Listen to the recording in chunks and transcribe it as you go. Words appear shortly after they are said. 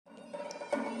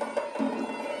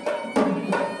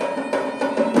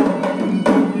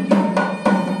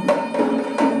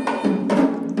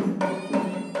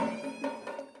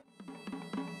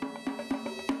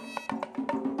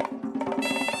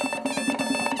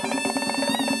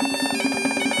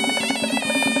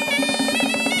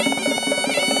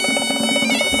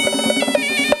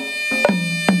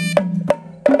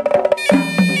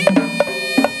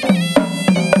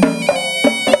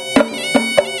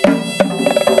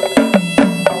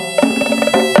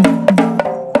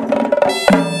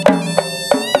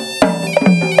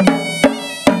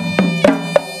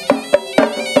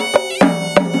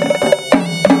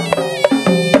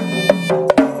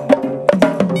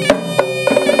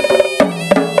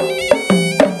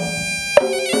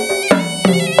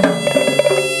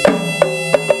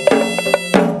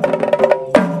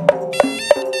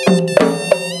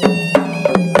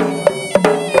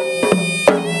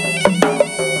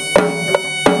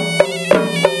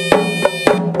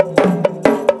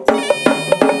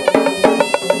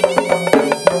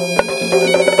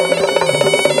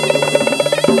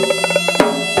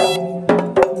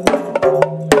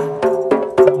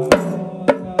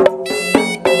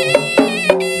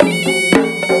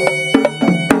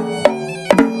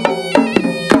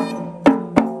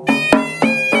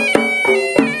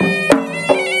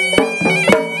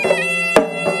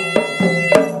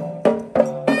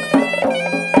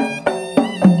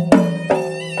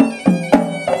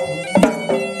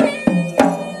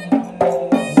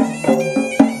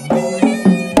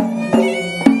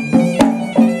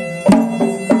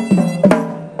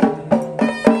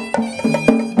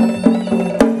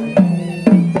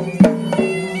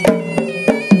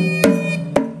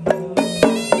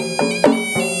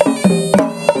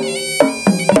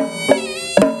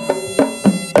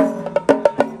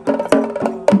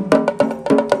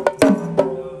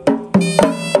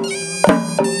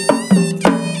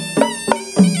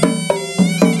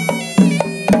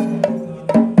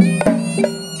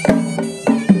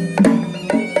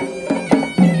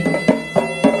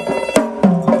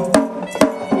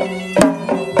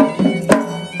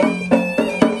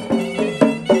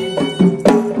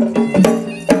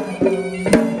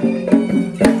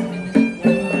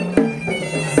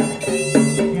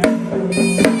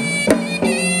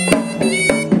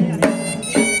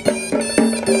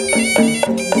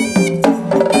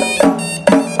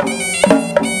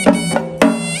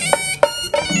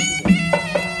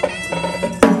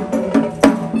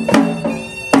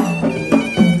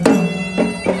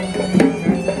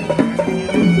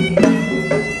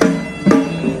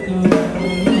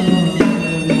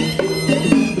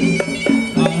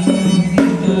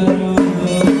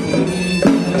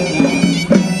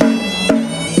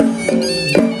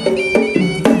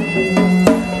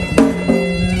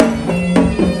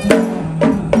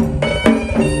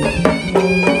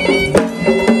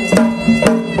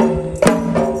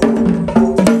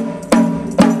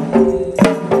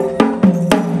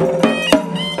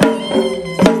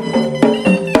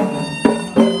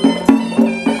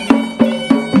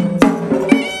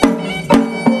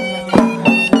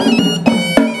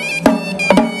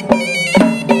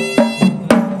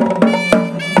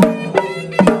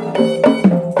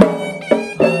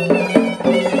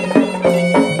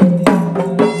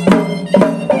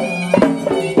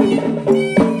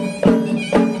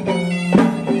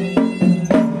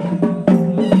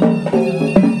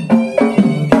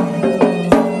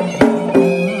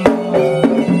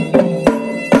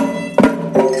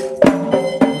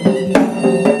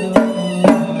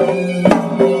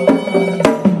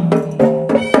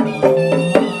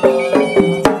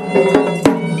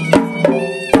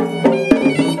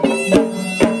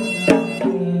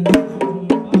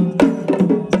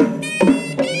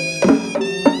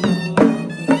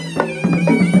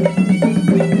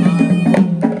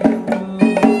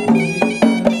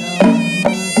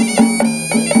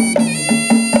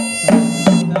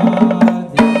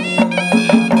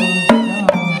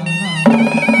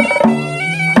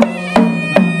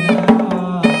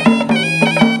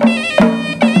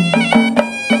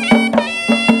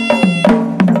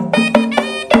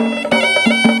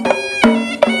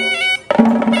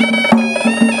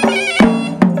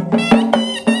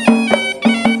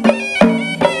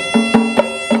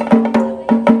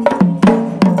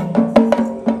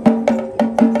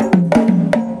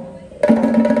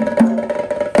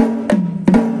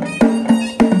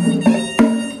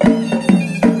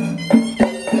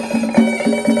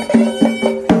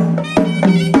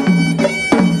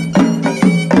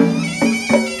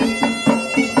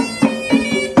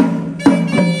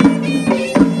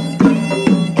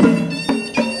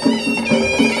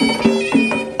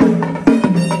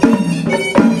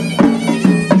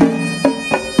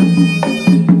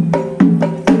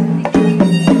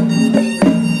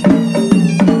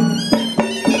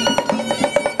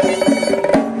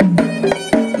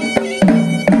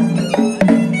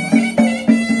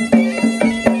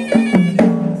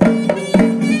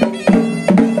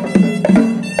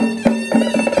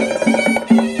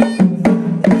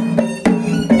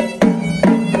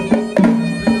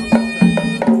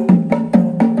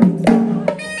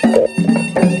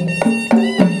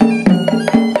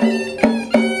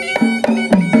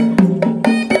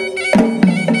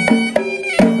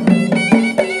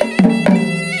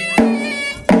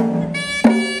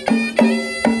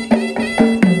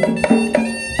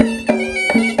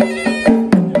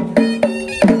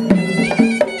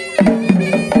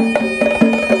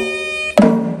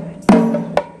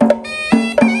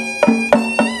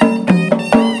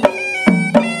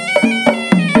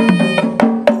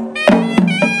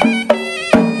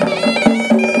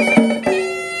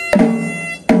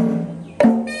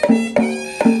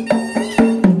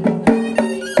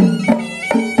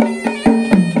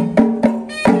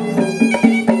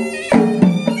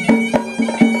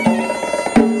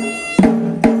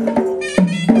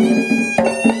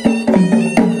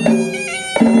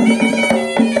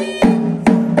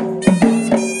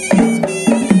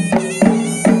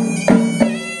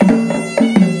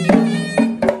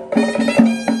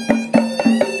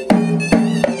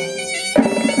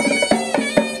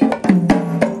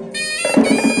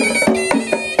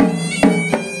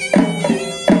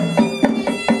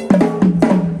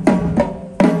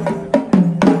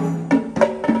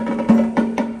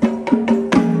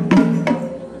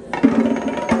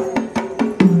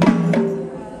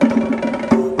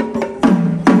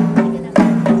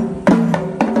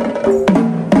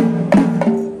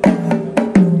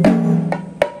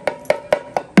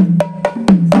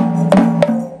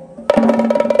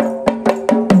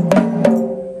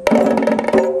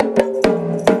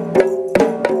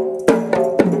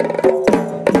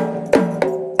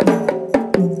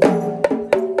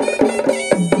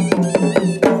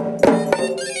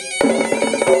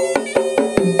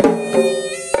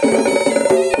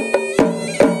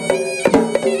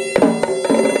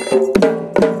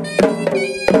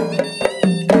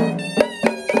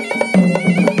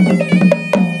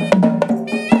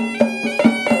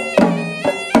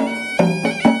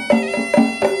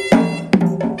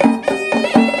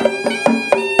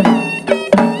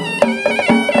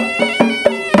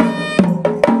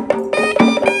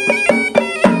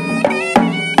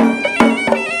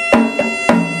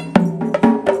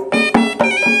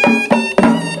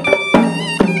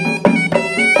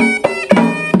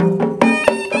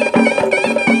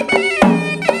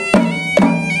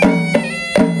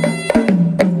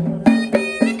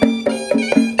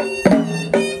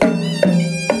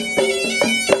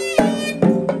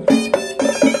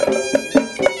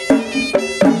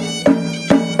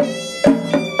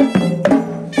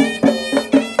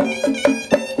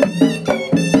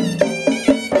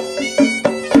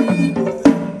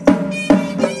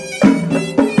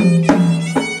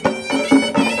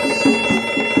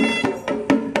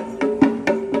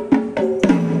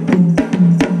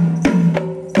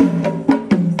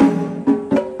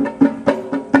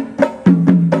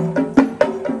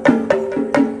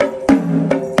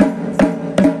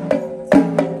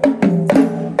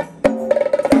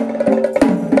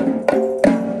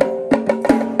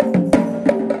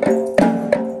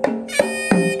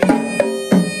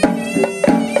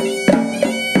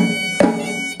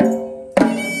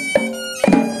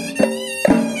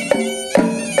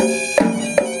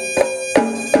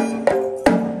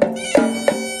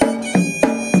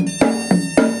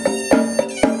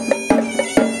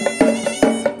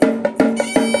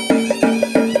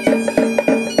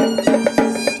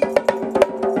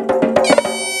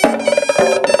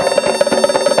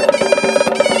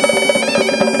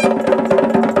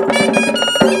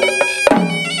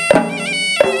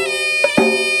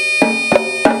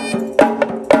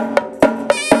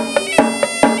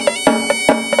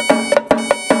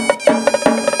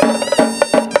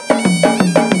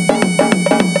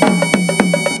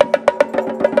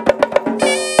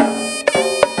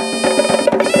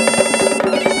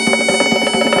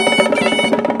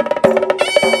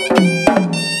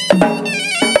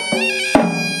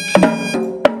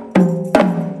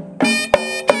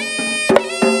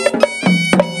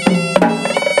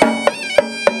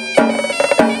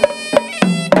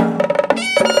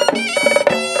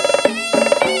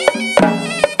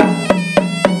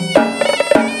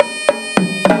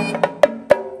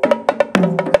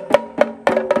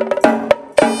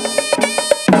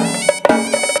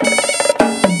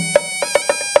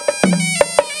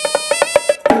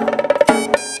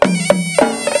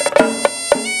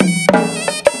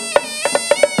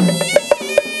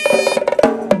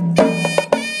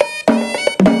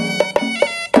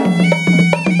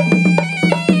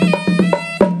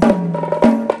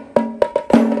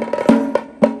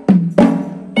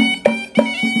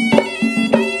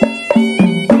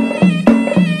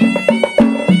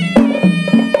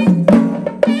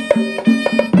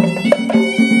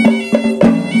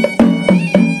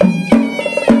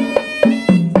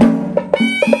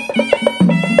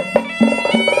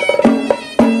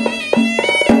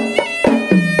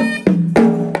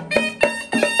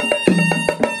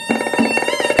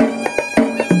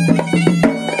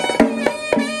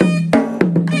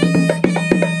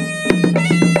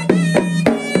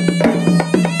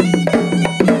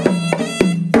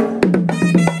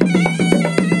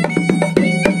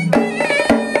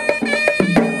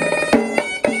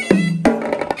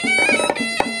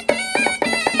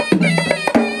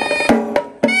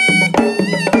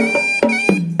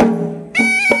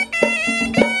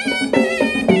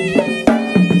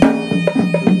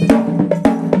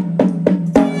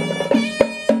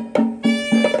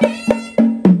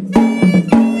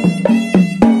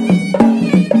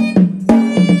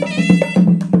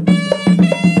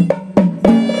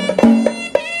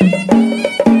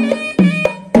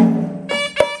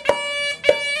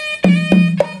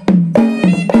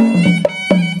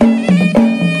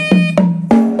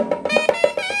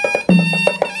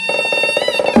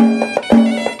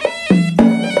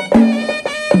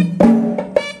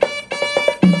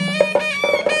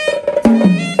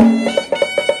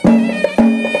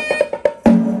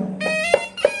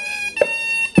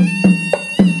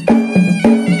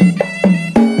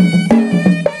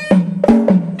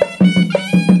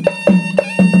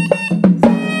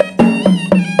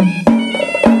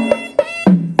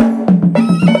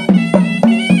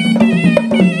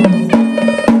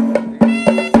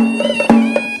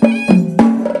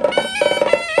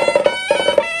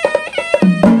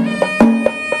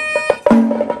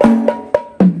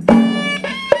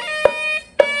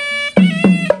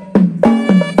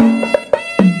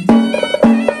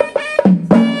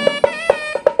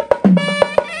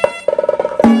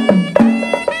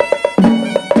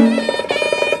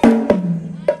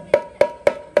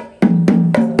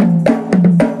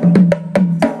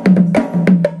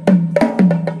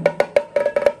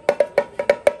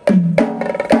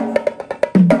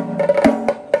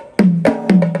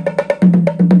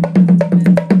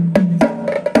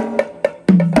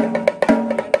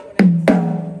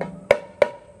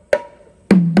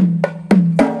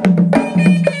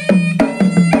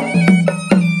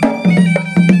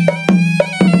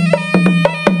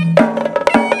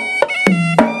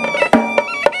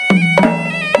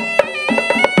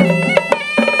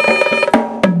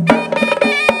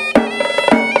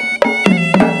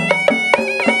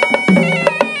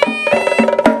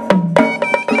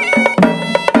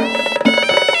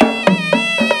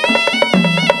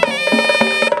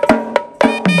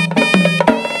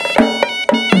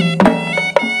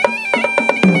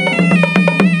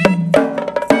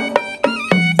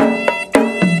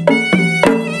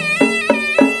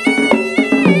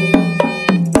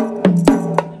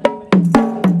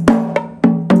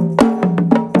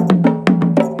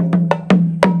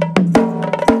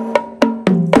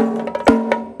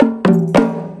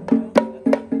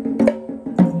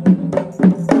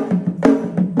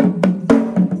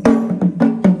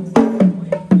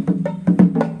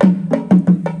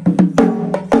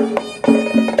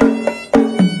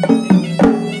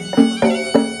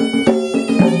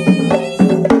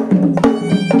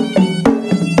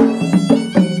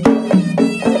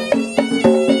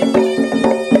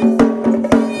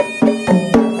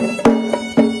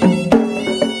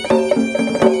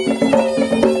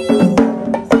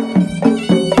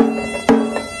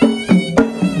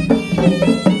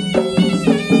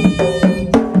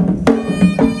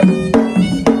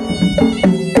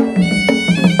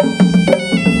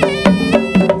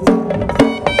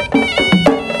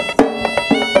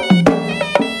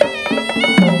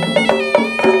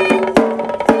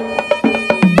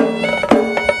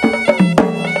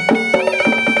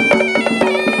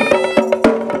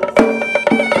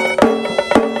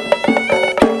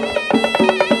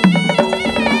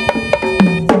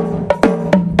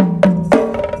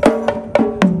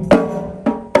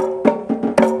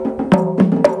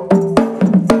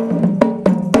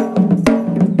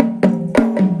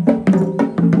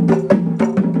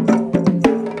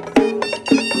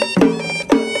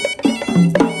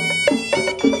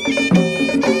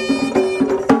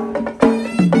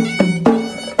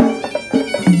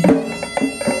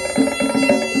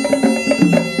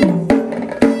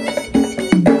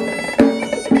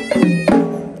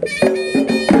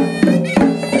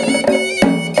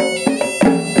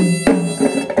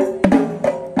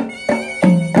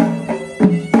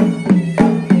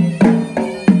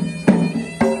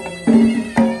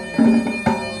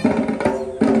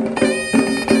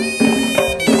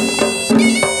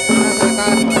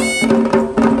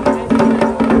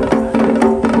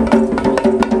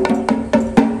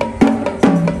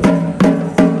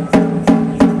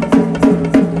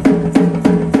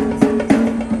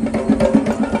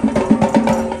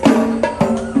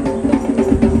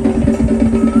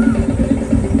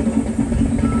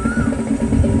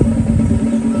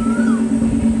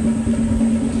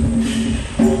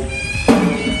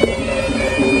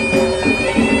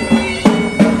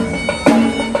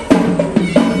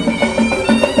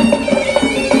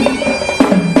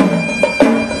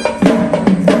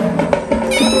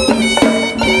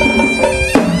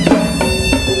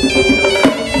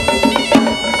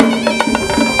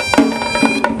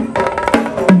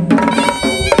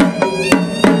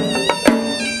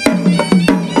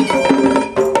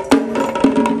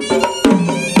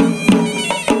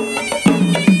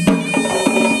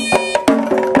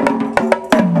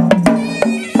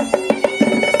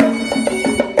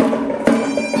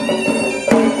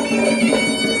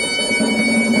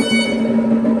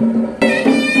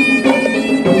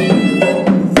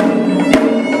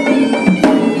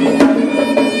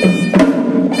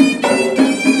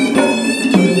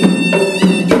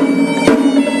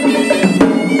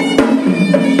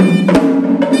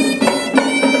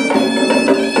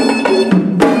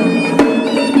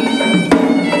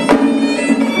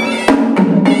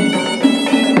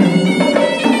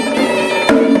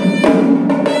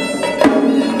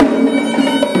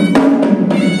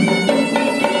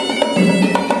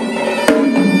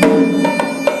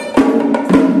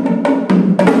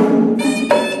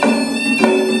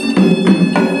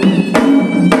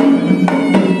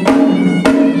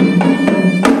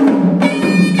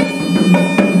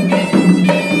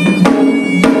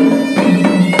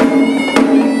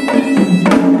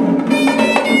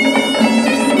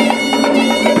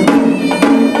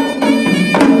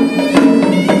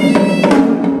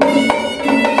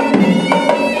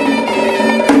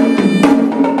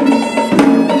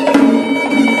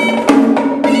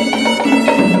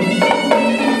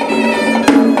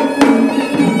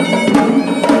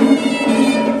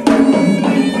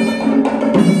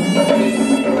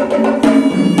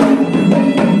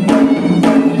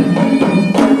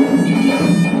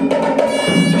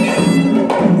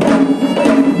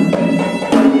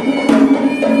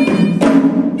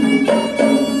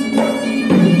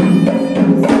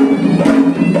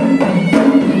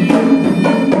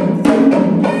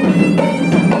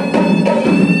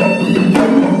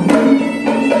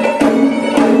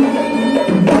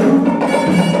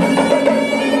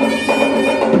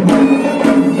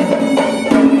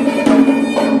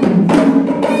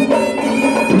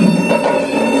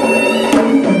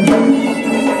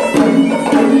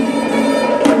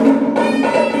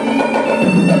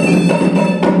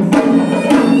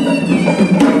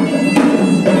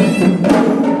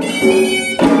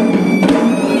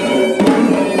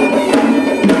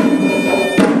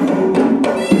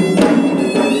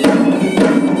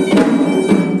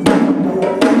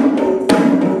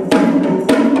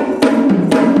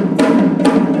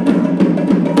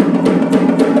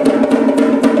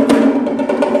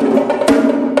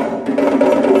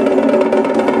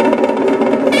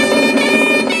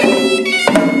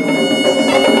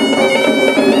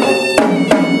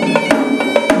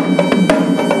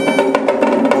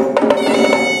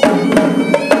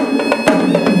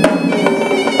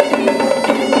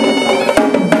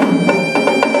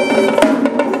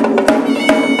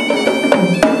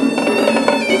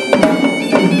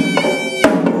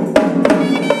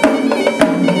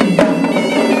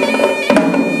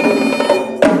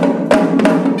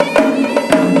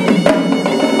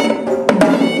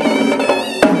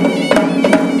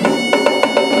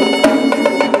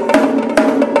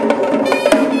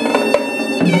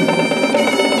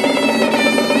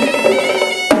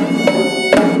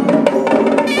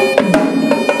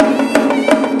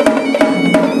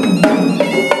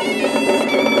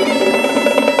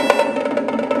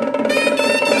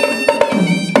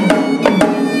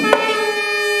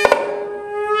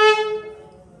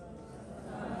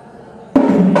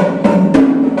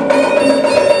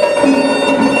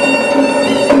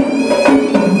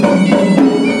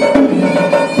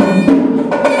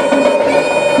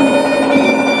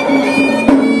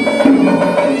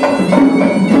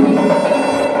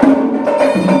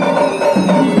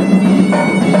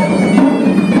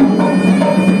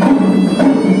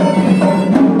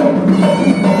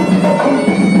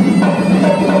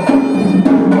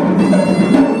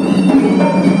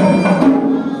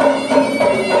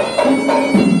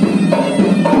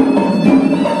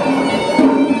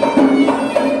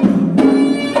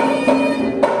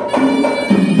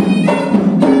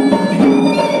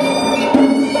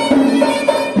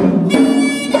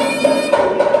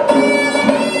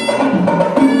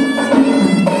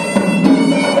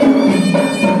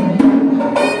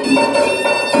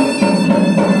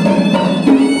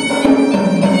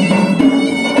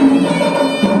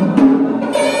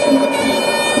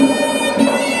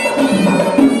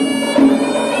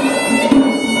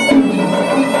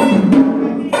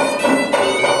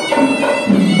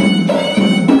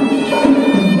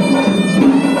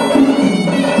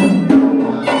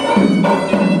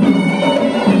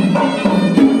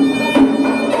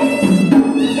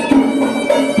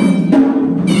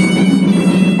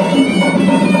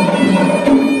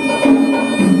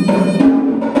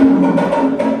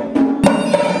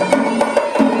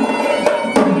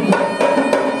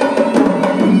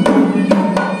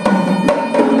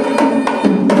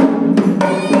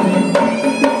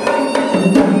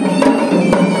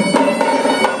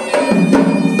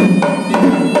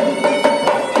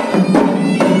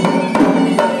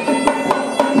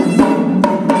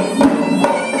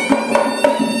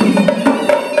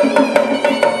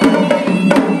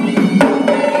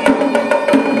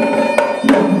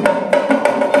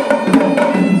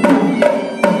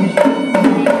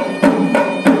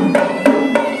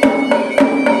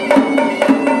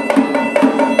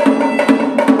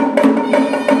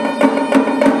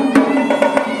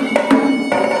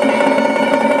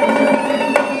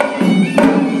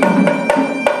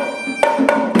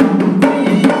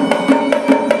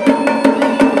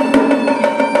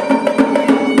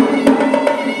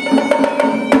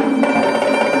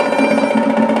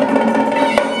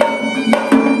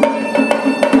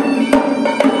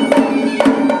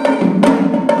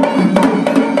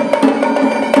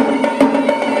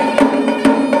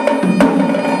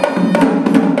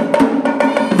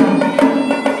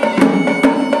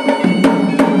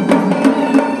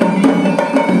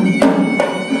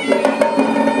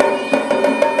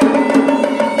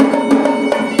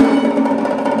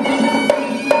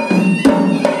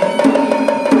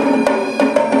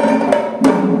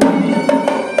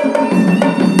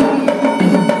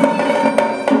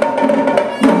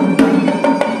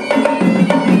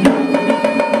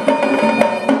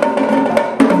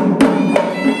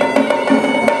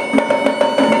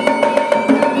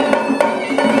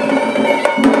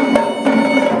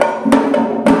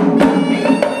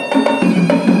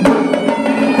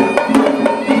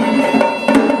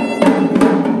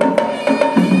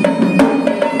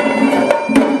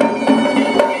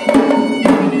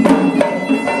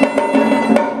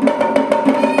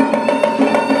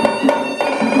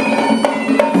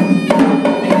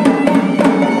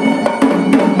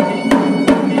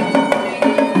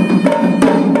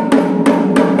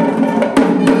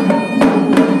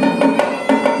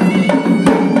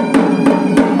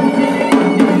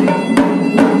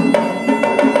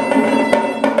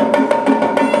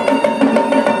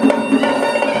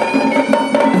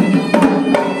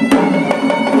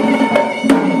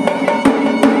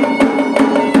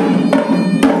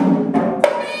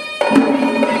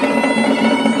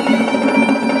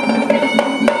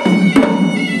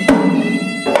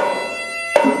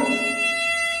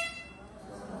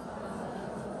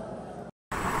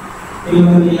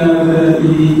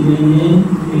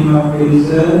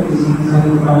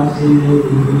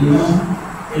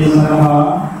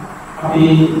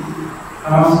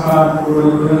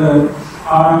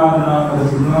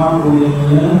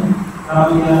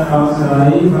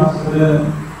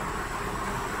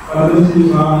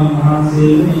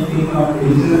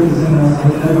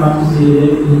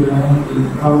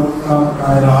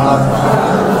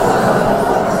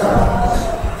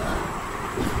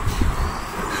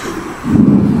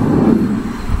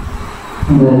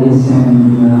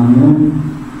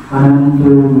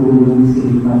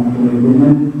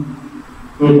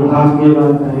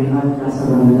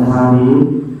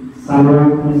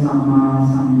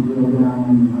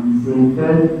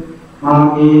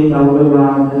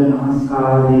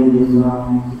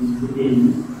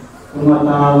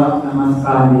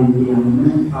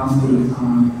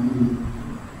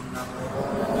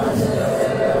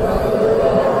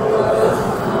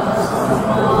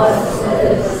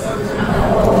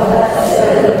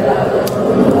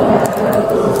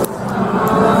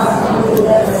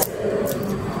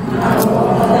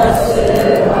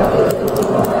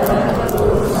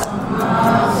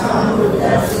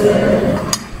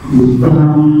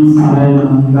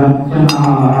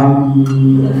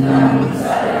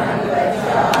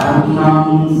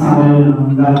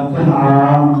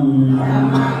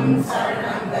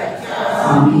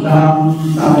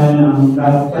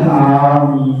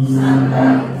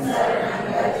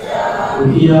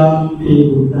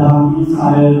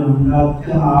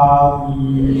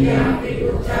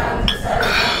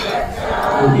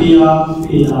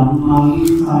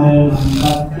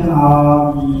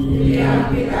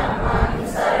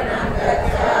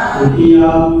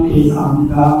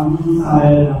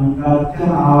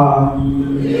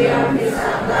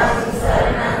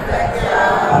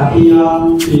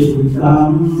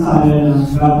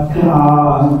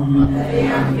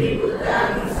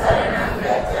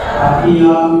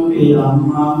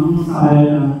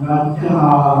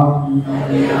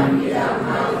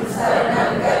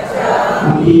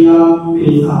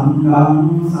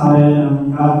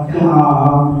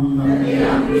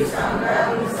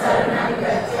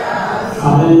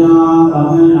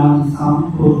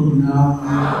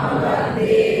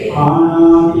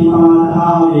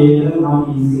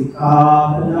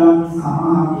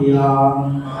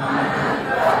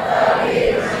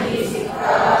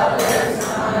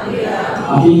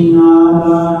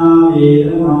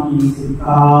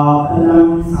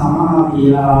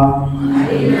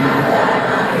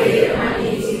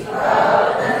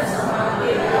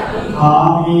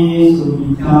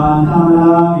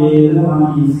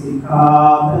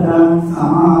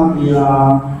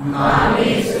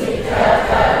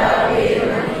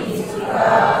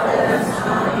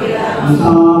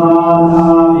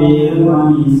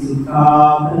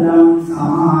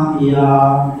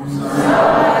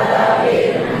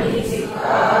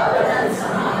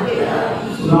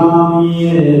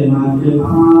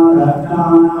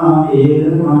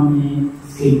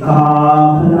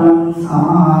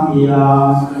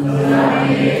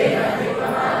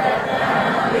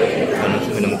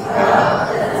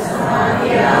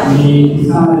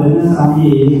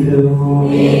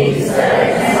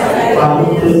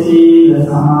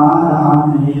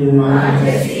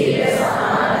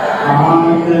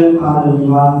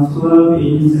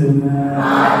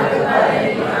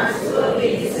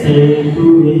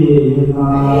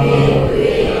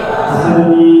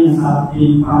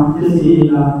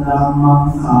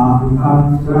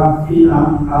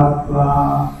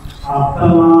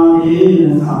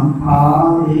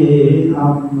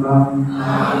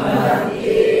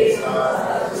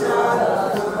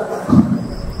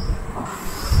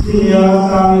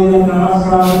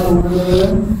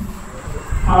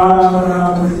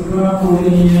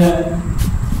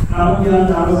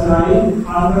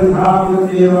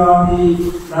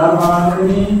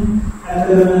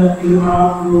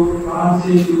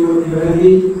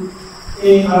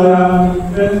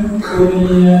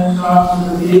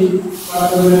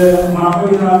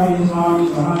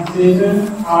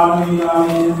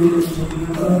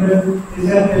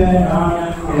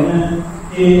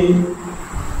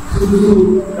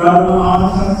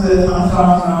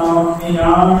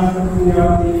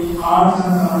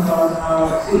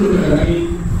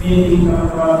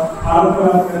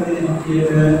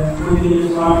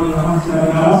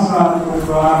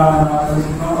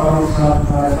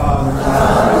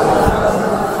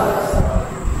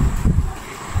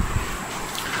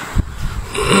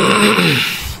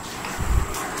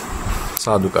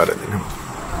साधुकार देना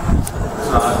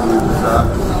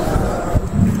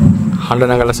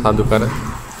हंडनगल साधुकार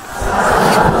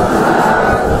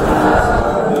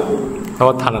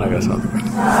තවත් හනනග සාදුකාරය.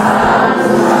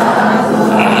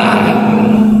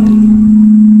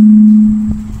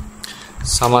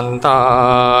 समन्त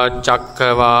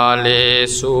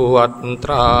चक्रवालेषु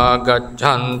अत्रा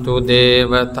गच्छन्तु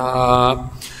देवता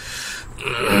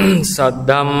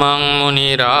सद्धम्मं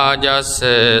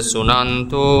मुनिराजस्य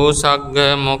सुनन्तु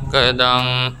सग्गमुक्खदं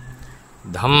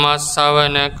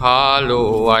धम्मस्सवन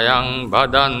कालो अयं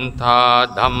भदन्ता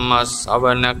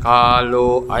धम्मस्सवन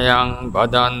कालो अयं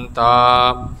भदन्ता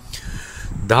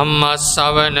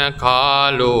धम्मस्सवन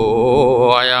कालो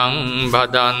अयं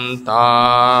भदन्ता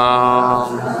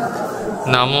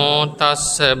नमो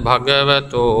तस्स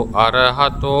भगवतो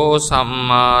अरहतो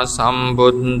सम्मा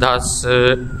सम्बुद्धस्स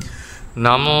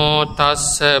नमो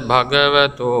तस्स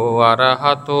भगवतो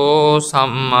अरहतो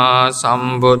सम्मा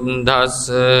सम्बुद्धस्स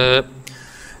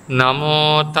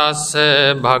नमो तस्स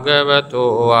भगवतो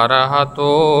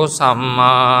अरहतो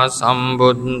सम्मा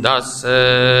सम्बुद्धस्स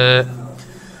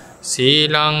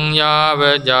सीलं याव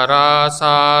जरा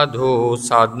साधु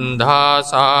सन्धा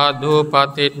साधु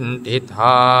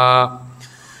पतिष्ठिता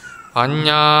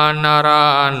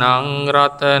अन्यानरानं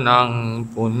रत्नं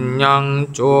पुण्यं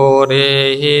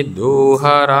चोरेहि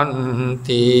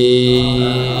दुहरन्ति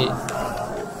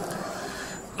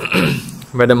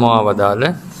වැඩමවා වදාළ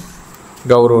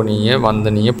ගෞරවනීය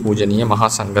වන්දනීය පූජනීය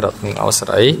මහා සංඝරත්නයන්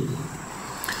අවසරයි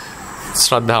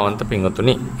ශ්‍රද්ධාවන්ත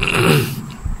පින්වතුනි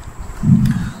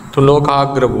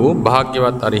තුලෝකාග්‍ර වූ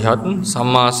භාග්‍යවත් අරිහත්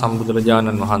සම්මා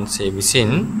සම්බුදුරජාණන් වහන්සේ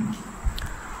විසින්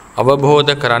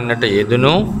අවබෝධ කරන්නට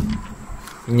යෙදුණු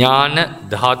ඥාන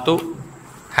ධාතු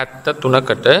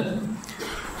 73කට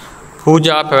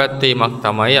පූජා පැවැත්වීමක්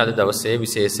තමයි අද දවසේ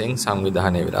විශේෂයෙන්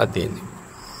සංවිධානය වෙලා තියෙන්නේ.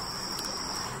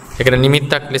 ඒකට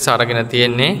නිමිත්තක් ලෙස අරගෙන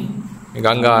තියෙන්නේ මේ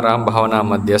ගංගාරාම භාවනා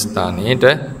මධ්‍යස්ථානයේට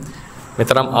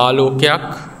මෙතරම් ආලෝකයක්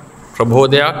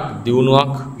ප්‍රබෝධයක්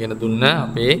දියුණුවක් ගෙන දුන්න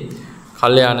අපේ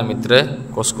කල්යාණ මිත්‍ර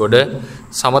කොස්ගොඩ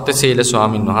සමතසීල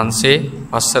ස්වාමින් වහන්සේ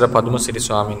පස්සර පදුමසිරි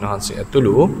ස්වාමින් වහන්සේ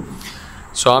ඇතුළු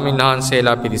ස්වාමින්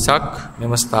වහන්සේලා පිරිසක්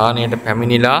මෙම ස්ථානයට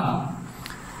පැමිණිලා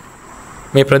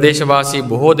මේ ප්‍රදේශවාසී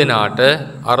බොහෝ දෙනාට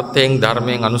අර්ථයෙන්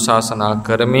ධර්මයෙන් අනුශාසනා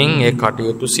කරමින් ඒ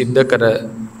කටයුතු සිද්ධ කර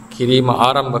කිරීම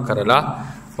ආරම්භ කරලා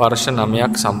වර්ෂ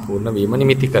 9ක් සම්පූර්ණ වීම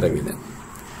නිමිති කරගෙන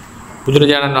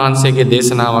බුදුරජාණන් වහන්සේගේ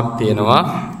දේශනාවක්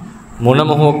තියෙනවා මොනම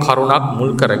හෝ කරුණක්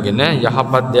මුල් කරගෙන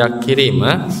යහපත් දෙයක් කිරීම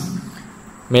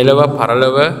මෙලව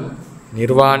පරලව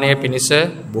නිර්වාණය පිණිස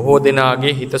බොහෝ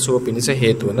දෙනාගේ හිතසුව පිණිස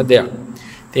හේතු වන දෙයක්.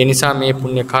 ඒ නිසා මේ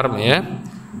පුණ්‍ය කර්මය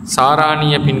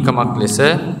සාරාණීය පින්කමක් ලෙස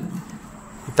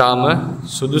ඊටාම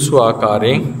සුදුසු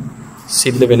ආකාරයෙන්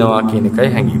සිද්ධ වෙනවා කියන එකයි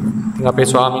හැඟීම. ඉතින් අපේ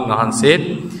ස්වාමින් වහන්සේ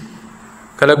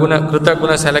කළගුණ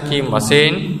කෘතගුණ සැලකීම්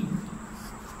වශයෙන්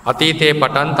අතීතයේ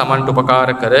පටන් තමන්ට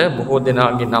උපකාර කර බොහෝ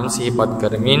දෙනාගේ නම් සිහිපත්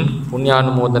කරමින්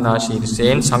පුණ්‍යානුමෝදනා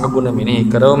ශීර්ෂයෙන් සංඝගුණ මෙනෙහි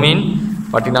කරවමින්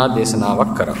වටිනා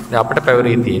දේශනාවක් කරා. දැන් අපිට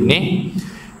පැවරී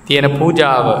තියෙන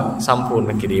පූජාව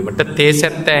සම්පූර්ණ කිරීමට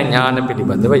තේසත්ථ ඥාන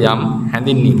පිළිබඳව යම්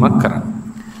හැඳින්වීමක් කරන්න.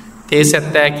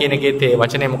 තේසත්ථ කියන එකේ තේ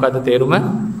වචනේ මොකද්ද තේරුම?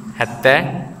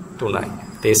 73යි.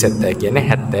 තේසත්ථ කියන්නේ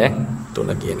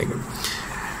 73 කියන එක.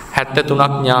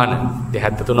 73ක් ඥාන.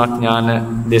 73ක් ඥාන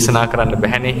දේශනා කරන්න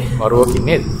බැහැනේ වරුවකින්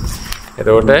නේද?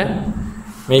 එතකොට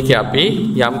මේකේ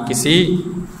අපි යම් කිසි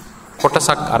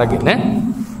කොටසක් අරගෙන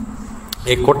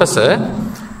ඒ කොටස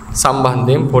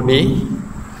සම්බන්ධයෙන් පොඩි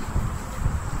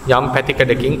යම්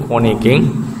පැතිකඩකින් කෝණයකින්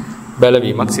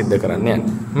බැලවීමක් සිද්ධ කරන්න යන්නේ.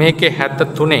 මේකේ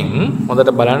 73න්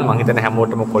හොඳට බලන්න මම හිතන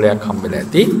හැමෝටම කොලයක් හම්බෙලා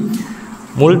ඇති.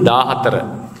 මුල් 14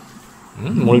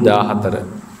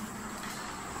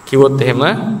 කිව්වොත් එහෙම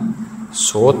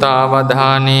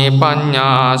සෝතාවධානේ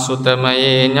පඤ්ඤා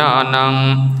සුතමයේ ඥානං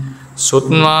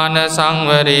සුත්වාන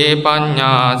සංවරේ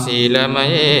පඤ්ඤා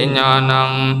සීලමයේ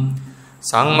ඥානං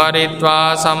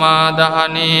සංවරිත්වා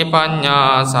සමාදානේ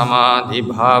පඤ්ඤා සමාධි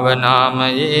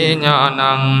භාවනාමයේ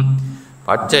ඥානං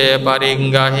පච්චය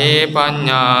පරිංගහේ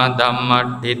පඤ්ඤා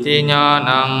ධම්මට්ඨිති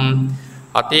ඥානං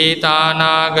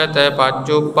අතීතානාගත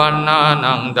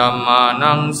පච්චුප්පන්නානං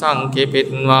ධම්මානං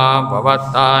සංකිපිත්වා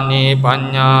පවත්තානේ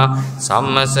පඤ්ඤා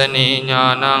සම්මසනේ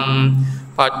ඥානං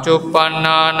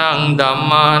පච්චුප්පන්නානං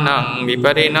ධම්මානං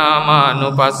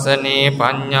විපරිණාමානුපස්සනේ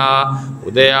පඤ්ඤා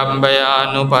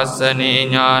උදයම්බයානුපස්සනේ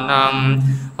ඥානං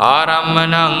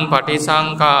ආරම්මණං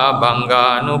පටිසංඛා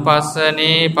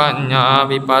භංගානුපස්සනේ පඤ්ඤා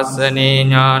විපස්සනේ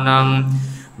ඥානං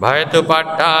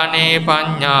භයතුපට්ඨානේ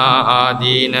පඤ්ඤා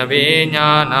ආදීනවේ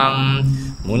ඥානං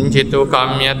මුංචිතු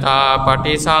කම්යතා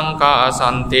පටිසංඛා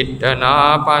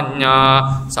සම්තිට්ඨනා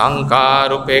පඤ්ඤා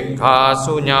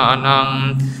සංඛාරුපෙක්ඛාසු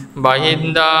ඥානං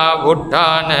බහින්දා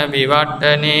වුට්ඨාන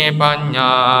විවට්ඨනේ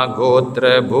පඤ්ඤා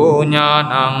ගෝත්‍ර භූ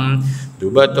ඥානං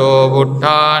දුබතෝ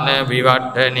වුට්ඨාන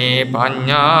විවට්ඨනේ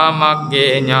පඤ්ඤා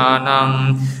මග්ගේ ඥානං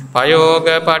පයෝග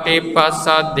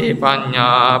පටිපස්සද්දේ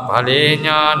පඤ්ඤා ඵලේ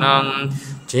ඥානං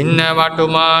චින්න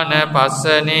වටුමාන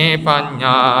පස්සනේ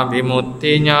පඤ්ඤා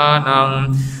විමුක්ති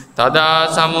ඥානං තදා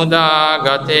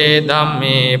සමුදාගතේ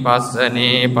ධම්මේ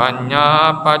පස්සනේ පඤ්ඤා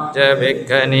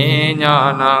පච්චවෙක්ඛනේ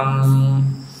ඥානං.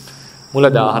 මුල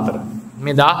 14.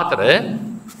 මේ 14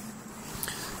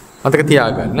 මතක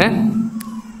තියාගන්න.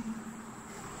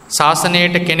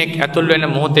 ශාසනයට කෙනෙක් ඇතුල් වෙන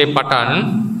මොහොතේ පටන්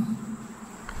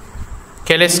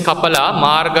කෙලස් කපලා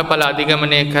මාර්ගඵල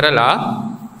අධිගමනය කරලා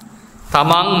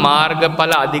තමන්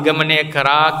මාර්ගඵල අධිගමනය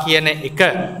කරා කියන එක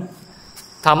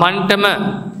තමන්ටම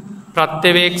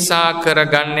ප්‍රත්‍යවේක්ෂා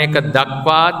කරගන්න එක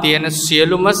දක්වා තියෙන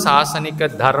සියලුම ශාසනික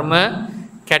ධර්ම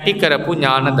කැටි කරපු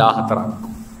ඥාන 14ක්.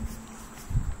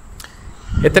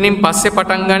 එතනින් පස්සේ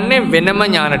පටන් ගන්නෙ වෙනම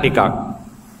ඥාන ටිකක්.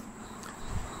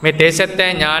 මේ තේසත්ත්‍ය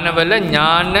ඥානවල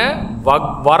ඥාන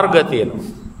වර්ග තියෙනවා.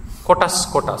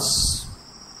 කොටස්.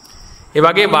 ඒ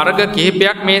වගේ වර්ග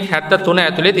කිහිපයක් මේ 73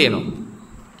 ඇතුලේ තියෙනවා.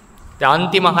 දැන්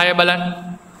අන්තිම 6 බලන්න.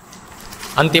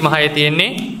 අන්තිම 6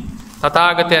 තියෙන්නේ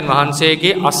තථාගතයන්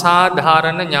වහන්සේගේ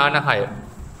අසාධාරණ ඥාන 6.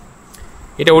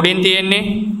 ඊට උඩින් තියෙන්නේ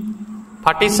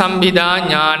පටිසම්භිදා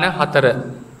ඥාන 4.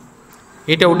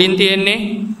 ඊට උඩින් තියෙන්නේ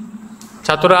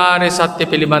චතුරාර්ය සත්‍ය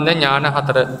පිළිබඳ ඥාන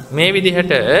 4. මේ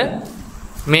විදිහට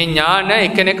මේ ඥාන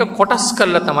එකිනෙක කොටස්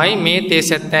කරලා තමයි මේ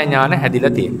තේසත්ත්‍ය ඥාන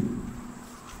හැදිලා තියෙන්නේ.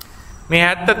 මේ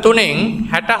 73න්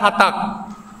 67ක්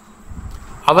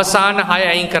අවසාන 6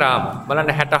 අයින් කරාම බලන්න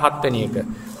 67 වෙනි එක.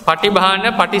 පටිභාන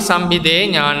පටිසම්භිදේ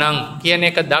ඥානං කියන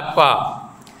එක දක්වා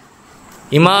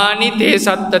ඉමානි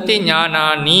තේසත්ත්‍ති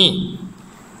ඥානානි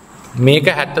මේක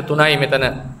 73යි මෙතන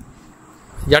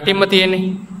යටින්ම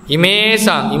තියෙන්නේ.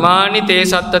 ඉමේසං ඉමානි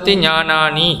තේසත්ත්‍ති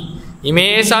ඥානානි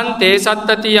ඉමේසං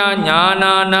තේසත්ත්‍ති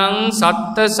ඥානානං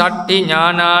සත්ත සට්ටි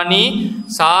ඥානානි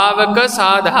ශාවක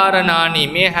සාධාරණානි.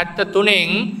 මේ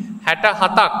 73න්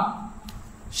 67ක්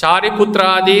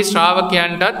ශාරිපුත්‍රාදී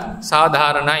ශ්‍රාවකයන්ටත්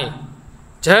සාධාරණයි.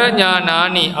 ච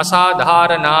ඥානානි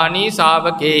අසාධාරණානි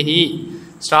ශාවකේහි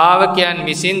ශ්‍රාවකයන්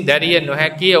විසින් දැරිය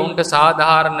නොහැකි උන්ට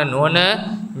සාධාරණ නොවන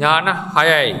ඥාන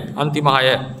 6යි. අන්තිම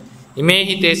 6.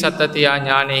 ඉමේහි තේසත්ත්‍ති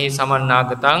ඥානෙහි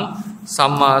සමන්නාගතං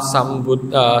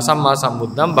සම්මා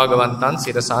සම්බුද්ධං භගවන්තං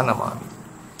සිරසා නමාමි.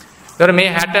 ඒතර මේ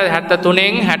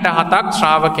 73න් 67ක්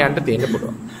ශ්‍රාවකයන්ට තියෙන්න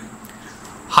පුළුවන්.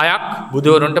 6ක්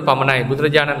බුදුවරුන්ට පමණයි.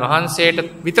 බුදුරජාණන් වහන්සේට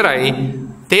විතරයි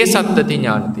තේසත්ත්‍ති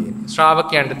ඥාන තියෙන්නේ.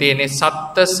 ශ්‍රාවකයන්ට තියෙන්නේ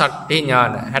සත්ත සට්ටි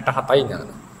ඥාන 67යි ඥාන.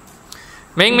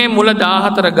 මේ මුල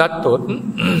 14 ගත්තොත්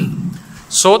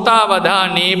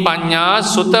සෝතාවදානේ පඤ්ඤා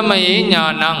සුතමයේ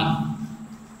ඥානං.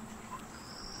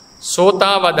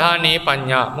 සෝතාවදානේ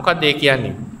පඤ්ඤා මොකක්ද ඒ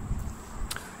කියන්නේ?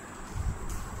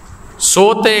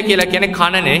 සෝතය කියලා කියන්නේ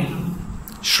කනනේ.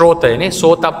 ශ්‍රෝතයනේ.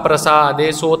 සෝත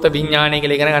ප්‍රසාදේ සෝත විඥානය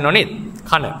කියලා ඉගෙන ගන්නව නේද?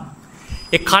 කන.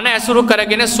 ඒ කන ඇසුරු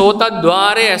කරගෙන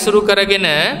සෝතද්්වාරය ඇසුරු කරගෙන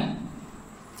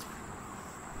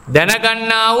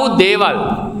දැනගන්නා වූ දේවල්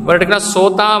වලට කියන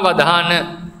සෝතාවදාන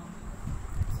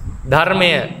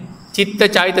ධර්මය චිත්ත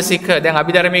චෛතසික. දැන්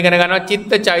අභිධර්ම ඉගෙන ගන්නවා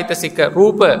චිත්ත චෛතසික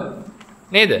රූප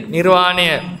නේද? නිර්වාණය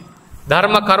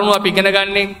ධර්ම කරුණු අපි ඉගෙන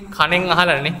ගන්නේ කනෙන්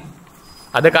අහලානේ.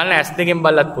 අද කාලේ ඇස් දෙකෙන්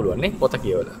බලලත් පුළුවන් නේ පොත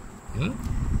කියවලා.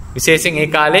 විශේෂයෙන් ඒ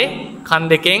කාලේ කන්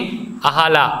දෙකෙන්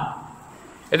අහලා.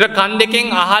 ඒක කන්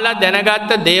දෙකෙන් අහලා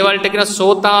දැනගත්ත දේවල්ට කියන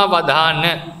සෝතාවදාන.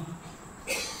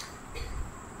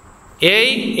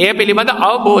 ඒ පිළිබඳ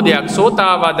අවබෝධයක්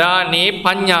සෝතාවදානේ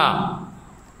පඤ්ඤා.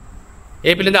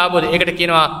 ඒ පිළිබඳ අවබෝධය. ඒකට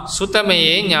කියනවා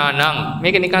සුතමයේ ඥානං.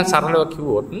 මේක නිකන් සරලව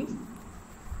කිව්වොත්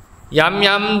යම්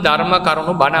යම් ධර්ම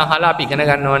කරුණු බණ අහලා අපි ඉගෙන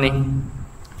ගන්නවනේ.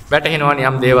 වැටහෙනවනේ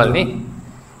යම් දේවල් නේ.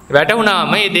 වැටුණාම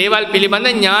මේ දේවල් පිළිබඳ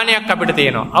ඥානයක් අපිට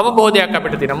තියෙනවා. අවබෝධයක්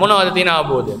අපිට තියෙනවා. මොනවද තියෙන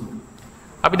අවබෝධය?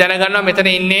 අපි දැනගන්නවා මෙතන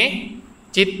ඉන්නේ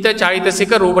චිත්ත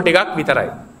චෛතසික රූප ටිකක් විතරයි.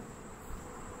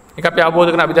 ඒක අපි අවබෝධ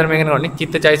කරන අභිධර්මයෙන් කියනවානේ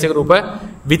චිත්ත චෛතසික රූප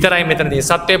විතරයි මෙතන තියෙන්නේ.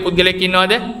 සත්‍ය පුද්ගලෙක්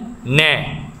ඉන්නවද? නැහැ.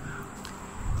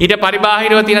 ඊට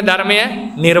පරිබාහිරව තියෙන ධර්මය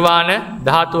නිර්වාණ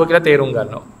ධාතුව කියලා තේරුම්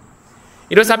ගන්නවා.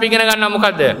 ඊට පස්සේ අපි ඉගෙන ගන්නවා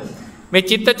මොකද්ද? මේ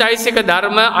චිත්ත චෛතසික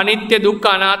ධර්ම අනිත්‍ය දුක්ඛ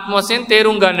අනාත්ම වශයෙන්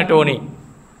තේරුම් ගන්නට ඕනේ.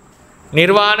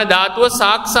 නිර්වාණ ධාතුව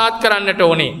සාක්ෂාත් කරන්නට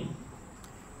ඕනේ.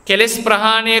 කෙලෙස්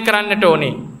ප්‍රහාණය කරන්නට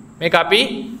ඕනේ. මේක අපි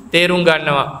තේරුම්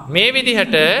ගන්නවා. මේ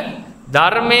විදිහට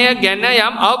ධර්මය ගැන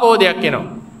යම් අවබෝධයක් එනවා.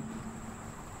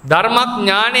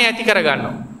 ධර්මඥානය ඇති කර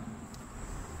ගන්නවා.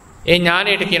 ඒ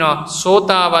ඥානයට කියනවා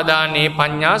සෝතාවදානේ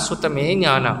පඤ්ඤා සුතමේ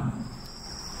ඥානං.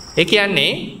 ඒ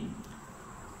කියන්නේ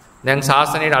දැන්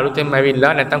ශාසනයට අලුතෙන්ම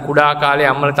ඇවිල්ලා නැත්නම් කුඩා කාලේ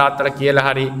අම්මලා තාත්තලා කියලා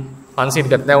හරි පන්සිල්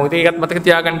ගත්තා. දැන් ඔය ඒකත් මතක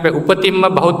තියාගන්න බෑ. උපතින්ම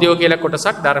බෞද්ධයෝ කියලා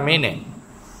කොටසක් ධර්මේ නැහැ.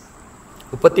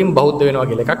 උපතින් බෞද්ධ වෙනවා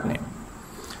කියලා එකක් නැහැ.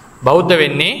 බෞද්ධ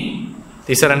වෙන්නේ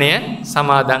තිසරණය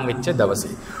සමාදන් වෙච්ච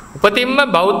දවසේ. උපතින්ම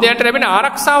බෞද්ධයන්ට ලැබෙන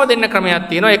ආරක්ෂාව දෙන්න ක්‍රමයක්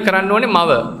තියෙනවා. ඒක කරන්න ඕනේ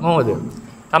මව. මොකද?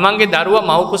 තමන්ගේ දරුවා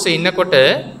මව කුසේ ඉන්නකොට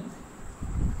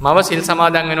මව සිල්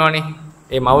සමාදන් වෙනවනේ.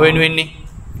 ඒ මව වෙනුවෙන්නේ.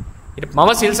 මව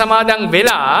සිල් සමාදන්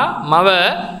වෙලා මව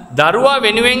දරුවා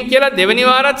වෙනුවෙන් කියලා දෙවෙනි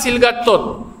වාරත් සිල් ගත්තොත්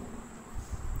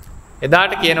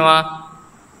එදාට කියනවා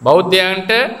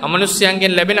බෞද්ධයන්ට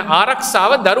අමනුෂ්‍යයන්ගෙන් ලැබෙන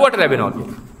ආරක්ෂාව දරුවට ලැබෙනවා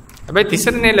කියලා. හැබැයි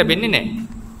තිසරණේ ලැබෙන්නේ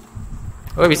නැහැ.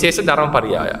 ඔය විශේෂ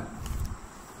ධර්මපරියාය.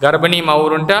 ගර්භණී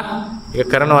මවුරුන්ට ඒක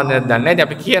කරනවද නැද්ද දන්නේ නැහැ.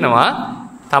 අපි කියනවා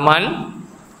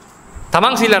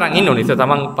තමන් සිල් අරන් ඉන්න ඕනේ.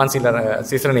 තමන් පන්සිල්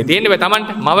තිසරණේ තියෙන්නේ බෑ තමන්ට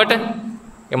මවට.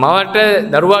 ඒ මවට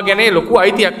දරුවා ගැන ලොකු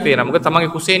අයිතියක් තියෙනවා. මොකද තමන්ගේ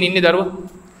කුසේන ඉන්නේ දරුවා.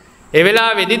 ඒ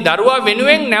වෙලාවේදී දරුවා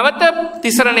වෙනුවෙන් නැවත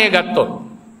තිසරණය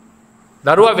ගත්තොත්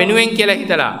දරුවා වෙනුවෙන් කියලා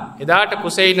හිතලා එදාට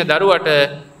කුසේ ඉන්න දරුවට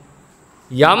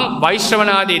යම්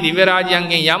වෛශ්‍රවණාදී දිව්‍ය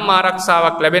රාජ්‍යයන්ගෙන් යම්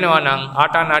ආරක්ෂාවක් ලැබෙනවා නම්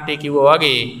ආටානාටිය කිව්වා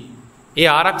වගේ ඒ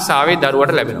ආරක්ෂාවේ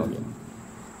දරුවට ලැබෙනවා කියන්නේ.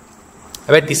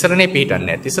 හැබැයි තිසරණේ පිටින්නේ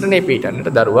නැහැ. තිසරණේ පිටින්නට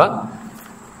දරුවා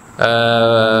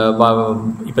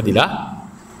ඉපදිලා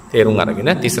තේරුම්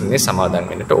අරගෙන තිසරණේ සමාදන්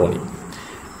වෙන්නට ඕනි.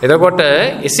 එතකොට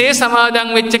එසේ සමාදන්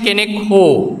වෙච්ච කෙනෙක්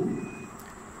හෝ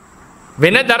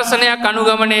වෙන දර්ශනයක්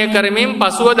අනුගමනය කරමින්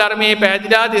පසුව ධර්මයේ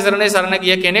පැහැදිලා තිසරණේ සරණ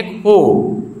ගිය කෙනෙක්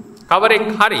හෝ කවරෙක්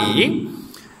හරි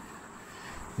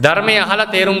ධර්මය අහලා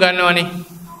තේරුම් ගන්නවනේ.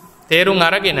 තේරුම්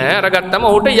අරගත්තම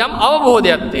ඔහුට යම්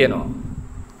අවබෝධයක් තියෙනවා.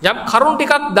 යම් කරුණු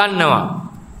ටිකක් දන්නවා.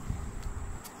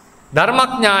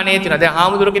 ධර්මඥානෙ තියෙනවා. දැන්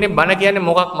හාමුදුරු කෙනෙක් බණ කියන්නේ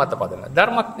මොකක් මත පදනද?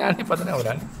 ධර්මඥානෙ පදනම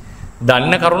උඩන්නේ.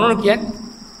 දන්න කරුණු කියන්නේ.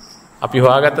 අපි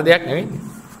හොයාගත්ත දෙයක් නෙවෙයි.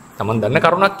 තමන් දන්න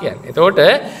කරුණක් කියන්නේ. එතකොට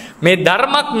මේ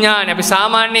ධර්මඥානය අපි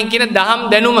සාමාන්‍යයෙන් කියන දහම්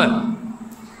දැනුම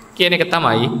කියන එක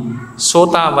තමයි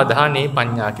සෝතාවධානේ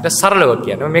පඤ්ඤා කියලා සරලව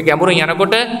කියන්නේ. මේ ගැඹුරින්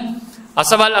යනකොට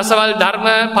අසවල් ධර්ම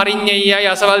පරිඤ්ඤයයි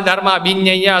අසවල් ධර්ම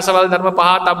අභිඤ්ඤයයි අසවල් ධර්ම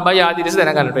පහතබ්බයි ආදී ලෙස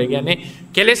දැනගන්නට. ඒ කියන්නේ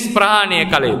කෙලෙස් ප්‍රහාණය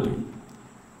කළ යුතුයි.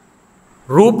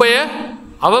 රූපය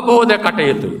අවබෝධ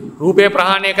කටයුතුයි. රූපය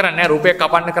ප්‍රහාණය කරන්නේ නැහැ. රූපය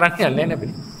කපන්න කරන්නේ නැහැ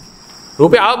නේ.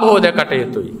 රූපය අවබෝධ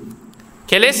කටයුතුයි.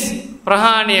 කෙලෙස්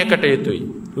ප්‍රහාණයකට යුතුයි.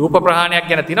 රූප ප්‍රහාණයක්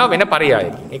ගැන තියෙනවා වෙන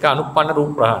පරයයකින්. ඒක අනුප්පන්න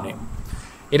රූප ප්‍රහාණය.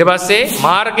 ඊට පස්සේ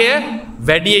මාර්ගය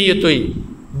වැඩි යුතුයි.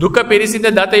 දුක පිරිසිඳ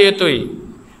දත යුතුයි.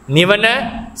 නිවන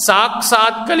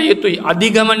සාක්ෂාත් කළ යුතුයි.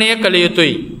 අධිගමනය කළ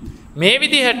යුතුයි. මේ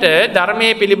විදිහට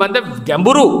ධර්මයේ පිළිබඳ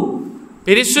ගැඹුරු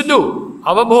පිරිසුදු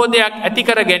අවබෝධයක් ඇති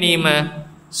කර ගැනීම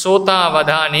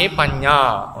සෝතාවධානේ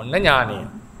පඤ්ඤා. ඔන්න ඥානය.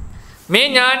 මේ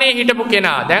ඥානයේ හිටපු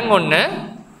කෙනා දැන් ඔන්න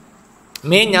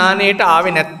මේ ඥානයට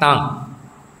ආවේ නැත්නම්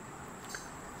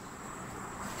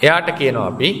එයාට කියනවා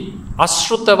අපි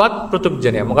අශෘතවත්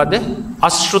පෘතුග්ජනය. මොකද්ද?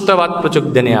 අශෘතවත්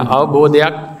පෘතුග්ජනය.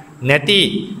 අවබෝධයක් නැති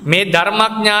මේ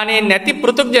ධර්මඥානයේ නැති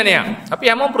පෘතුග්ජනය. අපි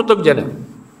හැමෝම පෘතුග්ජන.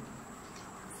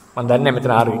 මම දන්නේ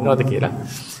මෙතන ආරු ඉන්නවද කියලා.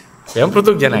 එයම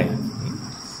පෘතුග්ජනයි.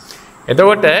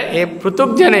 එතකොට ඒ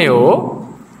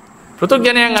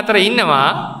පෘතුග්ජනයන් අතර ඉන්නවා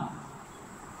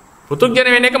පෘතුග්ජන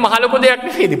වෙන එක මහ ලොකු දෙයක්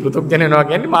නෙවෙයි. පෘතුග්ජන වෙනවා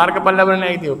කියන්නේ මාර්ගඵල ලැබෙන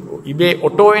නැහැ ඉතින් ඉබේ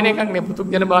ඔටෝ වෙන එකක් නේ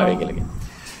පෘතුග්ජන භාවය කියලා කියන්නේ.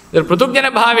 ඒ පෘතුග්ජන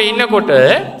භාවයේ ඉන්නකොට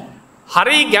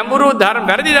හරි ගැඹුරු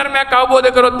වැරදි ධර්මයක් අවබෝධ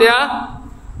කරොත් එයා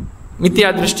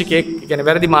මිත්‍යා දෘෂ්ටිකයෙක් කියන්නේ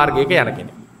වැරදි මාර්ගයක යන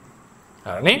කෙනෙක්.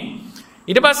 හරිනේ?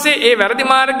 ඊට පස්සේ ඒ වැරදි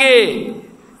මාර්ගයේ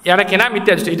යන කෙනා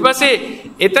මිත්‍යා දෘෂ්ටි. ඊට පස්සේ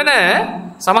එතන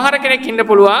සමහර කෙනෙක් ඉන්න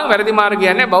පුළුවන් වැරදි මාර්ගය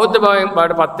යන්නේ බෞද්ධ භාවයෙන්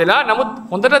බාටපත් වෙලා නමුත්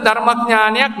හොඳට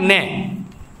ධර්මඥානයක් නැහැ.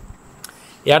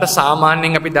 එයාට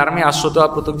සාමාන්‍යයෙන් අපි ධර්මයේ අශෘතව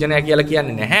පෘතුග්ජනය කියලා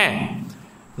කියන්නේ නැහැ.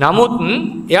 නමුත්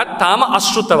එයා තාම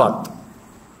අශෘතවත්.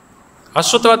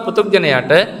 අශෘතවත්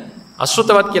පෘතුග්ජනයට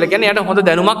අශෘතවත් කියලා කියන්නේ එයාට හොඳ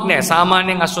දැනුමක් නැහැ.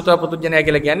 සාමාන්‍යයෙන් අශෘතව පෘතුග්ජනය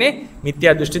කියලා කියන්නේ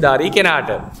මිත්‍යා දෘෂ්ටිධාරී කෙනාට.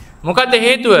 මොකද්ද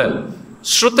හේතුව?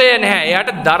 ශ්‍රුතය නැහැ.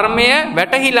 එයාට ධර්මය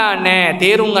වැටහිලා නැහැ.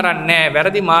 තේරුම් අරන් නැහැ.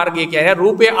 වැරදි මාර්ගය කියන්නේ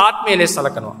රූපය ආත්මය ලෙස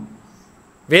සලකනවා.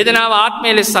 වේදනාව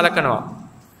ආත්මය ලෙස සලකනවා.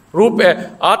 රූපය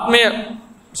ආත්මය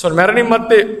මරණින්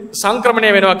මත්තේ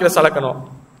සංක්‍රමණය වෙනවා කියලා සලකනවා.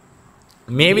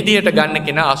 මේ විදිහට ගන්න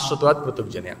කෙනා අශෘතවත්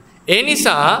පෘතුග්ජනයක්. ඒ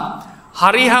නිසා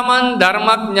හරිහමන්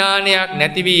ධර්මඥානයක්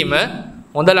නැතිවීම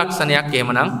හොඳ ලක්ෂණයක්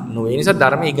එහෙමනම් නොවේ. ඒ නිසා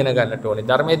ධර්මය ඉගෙන ගන්නට ඕනේ.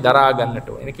 ධර්මයේ දරා ගන්නට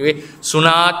ඕනේ. කිව්වේ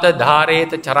සුනාත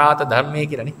ධාරේත චරාත ධර්මයේ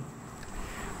කියලානේ.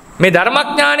 මේ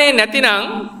ධර්මඥානේ නැතිනම්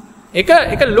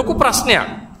ඒක ලොකු ප්‍රශ්නයක්.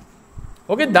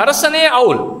 ඔගේ දර්ශනයේ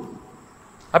අවුල්.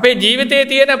 අපේ ජීවිතයේ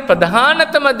තියෙන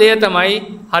ප්‍රධානතම දේ තමයි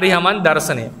හරිහමන්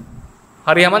දර්ශනය.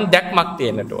 හරිහමන් දැක්මක්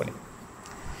තියෙන්නට ඕනේ.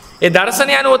 ඒ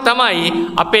දර්ශනය අනුව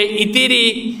තමයි අපේ ඉතිරි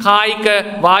කායික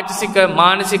වාචසික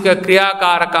මානසික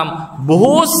ක්‍රියාකාරකම්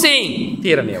බොහෝ සෙයින්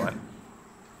තීරණය වන්නේ.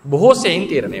 බොහෝ සෙයින්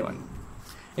තීරණය වන්නේ.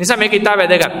 ඒ නිසා මේක ඉතාල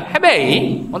වැදගත්. හැබැයි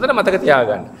හොඳට මතක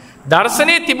තියාගන්න.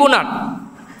 දර්ශනයේ තිබුණත්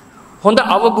හොඳ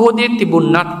අවබෝධයේ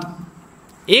තිබුණත්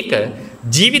ඒක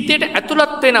ජීවිතයට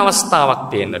ඇතුළත් වෙන අවස්ථාවක්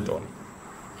තියෙන්නට ඕනේ.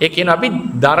 ඒ කියනවා අපි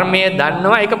ධර්මයේ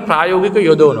දන්නවා ඒක ප්‍රායෝගික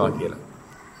යොදවනවා කියලා.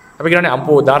 අපි කියන්නේ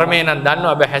අපෝ ධර්මයේ නම්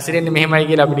දන්නවා අපි හැසිරෙන්නේ මෙහෙමයි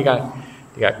කියලා අපි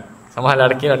ටිකක්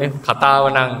සමහරවිට කියනවානේ කතාව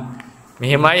නම්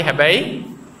මෙහෙමයි හැබැයි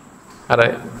අර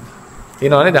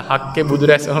තියෙනවා නේද හක්කේ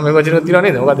බුදුරැස් ඔහොම එක වචනයක් තියෙනවා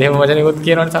නේද? මොකද එහෙම වචනයක්වත්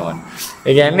කියනවනේ සමහර.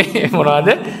 ඒ කියන්නේ මොනවද?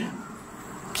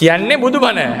 කියන්නේ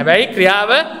බුදුබණ. හැබැයි ක්‍රියාව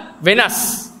වෙනස්.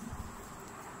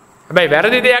 හැබැයි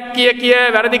වැරදි දෙයක් කිය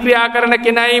වැරදි ක්‍රියා කරන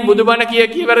කෙනයි බුදුබණ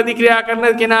කිය වැරදි ක්‍රියා කරන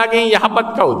කෙනාගෙන් යහපත්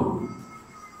කවුද?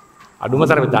 අඩුම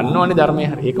තරමේ දන්නවනේ ධර්මයේ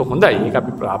හරි. ඒක හොඳයි. ඒක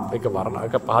අපි ඒක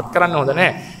වර්ණයක පහත් කරන්න හොඳ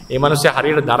නැහැ. මේ මිනිස්සයා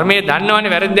හරියට ධර්මයේ දන්නවනේ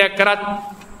වැරදි දෙයක් කරත්.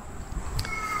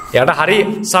 එයාට හරි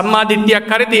සම්මාදිට්ඨියක්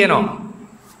හරි තියෙනවා.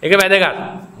 ඒක වැදගත්.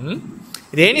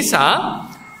 ඒ නිසා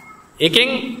එකෙන්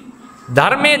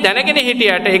ධර්මයේ දැනගෙන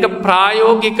හිටියට ඒක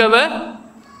ප්‍රායෝගිකව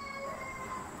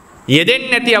යෙදෙන්නේ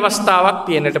නැති අවස්ථාවක්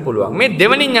තියෙන්නට පුළුවන්. මේ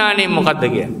දෙවනි ඥාණයෙන් මොකද්ද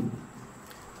කියන්නේ?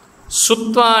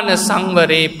 සුත්වාන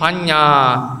සංවරේ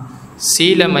පඤ්ඤා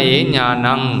සීලමයේ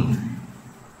ඥානං.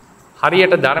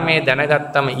 හරියට ධර්මයේ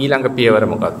දැනගත්තම ඊළඟ පියවර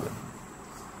මොකද්ද?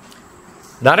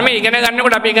 ධර්මයේ ඉගෙන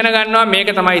ගන්නකොට අපි ඉගෙන ගන්නවා මේක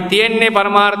තමයි තියෙන්නේ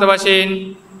පරමාර්ථ වශයෙන්.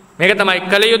 මේක තමයි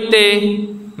කල යුත්තේ.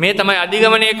 මේ තමයි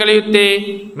අධිගමනය කළ යුත්තේ.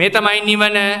 මේ තමයි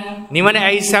නිවන. නිවන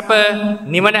ඇයි සැප?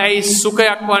 නිවන ඇයි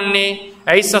සුඛයක් වන්නේ?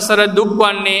 ඇයි සසර දුක්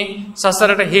වන්නේ?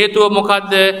 සසරට හේතුව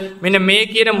මොකද්ද? මෙන්න මේ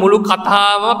කියන මුළු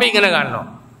කතාවම අපි ඉගෙන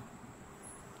ගන්නවා.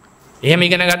 එහෙම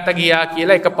ඉගෙන ගත්තා ගියා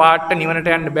කියලා එකපාරට නිවනට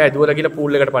යන්න බෑ. දුවලා ගිහලා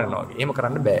පූල් එකට පනිනවා වගේ. එහෙම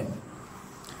කරන්න බෑ.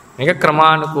 මේක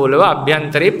ක්‍රමානුකූලව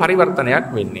අභ්‍යන්තරේ පරිවර්තනයක්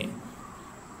වෙන්නේ.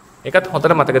 ඒකත්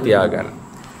හොඳට මතක තියාගන්න.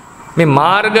 මේ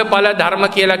මාර්ගඵල ධර්ම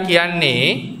කියලා කියන්නේ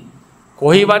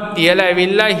කොහිවත් තියලා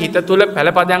ඇවිල්ලා හිත තුල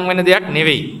පළපදම් වෙන දෙයක්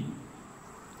නෙවෙයි.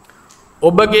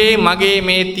 ඔබගේ මගේ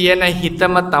මේ තියෙන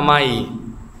හිතම තමයි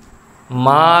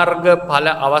මාර්ගඵල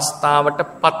අවස්ථාවට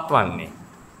පත්වන්නේ.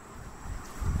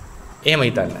 එහෙම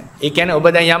හිතන්න. ඒ කියන්නේ ඔබ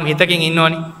දැන් යම් හිතකින්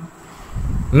ඉන්නවනේ.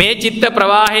 මේ චිත්ත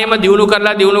ප්‍රවාහයම දියුණු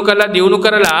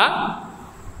කරලා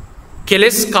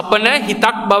කෙලස් කපන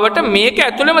හිතක් බවට මේක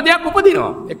ඇතුළෙම දෙයක්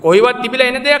උපදිනවා. ඒ කොයිවත් තිබිලා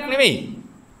එන දෙයක් නෙවෙයි.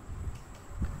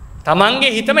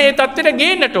 තමන්ගේ හිතම ඒ தත්ත්වයට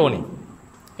ගේන්නට ඕනේ.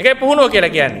 ඒකයි පුහුණුව කියලා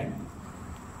කියන්නේ.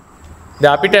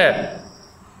 දැන් අපිට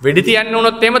වෙඩි තියන්න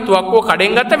උනොත් එහෙම තුවක්කුව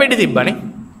කඩෙන් ගත්ත වෙඩි තිබ්බනේ.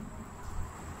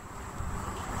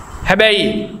 හැබැයි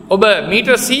ඔබ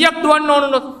මීටර 100ක් දුවන්න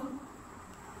ඕනොත්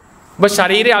ඔබ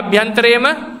ශරීරයේ අභ්‍යන්තරයේම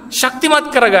ශක්තිමත්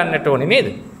කරගන්නට ඕනේ නේද?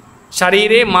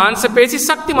 ශරීරයේ මාංශ පේශි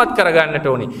ශක්තිමත් කරගන්නට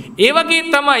ඕනේ. ඒ වගේ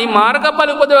තමයි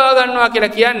මාර්ගඵල උපදවා ගන්නවා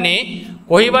කියලා කියන්නේ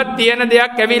කොහිවත් තියෙන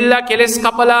දෙයක් ඇවිල්ලා කෙලස්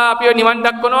කපලා අපිව නිවන්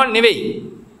දක්වනව නෙවෙයි.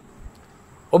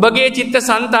 ඔබගේ චිත්ත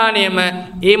සංතාණයම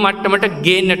ඒ මට්ටමට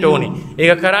ගේන්නට ඕනේ.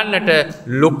 ඒක කරන්නට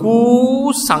ලොකු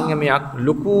සංයමයක්,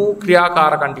 ලොකු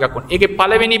ක්‍රියාකාරකම් ටිකක් ඕනේ. ඒකේ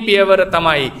පළවෙනි පියවර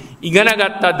තමයි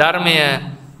ඉගෙනගත්ත ධර්මය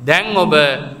දැන් ඔබ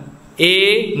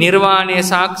ඒ නිර්වාණය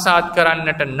සාක්ෂාත්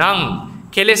කරන්නට නම්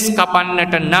කෙලස්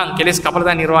කපන්නට නම් කෙලස්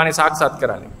කපලා නිර්වාණය සාක්ෂාත්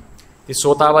කරන්නේ. ඉතින්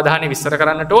සෝතාවධානය විස්තර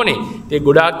කරන්නට ඕනේ. ඉතින්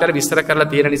ගොඩාක් තර විස්තර කරලා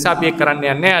තියෙන නිසා අපි ඒක කරන්න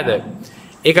යන්නේ නැද.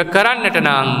 ඒක කරන්නට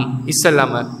නම්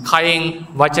ඉස්සෙල්ලම කයෙන්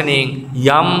වචනයෙන්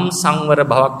යම් සංවර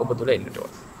බවක් ඔබ තුළ එන්නට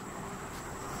ඕනේ.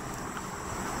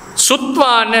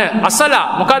 සුත්වාන අසලා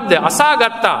මොකද්ද?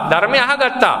 අසාගත්තා ධර්මය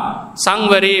අහගත්තා.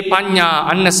 සංවරේ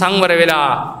පඤ්ඤා අන්න සංවර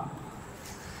වෙලා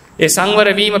ඒ සංවර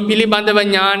වීම පිළිබඳව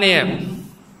ඥානය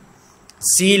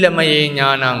සීලමයේ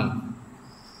ඥානං.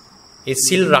 ඒ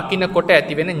සිල් රකින්නකොට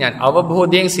ඇති වෙන ඥාන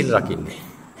අවබෝධයෙන් සිල් රකින්නේ.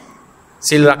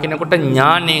 සිල් රකින්නකොට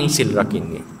ඥාණයෙන් සිල්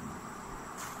රකින්නේ.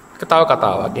 තව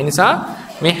කතාවක්. ඒ නිසා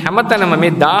මේ හැමතැනම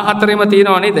මේ 14ෙම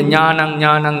තියෙනව නේද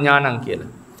ඥානං කියලා.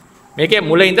 මේකේ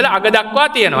මුල ඉඳලා අග දක්වා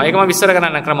තියෙනවා. ඒක මම විස්තර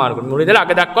කරන්න ක්‍රමානුකූලව. මුල ඉඳලා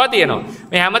අග දක්වා තියෙනවා.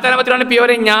 මේ හැමතැනම තියෙනවනේ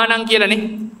පියවරේ ඥානං කියලානේ.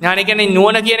 ඥාන කියන්නේ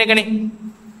නුවණ කියන එකනේ.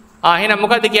 එහෙනම්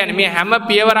මොකද්ද කියන්නේ? මේ හැම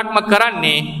පියවරක්ම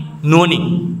කරන්නේ නුවණින්.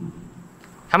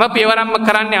 හැම පියවරක්ම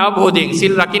කරන්නේ අවබෝධයෙන්.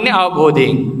 සිල් රකින්නේ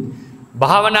අවබෝධයෙන්.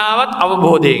 භාවනාවත්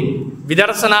අවබෝධයෙන්.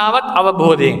 විදර්ශනාවත්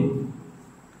අවබෝධයෙන්.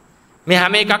 මේ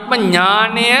හැම එකක්ම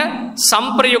ඥානය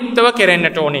සංප්‍රයුක්තව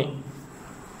කෙරෙන්නට ඕනේ.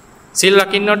 සිල්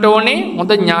රකින්නට ඕනේ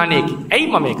හොඳ ඥානයකින්. ඇයි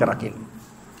මම මේක රකින්නේ?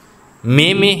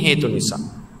 මේ හේතු නිසා.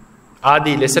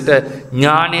 ආදී ලෙසට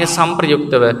ඥානය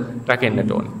සංප්‍රයුක්තව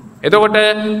රැකෙන්නට ඕනේ. එතකොට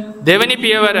දෙවෙනි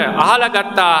පියවර අහලා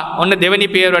ගත්තා. ඔන්න දෙවෙනි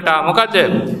පියවරට මොකද?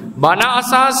 බණ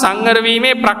අසා සංවර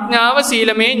වීමේ ප්‍රඥාව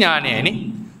සීලමේ ඥානයනේ.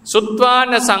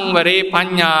 සුත්වාන සංවරේ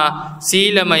පඤ්ඤා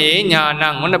සීලමයේ ඥානං.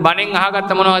 ඔන්න බණෙන්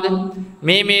අහගත්ත මොනවද?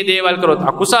 මේ දේවල් කරොත්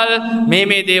අකුසල්,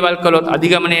 මේ දේවල් කළොත්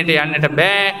අධිගමණයට යන්නට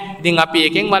බෑ. ඉතින් අපි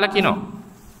එකෙන් වළකිනවා.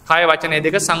 කාය වචන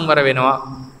දෙක සංවර වෙනවා.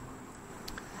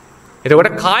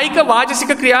 එතකොට කායික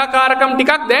වාචසික ක්‍රියාකාරකම්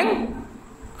ටිකක් දැන්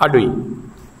අඩුයි.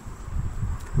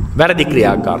 වැරදි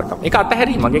ක්‍රියාකාරකම්. ඒක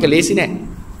අතහැරීමක්. ඒක ලේසි නෑ.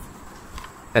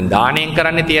 දැන් දාණයෙන්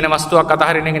කරන්නේ තියෙන වස්තුවක්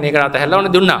අතහරින එක නේක අතහැරලා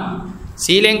ඕනේ දුන්නා.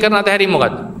 සීලෙන් කරන අතහැරීම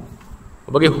මොකද්ද?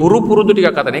 ඔබගේ හුරු පුරුදු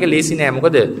ටිකක් අතන. ඒක ලේසි නෑ.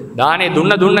 මොකද දාණය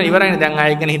දුන්න ඉවරයිනේ. දැන්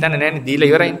ආයෙ ගැන හිතන්නේ නෑනේ. දීලා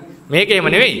ඉවරයිනේ. මේක එහෙම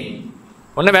නෙවෙයි.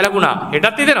 ඔන්න වැළකුණා.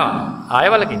 හෙටත් හිතෙනවා. ආයෙ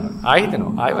වලකින්නවා. ආයෙ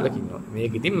හිතෙනවා. ආයෙ වලකින්නවා.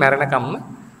 මේක ඉතින් මරණකම්ම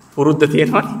පුරුද්ද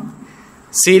තියෙනවනේ.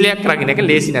 සීලයක් රකින්න එක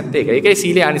ලේසි නැත්තේ ඒක. ඒකේ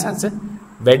සීලේ ආනිසංස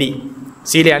වැඩි.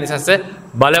 සීලේ ආනිසංස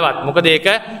බලවත්. මොකද ඒක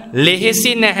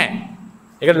ලෙහෙසි නැහැ.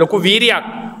 ඒකට ලොකු වීරියක්,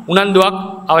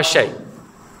 උනන්දුවක් අවශ්‍යයි.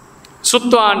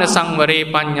 සුත්වාන සංවරේ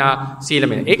පඤ්ඤා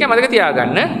සීලමෙන. ඒක මතක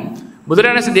තියාගන්න.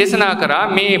 බුදුරජාණන් දේශනා කරා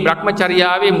මේ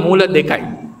බ්‍රහ්මචර්යාවේ මූල දෙකයි.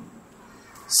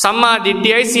 සම්මා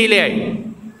දිට්ඨියයි සීලයයි.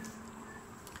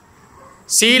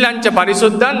 සීලංච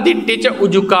පරිසුද්ධං දිට්ඨිච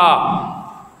උජුකා.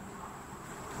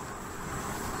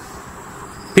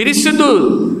 පිරිසුදු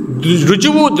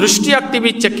ඍජු වූ දෘෂ්ටියක්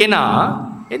තිබිච්ච කෙනා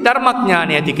ඒ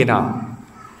ධර්මඥානය ඇති කෙනා.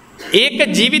 ඒක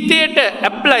ජීවිතයට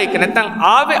ඇප්ලයි කර නැත්නම්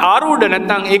ආරූඪ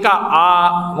නැත්නම් ඒක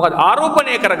මොකද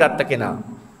ආරෝපණය කරගත්ත කෙනා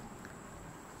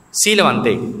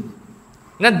සීලවන්තයෙක්.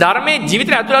 න ධර්මයේ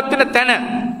ජීවිතයට ඇතුළත් වෙන තැන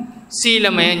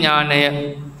සීලමය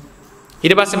ඥානය.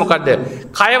 ඊට පස්සේ මොකද්ද?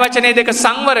 කය වචනේ දෙක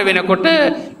සංවර වෙනකොට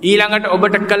ඊළඟට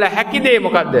ඔබට කළ හැකි දේ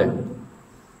මොකද්ද?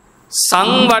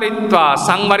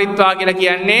 සංවරිත්වා කියලා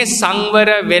කියන්නේ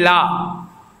සංවර වෙලා.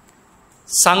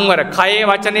 සංවර කයේ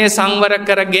වචනේ සංවර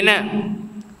කරගෙන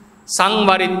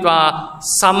සංවරිත්වා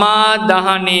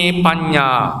සමාදාහනේ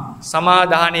පඤ්ඤා.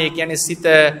 සමාදාහනේ කියන්නේ සිත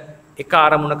එක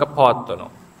අරමුණක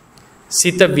පවත්වනවා.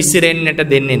 සිත විසිරෙන්නට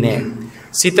දෙන්නේ නැහැ.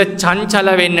 සිත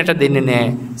චංචල වෙන්නට දෙන්නේ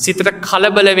නැහැ. සිතට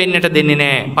කලබල වෙන්නට දෙන්නේ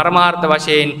නැහැ. පරමාර්ථ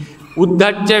වශයෙන්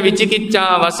උද්ධච්ච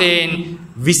විචිකිච්ඡා වශයෙන්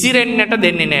විසිරෙන්නට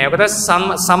දෙන්නේ නැහැ. ඔකට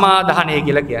සමාදාහනය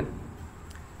කියලා කියන්නේ.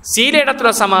 සීලයට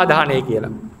අතර සමාදාහනය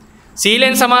කියලා.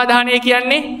 සීලෙන් සමාදාහනය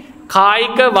කියන්නේ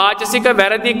කායික වාචසික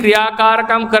වැරදි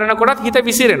ක්‍රියාකාරකම් කරනකොටත් හිත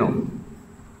විසිරෙනවා.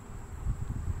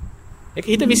 ඒක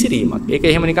හිත විසිරීමක්. ඒක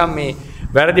එහෙම නිකන් මේ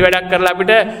වැරදි වැඩක් කරලා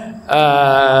අපිට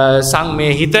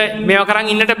මේ හිත මේව කරන්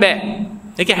ඉන්නට බෑ.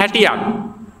 ඒක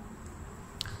හැටියක්.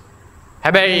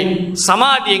 හැබැයි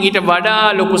සමාධියෙන් ඊට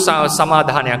වඩා ලොකු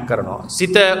සමාදානයක් කරනවා.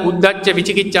 සිත උද්ධච්ච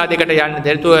විචිකිච්ඡා දෙකට යන්න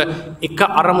දෙතුව එක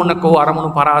අරමුණක හෝ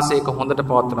අරමුණු පරාසයක හොඳට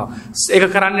පවත්වනවා. ඒක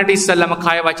කරන්නට ඉස්සෙල්ලම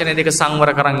කය වචන දෙක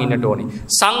සංවර කරන් ඉන්නට ඕනේ.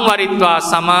 සංවරිත්වා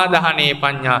සමාදාහනේ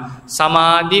පඤ්ඤා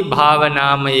සමාධි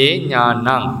භාවනාමයේ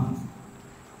ඥානං.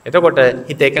 එතකොට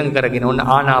හිත එකඟ කරගෙන ඔන්න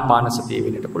ආනාපාන සතිය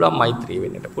වෙන්නට පුළුවන්, මෛත්‍රී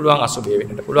වෙන්නට පුළුවන්, අසුභය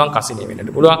වෙන්නට පුළුවන්, කසිනේ වෙන්නට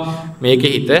පුළුවන්.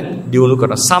 මේකේ හිත දියුණු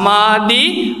කරන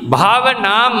සමාධි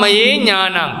භාවනාමයේ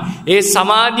ඥානං. ඒ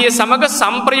සමාධිය සමග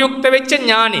සංප්‍රයුක්ත වෙච්ච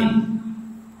ඥානෙ.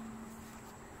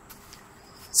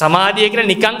 සමාධිය කියන්නේ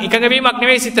නිකන් එකඟ වීමක්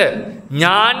නෙවෙයි සිත.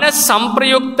 ඥාන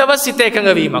සංප්‍රයුක්තව සිත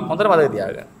එකඟ වීමක්. හොඳට මතක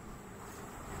තියාගන්න.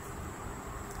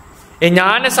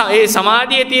 ඒ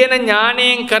සමාධියේ තියෙන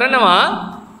ඥාණයෙන්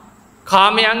කරනවා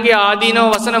කාමයන්ගේ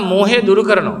ආදීනව වසන මෝහය දුරු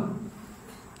කරනවා.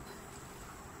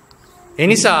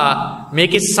 එනිසා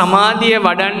මේකේ සමාධිය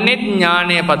වඩන්නේ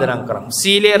ඥානය පදනම් කරමු.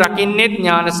 සීලය රකින්නේ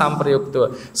ඥාන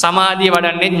සංප්‍රයුක්තව. සමාධිය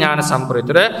වඩන්නේ ඥාන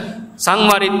සංප්‍රයුක්තව.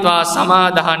 සංවරිත්වා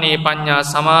සමාදාහනේ පඤ්ඤා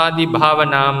සමාධි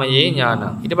භාවනාමයේ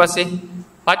ඥාන. ඊට පස්සේ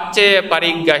පච්චය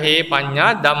පරිග්ගහේ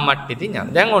පඤ්ඤා ධම්මට්ඨිති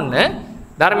ඥාන. දැන් ඔන්න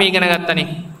ධර්ම ඉගෙන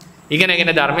ගත්තනේ.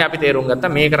 ඉගෙනගෙන ධර්මය අපි තේරුම් ගත්තා.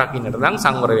 මේක රකින්නට නම්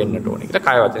සංවර වෙන්නට ඕනේ. ඒකට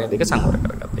කය වචනේ දෙක සංවර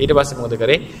කරගත්තා. ඊට පස්සේ මොකද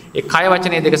කරේ? ඒ කය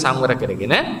වචනේ දෙක සංවර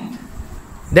කරගෙන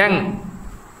දැන්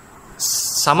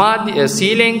සමාධි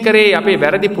සීලෙන් කරේ අපේ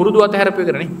වැරදි පුරුදු අතහැරපු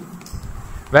එකනේ.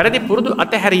 වැරදි පුරුදු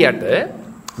අතහැරියට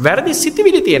වැරදි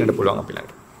සිතිවිලි තියෙන්නට පුළුවන් අපි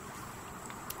ළඟට.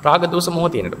 රාග දෝෂ මොහ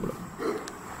තියෙන්නට පුළුවන්.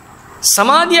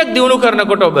 සමාධියක් දිනු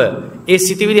කරනකොට ඔබ ඒ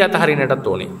සිතිවිලි අතහරින්නටත්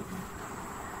ඕනේ.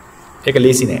 ඒක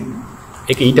ලේසි නෑ.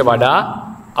 ඒක ඊට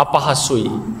වඩා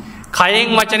අපහසුයි.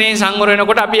 කයෙන් වචනේ සංවර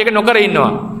වෙනකොට අපි ඒක නොකර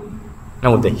ඉන්නවා.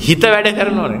 නමුත් හිත වැඩ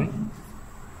කරනවනේ.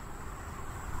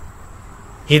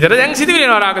 හිතට දැන් සිතිවිලි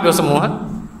වෙනවා රාග දෝෂ මොහ.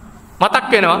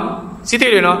 මතක් වෙනවා.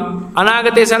 සිතිවිලි වෙනවා.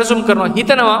 අනාගතේ සැලසුම් කරනවා.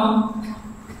 හිතනවා.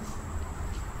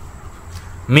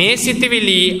 මේ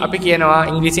සිතිවිලි අපි කියනවා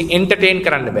ඉංග්‍රීසියෙන් එන්ටර්ටේන්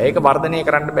කරන්න බෑ. ඒක වර්ධනය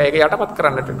කරන්න බෑ. ඒක යටපත්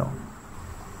කරන්නට වෙනවා.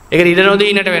 ඒක ඉඩ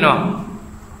නොදීනට වෙනවා.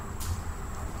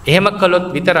 එහෙම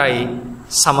කළොත් විතරයි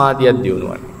සමාධියක්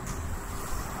දියුණුවන්නේ.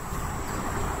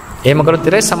 එහෙම කළොත්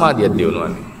විතරයි සමාධියක්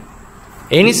දියුණුවන්නේ.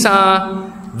 ඒ නිසා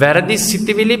වැරදි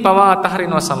සිතිවිලි පවා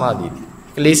අතහරිනවා සමාධියදී.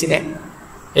 ඒක ලේසි නෑ.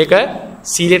 ඒක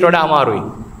සීලයට වඩා අමාරුයි.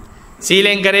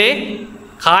 සීලෙන් කරේ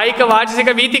කායික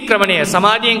වාචික වීතික්‍රමණය,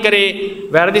 සමාධියෙන් කරේ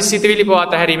වැරදි සිතිවිලි පවා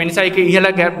අතහැරීම. නිසා ඒක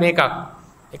ඉහළ මේකක්.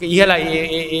 ඒක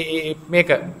ඉහළයි මේක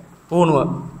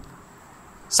පුහුණුව.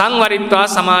 සංවරිත්වා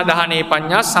සමාදාහනේ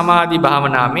පඤ්ඤා සමාධි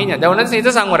භාවනාමේ ඥාන. දැන් උනත් හිත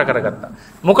සංවර කරගත්තා.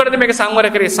 මොකටද මේක සංවර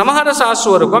කරේ? සමහර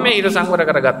සාස්වරකෝ මේ හිත සංවර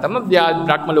කරගත්තම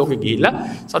බ්‍රහ්ම ලෝකෙ ගිහිල්ලා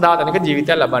සදාතනික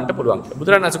ජීවිතය ලබන්න පුළුවන් කියලා.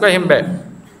 බුදුරණන් අසුක එහෙම බෑ.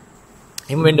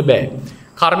 එහෙම වෙන්න බෑ.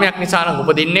 කර්මයක් නිසා නම්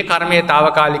උපදින්නේ කර්මයේ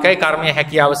తాවකාලිකයි කර්මයේ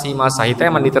හැකියාව සීමා සහිතයි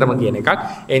මම නිතරම කියන එකක්.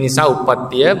 ඒ නිසා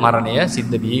උප්පත්තිය මරණය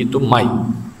සිද්ධ විය යුතුමයි.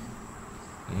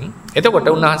 එතකොට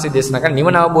උන්වහන්සේ දේශනා කරන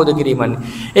නිවන අවබෝධ කිරීමන්නේ.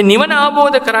 ඒ නිවන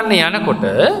අවබෝධ කරන්න යනකොට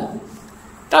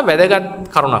තව වැදගත්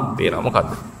කරුණක් තියෙනවා.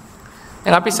 මොකද්ද?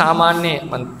 දැන් අපි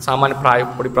සාමාන්‍ය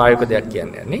පොඩි ප්‍රායෝගික දෙයක්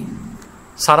කියන්නේ යන්නේ.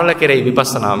 සරල කෙරෙහි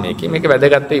විපස්සනා මේකේ. මේක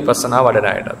වැදගත් විපස්සනා වඩන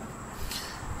අයටත්.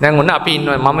 දැන් ඔන්න අපි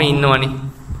ඉන්නවා මම ඉන්නවනේ.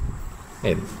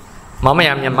 නේද? මම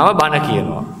යම් බණ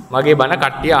කියනවා. මගේ බණ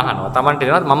කට්ටිය අහනවා. Tamanට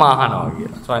එනවත් මම අහනවා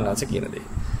කියලා. ස්වාමීන් වහන්සේ කියන දේ.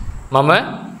 මම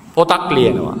පොතක්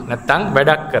ලියනවා. නැත්තම්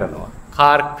වැඩක් කරනවා.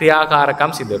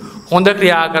 ක්‍රියාකාරකම් සිදු කරනවා. හොඳ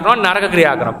ක්‍රියා කරනවා නරක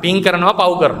ක්‍රියා කරනවා. පින් කරනවා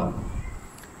පව් කරනවා.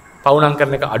 පව් නම්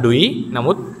කරන එක අඩුයි.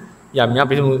 නමුත් යම්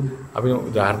අපි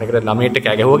උදාහරණයකට ළමයට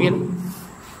කෑ ගැහුවා කියලා.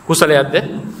 කුසලයක්ද?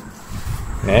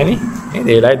 නෑනේ. මේ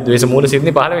දේලයි ද්වේෂ මූල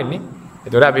සිද්නේ පහළ වෙන්නේ.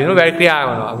 ඒතකොට අපි හිතමු වැඩ ක්‍රියා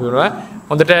කරනවා. අපි හිතනවා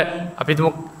හොඳට අපි හිතමු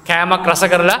කෑමක් රස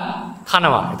කරලා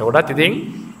කනවා. එතකොටත් ඉතින්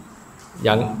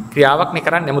යම් ක්‍රියාවක් නේ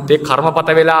කරන්නේ. නමුත් ඒ කර්මපත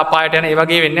වෙලා අපායට යන ඒ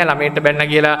වගේ වෙන්නේ ළමයට බැන්න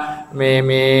කියලා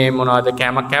මේ මොනවද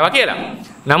කෑමක් කෑවා කියලා.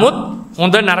 නමුත්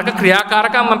හොඳ නරක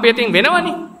ක්‍රියාකාරකම් අපි අතින්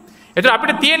වෙනවනේ. ඒතර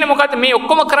අපිට තියෙන්නේ මොකද්ද මේ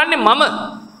ඔක්කොම කරන්නේ මම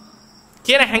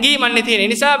කියන හැඟීමන්නේ තියෙන. ඒ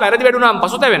නිසා වැරදි වැඩුණාම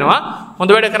පසුතැවෙනවා. හොඳ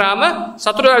වැඩ කරාම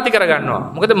සතුට ඇති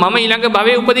කරගන්නවා. මොකද මම ඊළඟ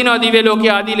භවයේ උපදිනවා දිව්‍ය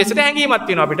ලෝකයේ ආදී ලෙසට හැඟීමක්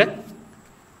තියෙනවා අපිට.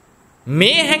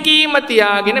 මේ හැඟීම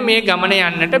තියාගෙන මේ ගමන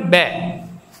යන්නට බෑ.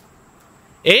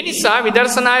 ඒ නිසා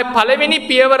විදර්ශනායේ පළවෙනි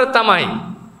පියවර තමයි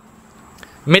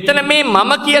මෙතන මේ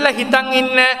මම කියලා හිතන්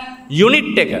ඉන්න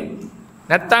යුනිට් එක.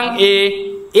 නැත්තම් ඒ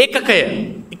ඒකකය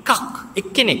එකක්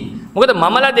එක්කෙනෙක්. මොකද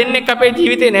මමලා දෙන්නෙක් අපේ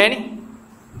ජීවිතේ නෑනේ.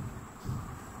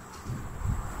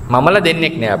 මමලා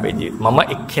දෙන්නෙක් නෑ අපේ ජීවිතේ. මම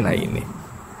එක්කෙනයි ඉන්නේ.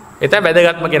 ඒත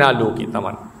වැදගත්ම කෙනා ලෝකේ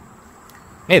තමයි.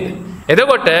 නේද?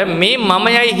 එතකොට මේ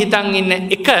මමයයි හිතන් ඉන්න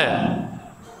එක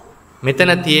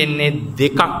මෙතන තියෙන්නේ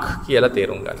දෙකක් කියලා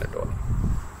තේරුම් ගන්නට ඕනේ.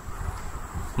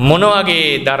 මොන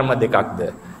වගේ ධර්ම දෙකක්ද?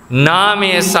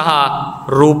 නාමය සහ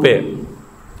රූපය.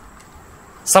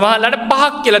 සමහරවිට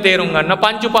පහක් කියලා තේරුම් ගන්න.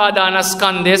 පංච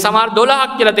උපාදානස්කන්ධය සමහර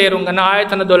 12ක් කියලා තේරුම් ගන්න.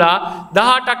 ආයතන 12,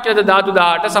 18ක් කියලාද ධාතු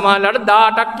 18, සමහරවිට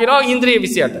 18ක් කියනවා ඉන්ද්‍රිය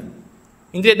 28.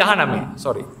 ඉන්ද්‍රිය 19,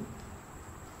 sorry.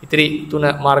 ඉතිරි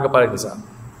 3 මාර්ගඵල නිසා.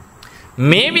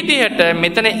 මේ විදිහට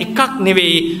මෙතන එකක්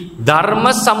නෙවෙයි ධර්ම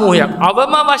සමූහයක්.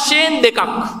 අවම වශයෙන් දෙකක්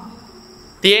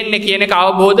තියෙන්නේ කියන එක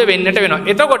අවබෝධ වෙන්නට වෙනවා.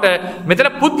 එතකොට මෙතන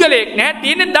පුද්ගලයෙක් නැහැ,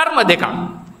 තියෙන්නේ ධර්ම දෙකක්.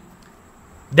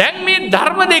 දැන් මේ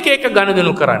ධර්ම දෙක එක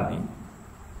ගනුදෙනු කරන්නේ.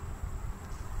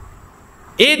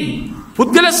 ඒ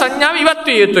පුද්ගල සංඥාව ඉවත්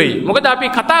විය යුතුයි. මොකද අපි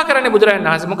කතා කරන්නේ බුදුරජාණන්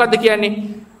වහන්සේ මොකද්ද කියන්නේ?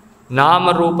 නාම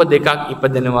රූප දෙකක්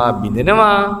ඉපදෙනවා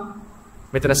බිඳෙනවා.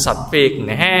 මෙතන සත්වයක්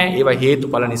නැහැ. ඒවා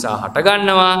හේතුඵල නිසා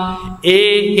හටගන්නවා.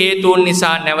 ඒ හේතුන්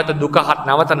නිසා නැවත දුක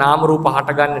නැවත නාම රූප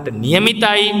හටගන්නට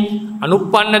නියමිතයි.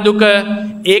 අනුප්පන්න දුක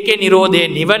ඒකේ Nirodhe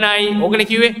නිවනයි. ඕකනේ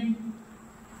කිව්වේ.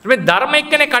 මේ ධර්ම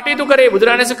එක්කනේ කටයුතු කරේ.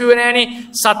 බුදුරජාණන්සේ කිව්වේ නෑනේ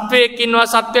සත්වයක් ඉන්නවා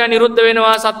සත්වයා නිරුද්ධ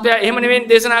වෙනවා සත්වයා එහෙම නෙවෙයි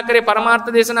දේශනා කරේ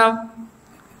පරමාර්ථ දේශනාව.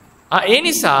 ඒ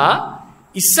නිසා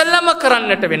ඉස්සල්ලාම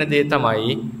කරන්නට වෙන දේ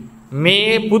තමයි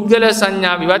මේ පුද්ගල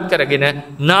සංඥා විවත් කරගෙන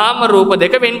නාම රූප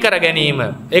දෙක වෙන් කර ගැනීම.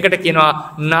 ඒකට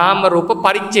කියනවා නාම රූප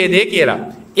පරිච්ඡේදය කියලා.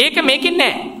 ඒක මේකෙන්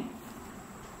නෑ.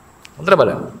 හොඳට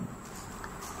බලන්න.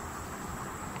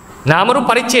 නාම රූප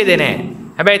පරිච්ඡේදය නෑ.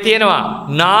 හැබැයි තියෙනවා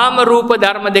නාම රූප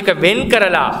ධර්ම දෙක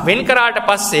වෙන් කරාට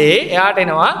පස්සේ එයාට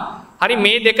එනවා හරි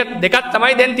මේ දෙකක්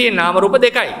තමයි දැන් තියෙන්නේ. නාම රූප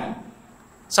දෙකයි.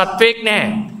 සත්වයක් නෑ.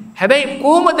 හැබැයි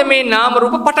කොහොමද මේ නාම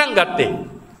රූප පටන් ගත්තේ?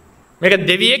 මේක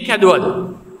දෙවියෙක් හැදුවද?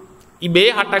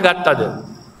 ඉබේ හටගත්තද?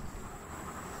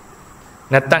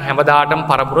 නැත්තම් හැමදාටම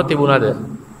පරපුර තිබුණද?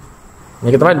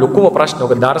 මේක තමයි ලොකුම ප්‍රශ්න.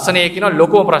 ඔක දර්ශනයේ කියන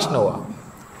ලොකුම ප්‍රශ්න ඕවා.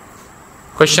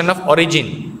 question of origin.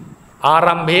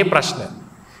 ආරම්භයේ ප්‍රශ්න.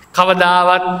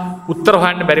 කවදාවත් උත්තර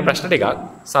හොයන්න බැරි ප්‍රශ්න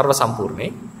ටිකක් සර්ව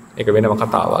සම්පූර්ණේ. ඒක වෙනම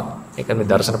කතාවක්. ඒක මේ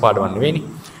දර්ශන පාඩමක් නෙවෙයිනේ.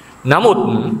 නමුත්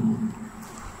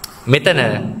මෙතන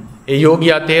ඒ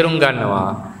යෝගියා තේරුම් ගන්නවා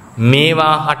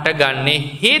මේවා හටගන්නේ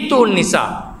හේතුන්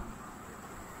නිසා.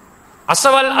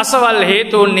 අසවල්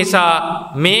හේතුන්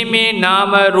නිසා මේ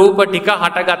නාම රූප ටික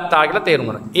හටගත්තා කියලා තේරුම්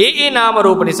ගන්න. ඒ නාම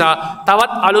රූප නිසා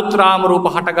තවත් අලුත් නාම රූප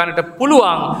හටගන්නට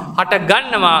පුළුවන්,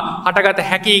 හටගන්නවා, හටගත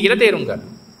හැකි කියලා තේරුම් ගන්න.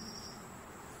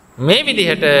 මේ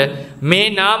විදිහට මේ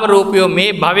නාම රූපය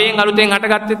මේ භවයෙන් අලුතෙන්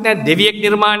හටගත්තෙත් නැහැ, දෙවියෙක්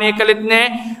නිර්මාණය කළෙත් නැහැ,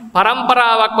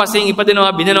 පරම්පරාවක් වශයෙන්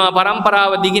ඉපදෙනවා, බිඳෙනවා,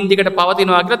 පරම්පරාව දිගින් දිගට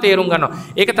පවතිනවා කියලා තේරුම් ගන්නවා.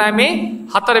 ඒක තමයි මේ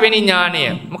හතරවෙනි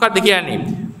ඥානය. මොකක්ද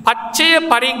කියන්නේ? පච්චය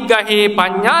පරිග්ගහේ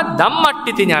පඤ්ඤා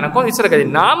ධම්මට්ඨිති ඥාන. කොහොම ඉස්සර කදී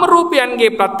නාම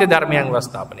රූපයන්ගේ ප්‍රත්‍ය ධර්මයන්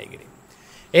වස්ථාපනය කිරීම.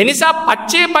 ඒ නිසා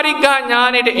පච්චය පරිග්ගහ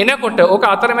ඥානයට එනකොට ඕක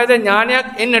අතරමැද ඥානයක්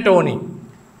එන්නට ඕනේ.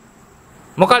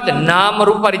 මොකද්ද? නාම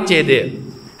රූප පරිච්ඡේදය.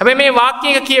 හැබැයි මේ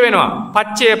වාක්‍යයක කියවෙනවා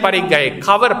පච්චේ පරිග්ගහේ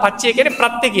කවර පච්චේ කියන්නේ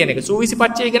ප්‍රත්‍ය කියන එක. සූවිසි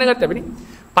පච්චේ ඉගෙන ගත්තා අපිනේ.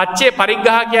 පච්චේ පරිග්ගහ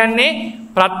කියන්නේ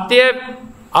ප්‍රත්‍ය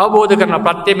අවබෝධ කරනවා,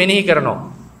 ප්‍රත්‍ය මෙනෙහි කරනවා.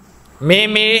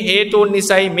 මේ හේතුන්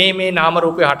නිසායි මේ නාම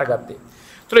රූපය හටගත්තේ.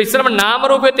 ඒතර ඉස්සරම නාම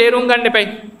රූපය තේරුම් ගන්න එපයි.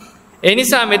 ඒ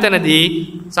නිසා මෙතනදී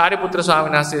සාරිපුත්‍ර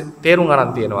ස්වාමීන් වහන්සේ තේරුම්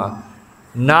අරන් තියෙනවා.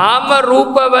 නාම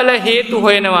රූප වල හේතු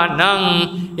හොයනවා නම්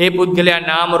ඒ පුද්ගලයා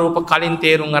නාම රූප කලින්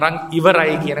තේරුම් අරන්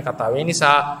ඉවරයි කියන කතාව. ඒ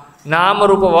නිසා නාම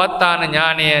රූප වත්තාන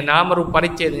ඥානය, නාම රූප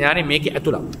පරිච්ඡේද ඥානය මේකේ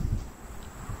ඇතුළත්.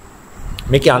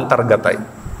 මේකේ අන්තර්ගතයි.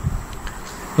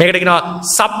 මේකට කියනවා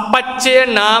සප්පච්චය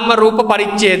නාම රූප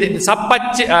පරිච්ඡේද.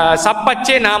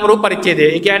 සප්පච්චේ නාම රූප පරිච්ඡේදය.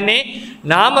 ඒ කියන්නේ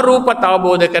නාම රූපත්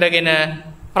අවබෝධ කරගෙන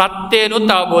ප්‍රත්‍යයනුත්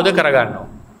අවබෝධ කරගන්නවා.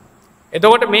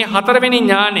 එතකොට මේ හතරවෙනි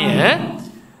ඥානය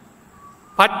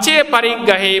පච්චේ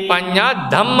පරිග්ගහේ පඤ්ඤා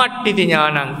ධම්මට්ඨිති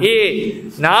ඥානං. ඒ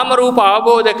නාම රූප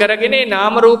අවබෝධ කරගෙන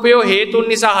නාම රූපය හේතුන්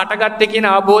නිසා හටගත්තේ කියන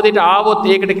අවබෝධයට ආවොත්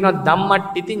ඒකට කියනවා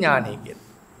ධම්මට්ඨිති ඥානය කියලා.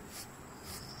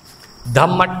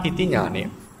 ධම්මට්ඨිති ඥානය.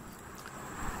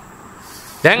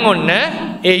 දැන් ඔන්න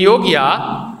ඒ යෝගියා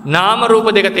නාම රූප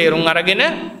දෙක තේරුම් අරගෙන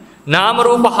නාම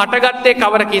රූප හටගත්තේ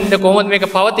කවරකින්ද කොහොමද මේක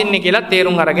පවතින්නේ කියලා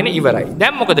තේරුම් අරගෙන ඉවරයි.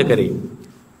 දැන් මොකද කරේ?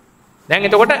 දැන්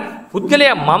එතකොට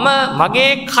පුද්ගලයා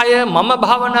මගේ කය මම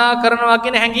භාවනා කරනවා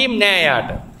කියන හැඟීම් නෑ යාට.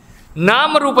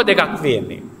 නාම රූප දෙකක්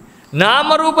තියෙන්නේ. නාම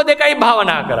රූප දෙකයි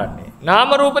භාවනා කරන්නේ. නාම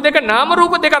රූප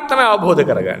දෙකක් තමයි අවබෝධ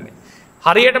කරගන්නේ.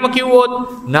 හරියටම කිව්වොත්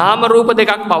නාම රූප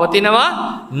දෙකක් පවතිනවා.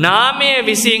 නාමයේ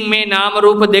විසින් මේ නාම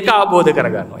රූප දෙක අවබෝධ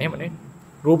කරගන්නවා. එහෙමනේ.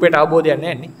 රූපයට අවබෝධයක්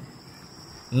නැහැ නේ.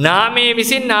 නාමයේ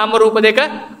විසින් නාම රූප දෙක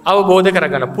අවබෝධ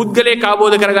කරගන්නවා. පුද්ගලයෙක්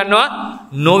අවබෝධ කරගන්නවා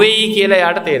නොවේයි කියලා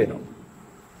යාට තේරෙනවා.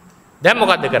 දැන්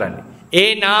මොකද්ද කරන්නේ?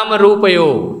 ඒ නාම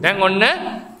රූපයෝ දැන් ඔන්න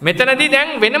මෙතනදී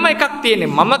දැන් වෙනම එකක් තියෙන්නේ.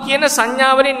 මම කියන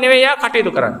සංඥාවලින් නෙවෙයි යා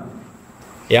කටයුතු කරන්නේ.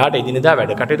 එයාට එදිනෙදා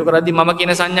වැඩ කටයුතු කරද්දී මම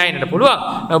කියන සංඥා එන්නට පුළුවන්.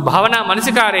 භාවනා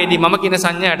මනසිකාරයේදී මම කියන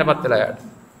සංඥායටපත් වෙලා යාට.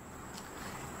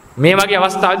 මේ වගේ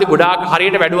අවස්ථාවලදී ගොඩාක්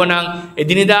හරියට වැඩුවා නම්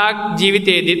එදිනෙදා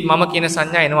ජීවිතයේදීත් මම කියන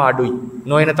සංඥා එනවා අඩුයි.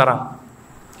 නොයන තරම්.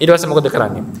 ඊට පස්සේ මොකද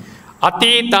කරන්නේ?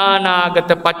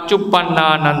 අතීතානාගත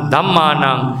පච්චුප්පන්නානං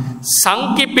ධම්මානං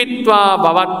සංකිපිත්වා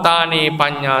භවත්තානේ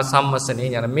පඤ්ඤා සම්මසනේ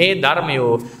යන මේ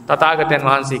ධර්මයෝ තථාගතයන්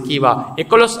වහන්සේ කීවා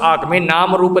 11 මේ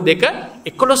නාම රූප දෙක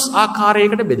 11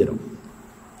 ආකාරයකට බෙදෙනවා.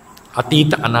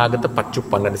 අතීත අනාගත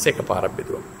පච්චුප්පන්න ලෙස එකපාරක්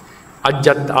බෙදුවා.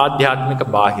 අජ්ජත් ආධ්‍යාත්මික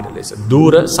බාහිර ලෙස,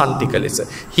 දූර සන්තික ලෙස,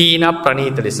 හීන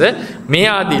ප්‍රනීත ලෙස මේ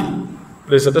ආදී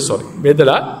ලෙසට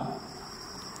බෙදලා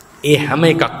ඒ හැම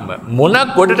එකක්ම මොන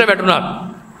ගොඩට වැටුණත්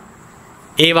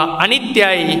ඒවා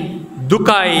අනිත්‍යයි,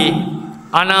 දුකයි,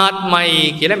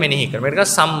 අනාත්මයි කියලා මෙනෙහි කරනවා. මේක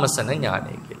සම්මසන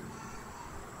ඥානය කියලා.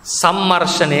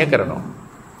 සම්මර්ෂණය කරනවා.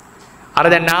 අර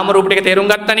දැන් නාම රූප ටික තේරුම්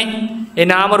ගත්තනේ. ඒ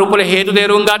නාම රූප වල හේතු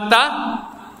තේරුම් ගත්තා.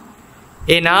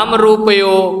 ඒ නාම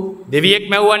රූපයෝ දෙවියෙක්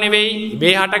මැව්වා නෙවෙයි,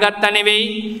 ඉබේ හටගත්තා නෙවෙයි.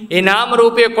 ඒ නාම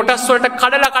රූපය කොටස් වලට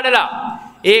කඩලා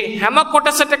ඒ හැම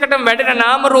කොටසකටම වැඩෙන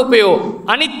නාම රූපයෝ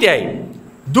අනිත්‍යයි,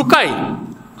 දුකයි,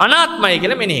 අනාත්මයි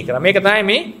කියලා මෙනෙහි කරා. මේක තමයි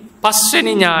මේ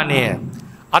පස්වෙනි ඥානය.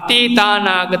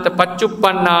 අතීතානාගත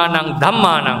පච්චුප්පන්නානං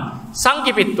ධම්මානං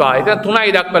සංකිපිත්වා. ඒක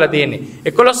තුනයි දක්වලා තියෙන්නේ.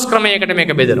 11 ක්‍රමයකට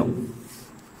මේක බෙදනවා.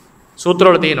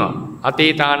 සූත්‍රවල තියෙනවා.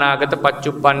 අතීතානාගත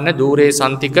පච්චුප්පන්න දූරේ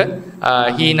සන්තික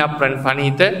හීන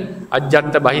ප්‍රණීත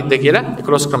අජ්ජත් බහිද්ද කියලා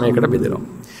 11 ක්‍රමයකට බෙදනවා.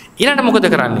 ඊළඟට මොකද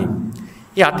කරන්නේ?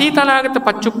 මේ අතීතානාගත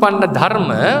පච්චුප්පන්න ධර්ම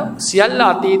සියල්ල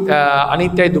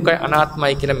අනිත්‍යයි, දුකයි,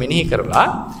 අනාත්මයි කියලා මෙනෙහි කරලා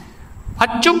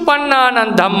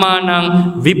පච්චුප්පන්නානං ධම්මානං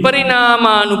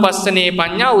විපරිණාමානුපස්සනේ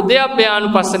පඤ්ඤා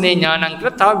උද්‍යප්පයානුපස්සනේ ඥානං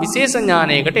කියලා තව විශේෂ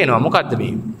ඥානයකට එනවා. මොකද්ද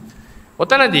මේ?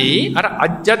 ඔතනදී අර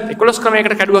අජ්ජත් 11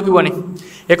 ක්‍රමයකට කැඩුවා කිව්වනේ.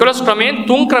 11 ක්‍රමයෙන්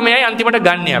 3 ක්‍රමයයි අන්තිමට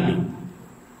ගන්නෙ අපි.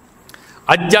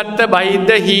 අජ්ජත් බහිද්ද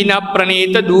හීන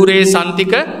ප්‍රනීත දූරේ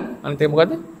සන්තික අනිත් එක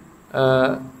මොකද්ද?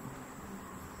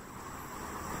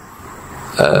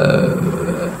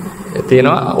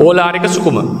 තියෙනවා ඕලාරික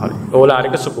සුකුම. හරි.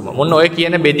 ඕලාරික සුකුම. මොන්න ඔය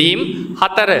කියන බෙදීම්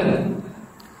 4.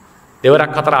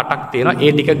 දෙවරක් 4 8ක් තියෙනවා.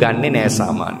 ඒ ටික ගන්නෙ නෑ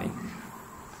සාමාන්‍යයෙන්.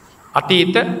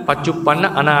 අතීත, පච්චුප්පන්න,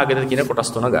 අනාගත කියන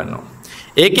කොටස් තුන ගන්නවා.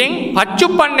 ඒකෙන්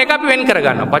පච්චුප්පන්න එක අපි වෙන් කර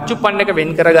ගන්නවා. පච්චුප්පන්න එක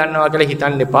වෙන් කර ගන්නවා කියලා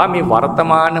හිතන්න එපා. මේ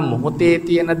වර්තමාන මොහොතේ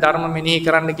තියෙන ධර්ම මෙනෙහි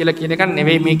කරන්න කියලා කියන එක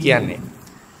නෙවෙයි මේ කියන්නේ.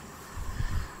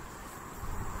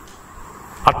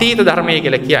 අතීත ධර්මය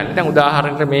කියලා කියන්නේ. දැන්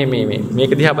උදාහරණයක්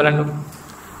මේක දිහා බලන්නකො.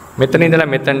 මෙතන ඉඳලා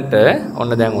මෙතනට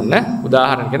ඔන්න දැන් ඔන්න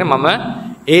උදාහරණයක් කියන්නේ මම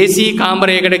AC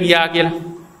කාමරයකට ගියා කියලා.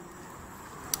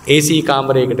 AC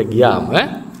කාමරයකට ගියාම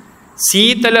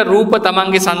සීතල රූප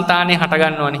තමන්ගේ సంతානේ හට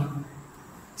ගන්නවනේ.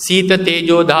 සීත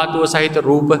තේජෝ ධාතුව සහිත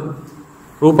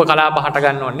රූප කලාප හට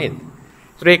ගන්නව නේද?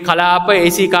 ඒ කලාප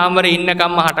AC කාමරේ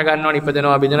ඉන්නකම්ම හට ගන්නවනේ.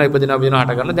 ඉපදෙනවා බිඳෙනවා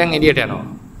හට ගන්නවා. දැන් එළියට යනවා.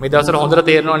 මේ දවස්වල හොඳට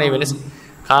තේරෙනව නේ වෙනස.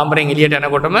 කාමරෙන් එළියට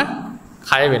යනකොටම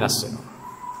කය වෙනස් වෙනවා.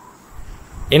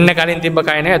 එන්න කලින් තිබ්බ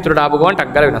කය නේ ඇතුළට ආපු ගමන්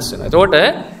ටක් ගාලා වෙනස් වෙනවා. එතකොට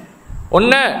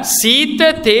ඔන්න සීත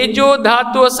තේජෝ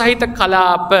ධාතුව සහිත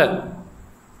කලාප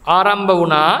ආරම්භ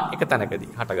වුණා එක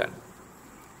තැනකදී හටගන්න.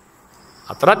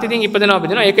 අතරත් ඉතින් ඉපදෙනවා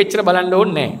බෙදෙනවා ඒක එච්චර බලන්න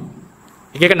ඕනේ නැහැ.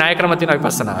 එක එක ණය ක්‍රම තියෙනවා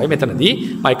විපස්සනාවේ. මෙතනදී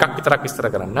මම එකක් විතරක් විස්තර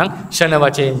කරන්නම්. ෂණ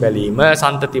වශයෙන් බැලීම,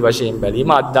 සන්තති වශයෙන්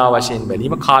බැලීම, අද්දා වශයෙන්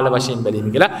බැලීම, කාල වශයෙන්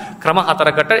බැලීම කියලා ක්‍රම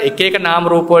හතරකට එක එක නාම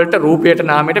රූප වලට රූපයට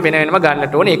නාමයට වෙන වෙනම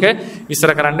ගන්නට ඕනේ. ඒක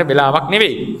විස්තර කරන්න වෙලාවක්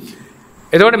නෙවෙයි.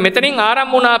 එතකොට මෙතනින්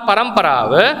ආරම්භ වුණා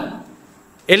પરම්පරාව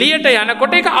එළියට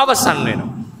යනකොට ඒක අවසන් වෙනවා.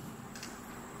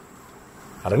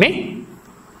 හරිනේ?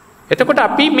 එතකොට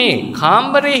අපි මේ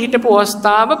කාමරේ හිටපු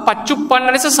අවස්ථාව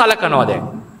පච්චුප්පන්න ලෙස සලකනවා දැන්.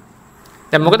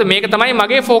 දැන් මොකද මේක තමයි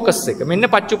මගේ ફોකස් එක. මෙන්න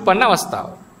පච්චුප්පන්න අවස්ථාව.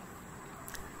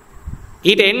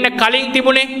 ඊට එන්න කලින්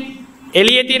තිබුණේ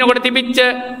එළියේ තියෙනකොට තිබිච්ච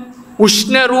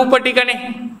උෂ්ණ රූප ටිකනේ.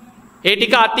 ඒ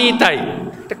ටික අතීතයි.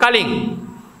 ඊට කලින්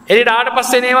එළියට ආවට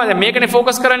පස්සේ නේවා දැන් මේකනේ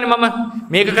ફોකස් කරන්නේ මම.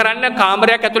 මේක කරන්න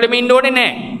කාමරයක් ඇතුළෙම ඉන්න ඕනේ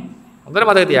නැහැ. හොඳට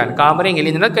මතක තියාගන්න. කාමරෙන්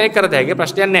එළියෙන් ඉඳලා කයක් කරත හැකි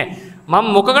ප්‍රශ්නයක් නැහැ. මම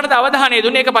මොකකටද අවධානය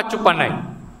දුන්නේ? ඒක පච්චුප්පන්නයි.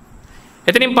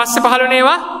 එතනින් පස්සේ පහළ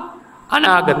වෙනේවා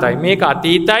අනාගතයි. මේක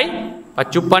අතීතයි,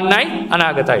 පච්චුප්පන්නයි,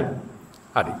 අනාගතයි.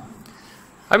 හරි.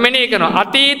 අපි මෙනේ කරනවා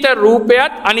අතීත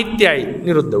රූපයත් අනිත්‍යයි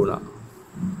නිරුද්ධ වුණා.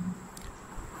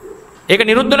 ඒක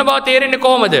නිරුද්ධ වෙන බව තේරෙන්නේ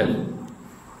කොහොමද?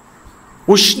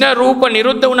 උෂ්ණ රූප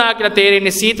නිරුද්ධ වුණා කියලා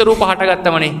තේරෙන්නේ සීත රූප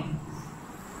හටගත්තමනේ.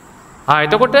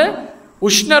 එතකොට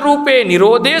උෂ්ණ රූපේ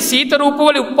නිරෝධය සීත රූප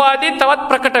වල උපාදේ තවත්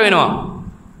ප්‍රකට වෙනවා.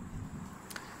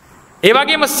 ඒ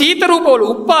වගේම සීත රූප වල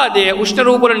උපාදේ උෂ්ණ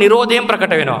රූප වල නිරෝධයෙන් ප්‍රකට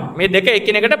වෙනවා. මේ දෙක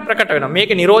එකිනෙකට ප්‍රකට වෙනවා.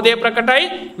 මේකේ නිරෝධය ප්‍රකටයි,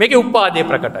 මේකේ උපාදේ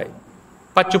ප්‍රකටයි.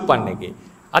 පච්චුප්පන්නේකේ.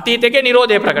 අතීතයේ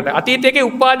නිරෝධය ප්‍රකටයි. අතීතයේ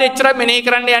උපාදේ එච්චර මෙනෙහි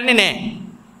කරන්න යන්නේ නැහැ.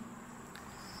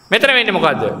 මෙතන වෙන්නේ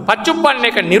මොකද්ද?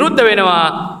 පච්චුප්පන්නේක නිරුද්ධ වෙනවා,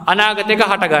 අනාගතේක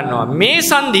හට ගන්නවා. මේ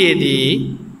සංධියේදී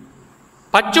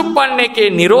පච්චුප්පන්නේකේ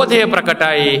නිරෝධය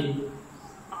ප්‍රකටයි,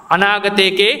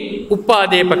 අනාගතයේ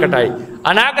උපාදේ ප්‍රකටයි.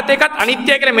 අනාගතයකත්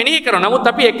අනිත්‍යයි කියලා මෙනෙහි කරනවා. නමුත්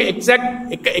අපි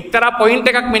එක්තරා පොයින්ට්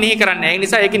එකක් මෙනෙහි කරන්නේ නැහැ. ඒ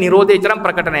නිසා ඒකේ නිරෝධය තරම්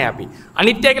ප්‍රකට නැහැ අපි.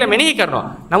 අනිත්‍යයි කියලා මෙනෙහි කරනවා.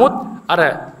 නමුත් අර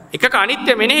එකක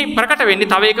අනිත්‍ය මෙනෙහි ප්‍රකට වෙන්නේ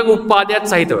තව එකක උපාදයක්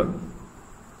සහිතව.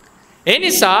 ඒ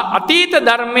නිසා අතීත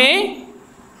ධර්මයේ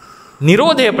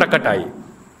නිරෝධය ප්‍රකටයි.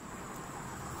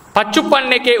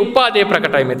 පච්චුප්පන්නේකේ උපාදේ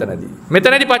ප්‍රකටයි මෙතනදී.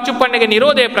 මෙතනදී පච්චුප්පන්නේකේ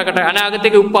නිරෝධය ප්‍රකටයි,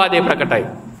 අනාගතයේ උපාදේ ප්‍රකටයි.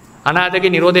 අනාගතයේ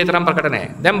නිරෝධය තරම් ප්‍රකට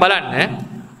නැහැ. දැන්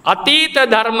බලන්න අතීත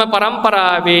ධර්ම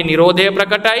પરම්පරාවේ නිරෝධය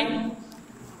ප්‍රකටයි,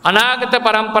 අනාගත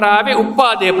પરම්පරාවේ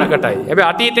උපාදේ ප්‍රකටයි. හැබැයි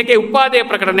අතීතයේ උපාදේ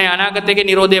ප්‍රකට නැහැ, අනාගතයේ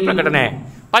නිරෝධය ප්‍රකට නැහැ.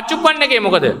 පච්චුප්පන්නේකේ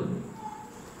මොකද?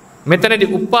 මෙතනදී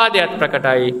උපාදයත්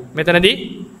ප්‍රකටයි, මෙතනදී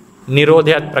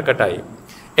නිරෝධයත් ප්‍රකටයි.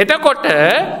 එතකොට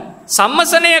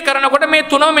සම්මසනය කරනකොට මේ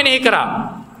තුනම මෙනෙහි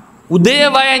කරා.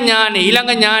 උදේවය ඥානෙ ඊළඟ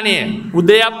ඥානය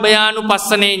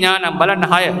උදයබ්බයානුපස්සනේ ඥානම් බලන්න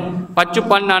 6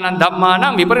 පච්චුප්පන්නානං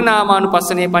ධම්මානං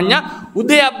විපරිණාමානුපස්සනේ පඤ්ඤා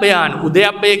උදයබ්බයාන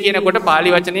උදයබ්බය කියනකොට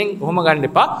පාලි වචනෙන් කොහොම ගන්න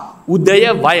එපා උදය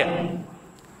වය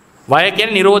වය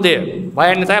කියන්නේ නිරෝධය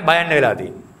වයන්න තමයි බයන්න වෙලා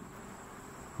තියෙන්නේ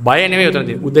බය නෙවෙයි උතන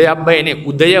තියෙන්නේ උදයබ්බයනේ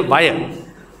උදය වය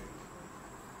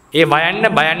ඒ වයන්න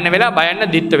බයන්න වෙලා බයන්න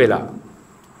දිත්ත වෙලා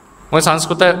මොකද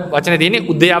සංස්කෘත වචනේ තියෙන්නේ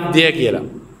උදයබ්දය කියලා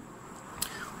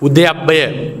උදයබ්බය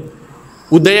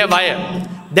උදය වය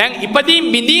දැන්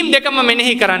ඉපදීම් බිඳීම් දෙකම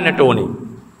මෙනෙහි කරන්නට ඕනේ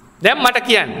දැන් මට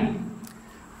කියන්න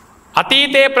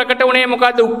අතීතයේ ප්‍රකට වුණේ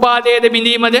මොකද්ද උපාදේද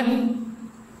බිඳීමද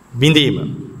බිඳීම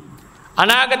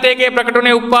අනාගතයේ ප්‍රකට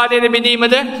වුණේ උපාදේද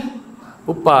බිඳීමද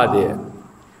උපාදය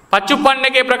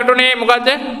පච්චුප්පන්නකේ ප්‍රකට වුණේ මොකද්ද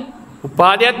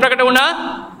උපාදයත් ප්‍රකට වුණා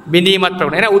බිඳීමත් ප්‍රකට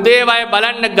වුණා එහෙනම් උදේ වය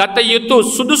බලන්න ගත යුතු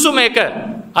සුදුසුම එක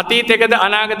අතීතයකද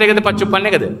අනාගතයකද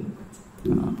පච්චුප්පන්නකද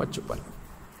පච්චුප්පන්න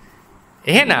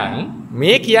එහෙනම්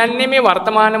මේ කියන්නේ මේ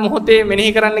වර්තමාන මොහොතේ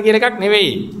මෙනෙහි කරන්න කියලා එකක්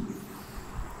නෙවෙයි.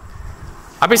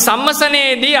 අපි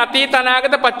සම්මසනයේදී අතීත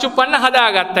අනාගත පච්චුප්පන්න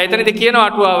හදාගත්තා. එතනදී කියනවා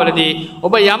අටුවාවලදී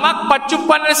ඔබ යමක්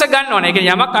පච්චුප්පන්න ලෙස ගන්නවනේ. ඒ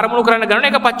කියන්නේ යමක් අරමුණු කරන්න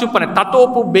ගන්නවනේ ඒක පච්චුප්පන්න. තතෝ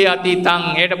පුබ්බේ අතීතං.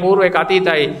 ඒට పూర్ව එක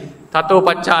අතීතයි. තතෝ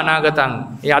පච්චා අනාගතං.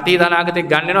 ඒ අතීත අනාගතේ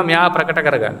ගන්නවා මෙයා ප්‍රකට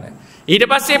කරගන්න. ඊට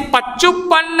පස්සේ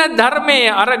පච්චුප්පන්න ධර්මයේ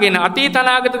අරගෙන අතීත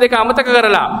අනාගත දෙක අමතක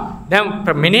කරලා දැන්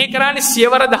මෙනෙහි කරන්නේ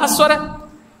සියවර දහස්වර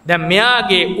දැන්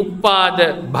මෙයාගේ උපාද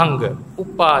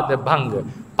භංග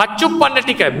පච්චුප්පන්න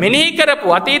ටික මෙනෙහි කරපු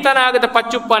අතීත අනාගත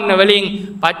පච්චුප්පන්න වලින්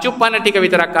පච්චුප්පන්න ටික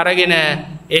විතරක් අරගෙන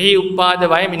එහි උපාද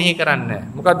වය මෙනෙහි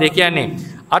කරන්න. මොකක්ද ඒ කියන්නේ?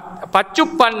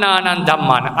 පච්චුප්පන්නානං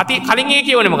ධම්මාන. කලින් ඒ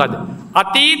කියවනේ මොකද්ද?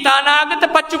 අතීත අනාගත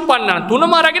පච්චුප්පන්නාන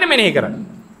තුනම අරගෙන මෙනෙහි කරන්න.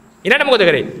 ඊළඟට මොකද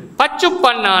කරේ?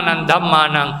 පච්චුප්පන්නානං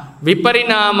ධම්මානං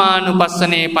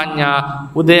විපරිණාමානුපස්සනේ පඤ්ඤා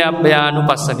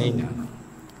උදයබ්බයානුපස්සනේ ඥාන.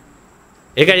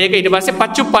 ඒක ඊට පස්සේ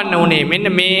පච්චුප්පන්න උනේ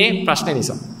මෙන්න මේ ප්‍රශ්නේ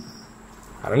නිසා.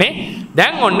 හරිනේ.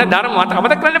 දැන් ඔන්න ධර්ම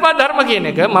අමතක කරන්න එපා ධර්ම කියන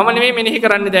එක. මම නෙමෙයි මෙනෙහි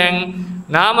කරන්නේ දැන්.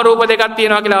 නාම රූප දෙකක්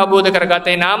තියෙනවා කියලා අවබෝධ කරගත්තා.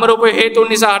 ඒ නාම රූප හේතුන්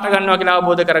නිසා හට ගන්නවා කියලා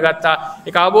අවබෝධ කරගත්තා.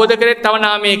 ඒක අවබෝධ කරෙත් තව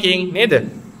නාමයකින් නේද?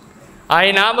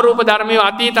 ආයේ නාම රූප ධර්මිය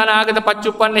අතීත අනාගත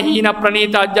පච්චුප්පන්න හීන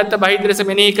ප්‍රනීත අජ්ජත් බහිද්‍රස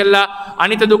මෙනෙහි කළා.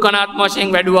 අනිත්‍ය දුක්ඛ අනාත්ම වශයෙන්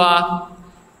වැඩුවා.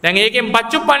 දැන් ඒකෙන්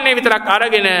පච්චුප්පන්නේ විතරක්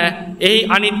අරගෙන එහි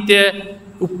අනිත්‍ය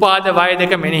උපාද වය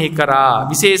දෙක මෙනෙහි කරා.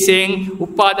 විශේෂයෙන්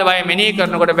උපාද වය මෙනෙහි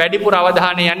කරනකොට වැඩිපුර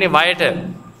අවධානය යන්නේ වයට.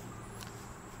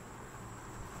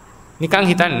 නිකන්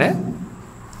හිතන්න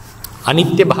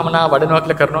අනිත්‍ය භවනා වඩනවා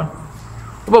කියලා කරනවා.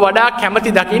 ඔබ වඩා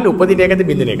කැමැති දකින්න උපදින එකද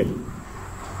බින්දින එකද?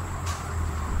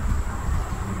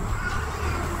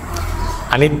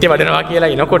 අනිත්‍ය වඩනවා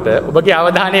කියලා එනකොට ඔබගේ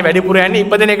අවධානය වැඩිපුර යන්නේ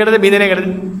ඉපදෙන එකටද බින්දින එකටද?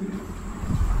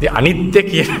 ඉතින් අනිත්‍ය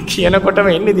කියනකොටම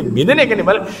එන්නේ ඉතින් බින්දින එකනේ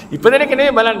බල ඉපදෙන එක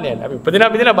නෙවෙයි බලන්නේ. අපි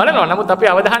ඉපදෙනා බලනවා. නමුත් අපේ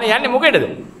අවධානය යන්නේ මොකේද?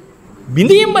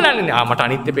 බින්දීම් බලන්නේ. මට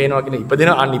අනිත්‍ය පේනවා කියන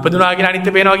ඉපදුනා කියන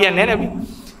අනිත්‍ය පේනවා කියන්නේ නැහැ නේ අපි.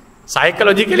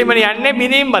 සයිකොලොජිකලිම යන්නේ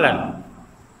බින්දීම් බලන්න.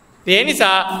 ඒ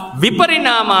නිසා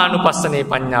විපරිණාමානුපස්සනේ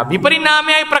පඤ්ඤා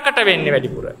විපරිණාමයයි ප්‍රකට වෙන්නේ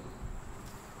වැඩිපුර.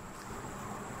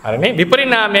 හරිනේ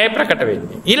විපරිණාමයයි ප්‍රකට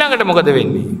වෙන්නේ. ඊළඟට මොකද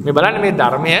වෙන්නේ? මේ බලන්න මේ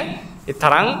ධර්මය ඒ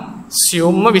තරම්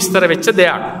සියුම්ම විස්තර වෙච්ච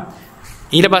දෙයක්.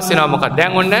 ඊට පස්සේ වෙනවා මොකක්ද?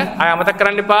 දැන් ඔන්න ආය අමතක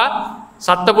කරන්න එපා.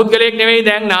 සත්පුද්ගලයෙක් නෙවෙයි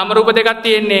දැන් නාම රූප දෙකක්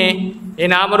තියෙන්නේ. ඒ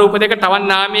නාම රූප දෙක තවන්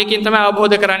නාමයකින් තමයි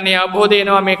අවබෝධ කරන්නේ. අවබෝධ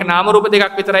වෙනවා මේක නාම රූප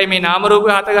දෙකක් විතරයි. මේ නාම රූප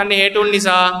හතගන්නේ හේතුන්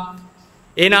නිසා.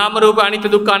 ඒ නාම රූප අනිත්‍ය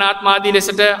දුක්ඛ අනාත්ම ආදී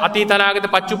ලෙසට අතීත අනාගත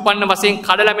පච්චුප්පන්න වශයෙන්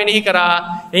කඩලා මෙනෙහි කරා.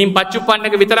 එයින්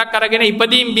පච්චුප්පන්නක විතරක් අරගෙන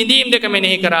ඉපදීම් බිඳීම් දෙක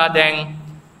මෙනෙහි කරා දැන්.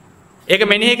 ඒක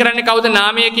මෙනෙහි කරන්නේ කවුද?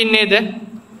 නාමයකින් නේද?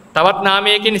 තවත්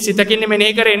නාමයකින් සිතකින්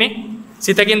මෙනෙහි කරේනේ.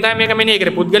 සිතකින් තමයි මේක මෙනෙහි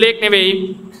කරේ. පුද්ගලයෙක් නෙවෙයි.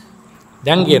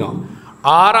 දැන් කියනවා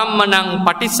ආරම්මණං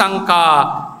පටිසංකා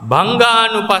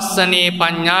භංගානුපස්සනේ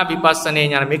පඤ්ඤා විපස්සනේ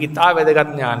ඥාන. මේක ඉතා වැදගත්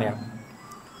ඥානයක්.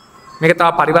 මේක තව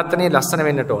පරිවර්තනයේ ලස්සන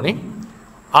වෙන්නට ඕනේ.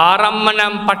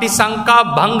 ආරම්මණං පටිසංකා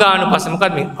භංගානුපස්ස.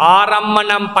 මොකද්ද මේ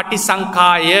ආරම්මණං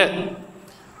පටිසංකාය?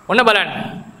 ඔන්න බලන්න.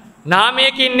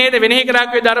 නාමයකින් නේද වෙනෙහි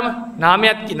කරාකේ ධර්ම.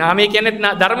 නාමය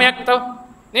කියන්නේ ධර්මයක් තව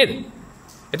නේද?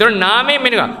 එතකොට නාමයෙන්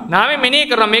මෙනෙහි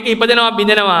කරනවා මේක ඉපදෙනවා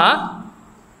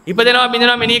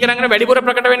බිඳෙනවා මෙනෙහි කරගෙන වැඩිපුර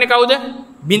ප්‍රකට වෙන්නේ කවුද?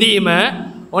 බිඳීම.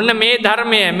 ඔන්න මේ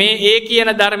ධර්මය මේ ඒ කියන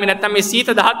ධර්මය නැත්තම් මේ සීත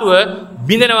ධාතුව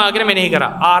බිඳෙනවා කියලා මෙනෙහි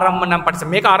කරා. ආරම්මණං පටිස.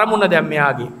 මේක අරමුණ දැන්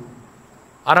මෙයාගේ.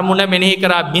 අරමුණ මෙනෙහි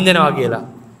කරා බිඳෙනවා කියලා.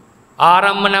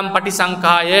 ආරම්මණං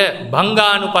පටිසංඛාය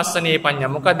භංගානුපස්සනේ පඤ්ඤා.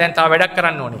 මොකද දැන් තව වැඩක්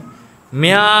කරන්න ඕනේ.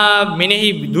 මෙයා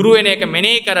මෙනෙහි දුරු වෙන එක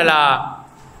මෙනෙහි කරලා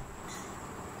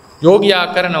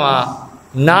යෝගියා කරනවා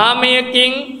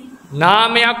නාමයකින්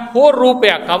නාමයක් හෝ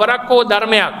රූපයක් කවරක් හෝ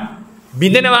ධර්මයක්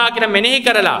බිඳෙනවා කියලා මෙනෙහි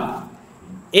කරලා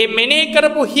ඒ මෙනෙහි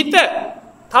කරපු හිත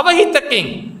තව හිතකින්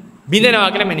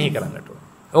බිඳෙනවා කියලා මෙනෙහි කරන්නට ඕන.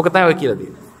 ඕක තමයි ඔය කියලා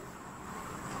දෙන්නේ.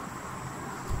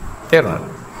 තේරුණාද?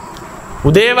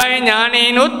 උදේවය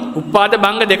ඥානේනොත් උපාද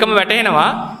භංග දෙකම වැටෙනවා.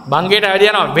 භංගයට වැඩි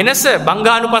යනවා වෙනස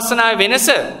භංගානුපස්සනාවේ වෙනස.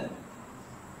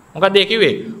 මොකද ඒ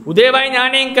කිව්වේ? උදේවය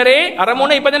ඥානයෙන් කරේ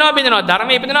අරමුණ ඉපදෙනවා බිඳෙනවා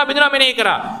ධර්මයේ ඉපදෙනවා බිඳෙනවා මෙනෙහි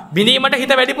කරා. බිඳීමට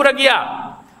හිත වැඩිපුර ගියා.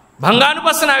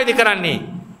 භංගානුපස්සනාවේදී කරන්නේ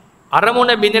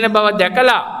අරමුණ බිඳෙන බව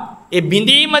දැකලා ඒ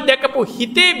බිඳීම දැකපු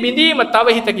හිතේ බිඳීම තව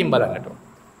හිතකින් බලන්නට ඕන.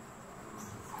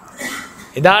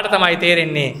 එදාට තමයි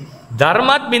තේරෙන්නේ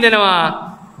ධර්මත් බිඳෙනවා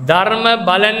ධර්ම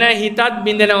බලන හිතත්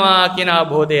බිඳෙනවා කියන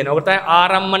අවබෝධය එන. ඔකට තමයි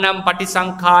ආරම්මණං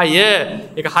පටිසංඛාය.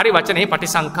 ඒක හරි වචනේ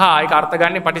පටිසංඛා. ඒක අර්ථ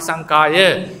ගන්නේ පටිසංඛාය.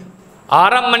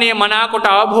 ආරම්මණය මනාකොට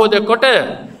අවබෝධ කොට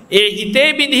ඒ හිතේ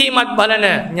බිඳීමත් බලන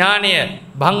ඥානය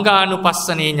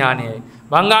භංගානුපස්සනේ ඥානයයි.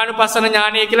 භංගානුපස්සන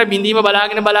ඥානය කියලා බිඳීම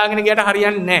බලාගෙන ගියට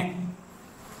හරියන්නේ නැහැ.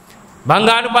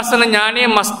 භංගානුපස්සන ඥානය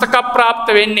මස්තක ප්‍රාප්ත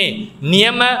වෙන්නේ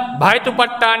නියම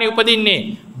භයතුපට්ඨානෙ උපදින්නේ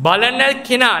බලන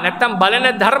කෙනා නැත්තම් බලන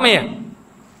ධර්මය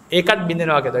ඒකත්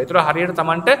බින්දනවා කියනවා. ඒතර හරියට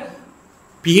Tamanට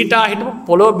පිහිටා හිටපු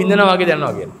පොළොව බින්දනවා වගේ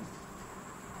දැනනවා කියනවා.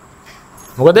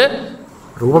 මොකද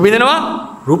රූප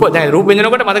බින්දනවා දැන් රූප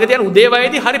බින්දනකොට මතක තියාගන්න උදේ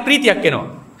වයේදී හරි ප්‍රීතියක් එනවා.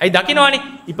 ඇයි දකින්නවනේ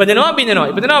ඉපදෙනවා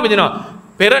බින්දනවා.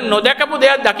 පෙර නොදකපු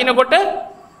දෙයක් දකින්නකොට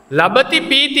ලබති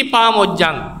පීති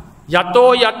පාමොජ්ජං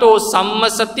යතෝ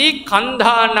සම්මසති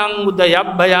කන්ධානං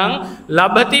උදයබ්බයං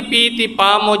ලබති පීති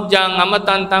පාමොජ්ජං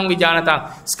අමතන්තං විජානතං.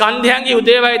 ස්කන්ධයන්ගේ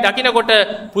උදේවය දකින්නකොට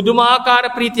පුදුමාකාර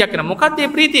ප්‍රීතියක් එනවා. මොකක්ද මේ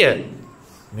ප්‍රීතිය?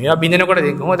 මේවා බින්දනකොට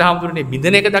කොහොමද හම්තුනේ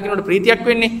බින්දන එක දකින්නකොට ප්‍රීතියක්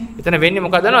වෙන්නේ? එතන වෙන්නේ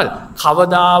මොකද දන්නවද?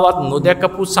 කවදාවත්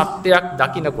නොදකපු සත්‍යයක්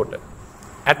දකින්නකොට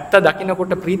ඇත්ත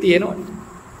දකින්නකොට ප්‍රීතිය එනවා.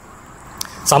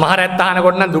 සමහර ඇත්ත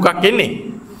අහනකොට නම් දුකක් එන්නේ.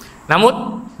 නමුත්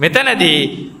මෙතනදී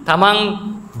Taman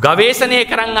ගවේෂණය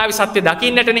කරන් ආවි සත්‍ය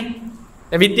දකින්නටනේ.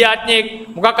 දැන්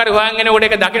විද්‍යාඥයෙක් මොකක් හරි හොයන් එනකොට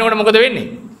ඒක දකින්නකොට මොකද වෙන්නේ?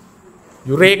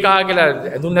 යුරේකා කියලා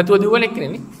ඇඳුන් නැතුව දිවුවන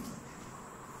එක්කනේ.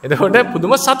 එතකොට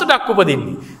පුදුම සතුටක්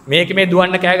උපදින්නේ. මේක මේ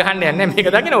දුවන්න කෑ ගහන්න යන්නේ මේක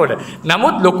දකින්නකොට.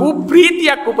 නමුත් ලොකු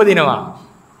ප්‍රීතියක් උපදිනවා.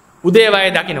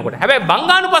 උදේවැය දකින්නකොට. හැබැයි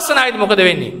බංගානුපස්සනාවේදී මොකද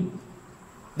වෙන්නේ?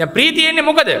 දැන් ප්‍රීතිය එන්නේ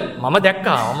මොකද? මම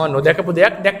දැක්කා. මම නොදැකපු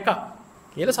දෙයක් දැක්කා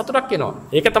කියලා සතුටක් එනවා.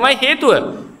 ඒක තමයි හේතුව.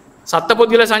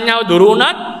 සත්පුද්ගල සංඥාව දුරු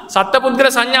වුණත් සත්පුද්ගල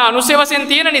සංඥා අනුසය වශයෙන්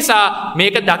තියෙන නිසා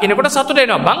මේක දකින්නකොට සතුට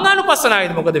එනවා.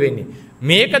 බංගානුපස්සනාවේදී මොකද වෙන්නේ?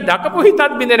 මේක දකපු හිතත්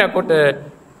බින්දෙනකොට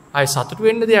ආයි සතුට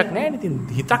වෙන්න දෙයක් නැහැ නේ. ඉතින්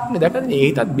හිතක්නේ දැකන්නේ. ඒ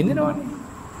හිතත් බින්දෙනවනේ.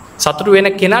 සතුට වෙන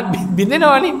කෙනත්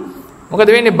බින්දෙනවනේ. මොකද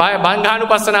වෙන්නේ?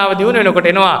 බංගානුපස්සනාව දිනු වෙනකොට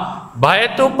එනවා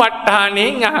භයතුපට්ඨානේ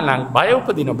ඥානං. බය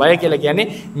උපදිනවා. බය කියලා කියන්නේ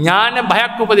ඥාන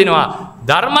භයක් උපදිනවා.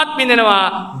 ධර්මත් බින්දෙනවා.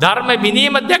 ධර්ම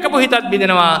බිඳීම දැකපු හිතත්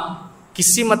බින්දෙනවා.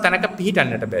 කිසිම තැනක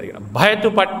පිහිටන්නට බැරි වෙනවා.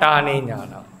 භයතුපට්ඨානේ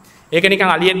ඥානං. ඒක නිකන්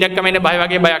අලියෙක් දැක්කම එන බය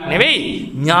වගේ බයක් නෙවෙයි.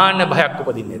 ඥාන භයක්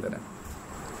උපදින්නේ එතන.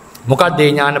 මොකක්ද ඒ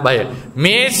ඥාන බය?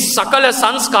 මේ සකල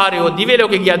සංස්කාරයෝ දිව්‍ය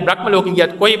ලෝකෙ ගියත් බ්‍රහ්ම ලෝකෙ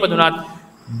ගියත් කොයි ඉපදුනත්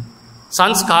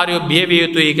සංස්කාරයෝ බිය විය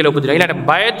යුතුයි කියලා උපදිනවා. ඊළඟට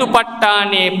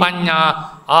බයතුපට්ඨානේ පඤ්ඤා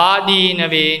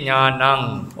ආදීනවේ ඥානං.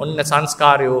 ඔන්න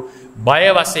සංස්කාරයෝ බය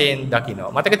වශයෙන්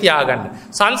දකිනවා. මතක තියාගන්න.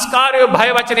 සංස්කාරයෝ බය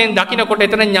වචනෙන් දකිනකොට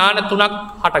එතන ඥාන තුනක්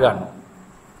හට ගන්නවා.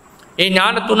 ඒ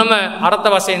ඥාන තුනම අර්ථ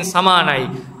වශයෙන් සමානයි.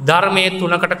 ධර්මයේ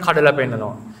තුනකට කඩලා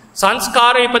පෙන්නනවා.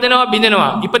 සංස්කාරය ඉපදෙනවා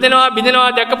බිඳෙනවා. ඉපදෙනවා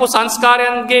බිඳෙනවා දැකපු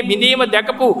සංස්කාරයන්ගේ බිඳීම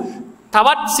දැකපු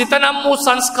තවත් සිතනම් වූ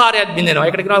සංස්කාරයක් බිඳෙනවා.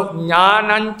 ඒකට කියනවා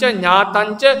ඥානංච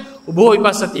ඥාතංච උභෝ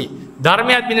විපස්සති.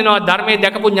 ධර්මයක් බිඳෙනවා ධර්මයේ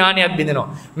දැකපු ඥානයක් බිඳෙනවා.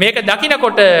 මේක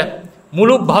දකිනකොට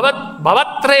මුළු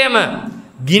භවත්‍රයම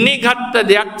ගිනිගත්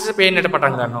දෙයක්ස පේන්නට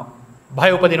පටන් ගන්නවා.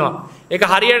 භය උපදිනවා. ඒක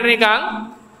හරියට නිකන්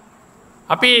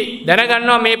අපි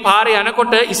දැනගන්නවා මේ පාරේ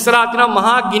යනකොට ඉස්සරහා තියෙනවා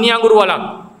මහා ගිනි අඟුරු වලක්.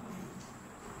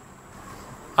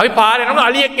 අපි පාරේ යනකොට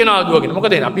අලියෙක් එනවා දුවගෙන. මොකද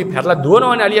එන්නේ? අපි හැරලා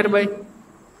දුවනවනේ අලියට බයි.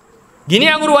 ගිනි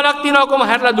අඟුරු වලක් තියෙනවා කොහොම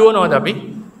හැරලා දුවනවද අපි?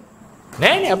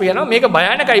 නෑනේ අපි යනවා මේක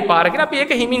භයානකයි පාර කියලා අපි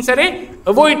ඒක හිමින් සැරේ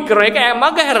අවොයිඩ් කරනවා. ඒක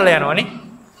මග හැරලා යනවනේ.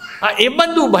 ඒ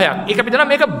බඳු භයක්. ඒක අපි දන්නවා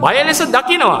මේක බය ලෙස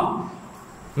දකිනවා.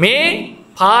 මේ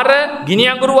පාර ගිනි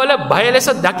අඟුරු වල බය ලෙස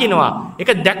දකිනවා. ඒක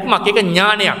දැක්මක්, ඒක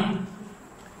ඥානයක්.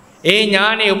 ඒ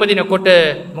ඥානෙ උපදිනකොට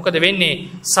මොකද වෙන්නේ?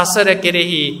 සසර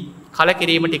කෙරෙහි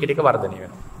කලකිරීම ටික ටික වර්ධනය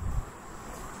වෙනවා.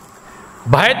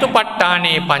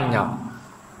 භයතුපට්ඨානේ පඤ්ඤා.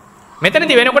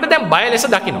 මෙතනදී වෙනකොට දැන් බය ලෙස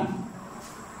දකිනවා.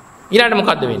 ඊළඟට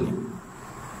මොකද්ද වෙන්නේ?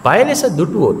 බය ලෙස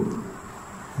දුටුවොත්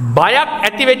බයක්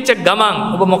ඇති වෙච්ච ගමන්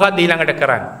ඔබ මොකද්ද ඊළඟට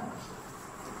කරන්නේ?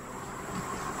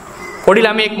 පොඩි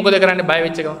ළමයෙක් මොකද කරන්නේ බය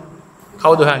වෙච්ච ගමන්?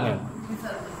 කවුද හොයන්නේ?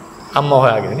 අම්මා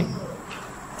හොයාගෙන නේ.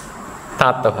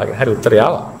 තාත්තා හොයාගෙන. හරි උත්තරය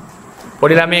ආවා.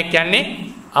 පොඩි ළමයෙක් කියන්නේ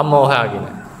අම්මා හොයාගෙන.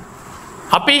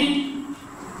 අපි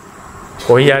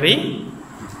කොයි හරි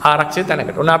ආරක්ෂිත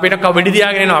තැනකට. ඔන්න අපිට වෙඩි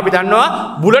තියාගෙන එනවා. අපි දන්නවා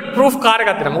බුලට් ප්‍රූෆ් කාර්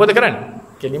එකක් තියෙනවා. මොකද කරන්නේ?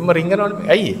 කෙලින්ම රිංගනවනේ.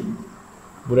 ඇයි ඒ?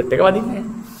 බුලට් එක වදින්නේ නැහැ.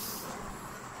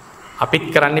 අපිත්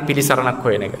කරන්නේ පිළිසරණක්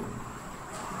හොයන එක.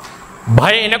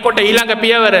 බය එනකොට ඊළඟ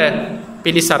පියවර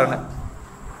පිළිසරණ.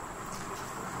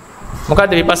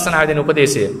 මොකද්ද විපස්සනා දෙන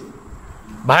උපදේශය?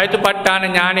 භයතුපට්ඨාන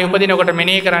ඥානෙ උපදිනකොට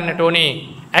මෙනෙහි කරන්නට ඕනේ.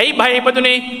 ඇයි භය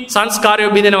ඉපදුනේ? සංස්කාරය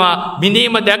බිඳෙනවා.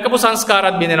 බිඳීම දැකපු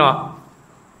සංස්කාරات බිඳෙනවා.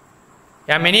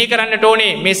 යා මෙනෙහි කරන්නට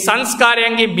ඕනේ මේ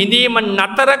සංස්කාරයන්ගේ බිඳීම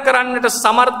නතර කරන්නට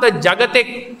සමර්ථ జగතෙක්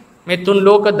මේ තුන්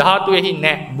ලෝක ධාතුෙහි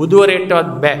නැහැ. බුදුවරයෙක්ටවත්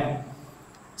බෑ.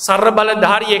 සර්ව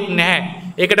බලධාරියෙක් නැහැ.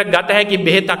 ඒකට ගත හැකි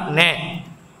බෙහෙතක් නැහැ.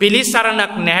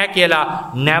 පිළිසරණක් නැහැ කියලා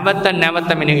නැවත නැවත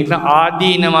මෙනෙහි කරන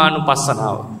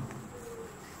ආදීනවානුපස්සනාව.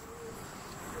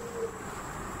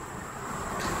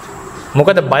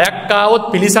 මොකද බයක් ආවොත්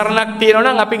පිළිසරණක් තියෙනවා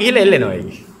නම් අපි ගිහිල්ලා එල්ලෙනවා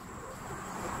ඒක.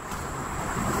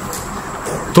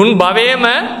 තුන් භවයේම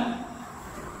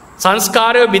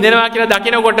සංස්කාරය බිඳෙනවා කියලා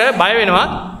දකිනකොට බය වෙනවා.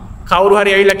 කවුරු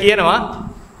හරි ඇවිල්ලා කියනවා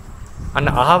අන්න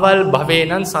අහවල් භවයේ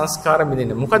නම් සංස්කාර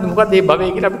බිඳින්න. මොකද මේ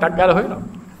භවය කියලා අපි ටක් ගාලා හොයනවා.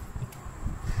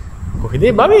 කොහෙද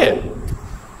මේ භවය?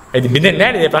 ඒදි බිඳෙන්නේ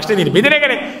නැහැ නේ. ප්‍රශ්නේ තියෙන්නේ බිඳෙන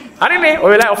එකනේ. හරිනේ. ඔය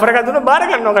වෙලාවේ ඔෆර් එකක් දුන්නොත් බාර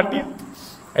ගන්නවා කට්ටිය.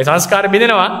 ඒ සංස්කාර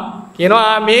බිඳෙනවා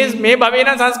කියනවා මේ භවයේ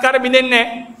නම් සංස්කාර බිඳෙන්නේ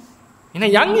නැහැ.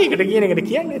 එහෙනම් යන් ඒකට කියන එකට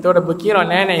කියන්නේ. ඒතකොට කියනවා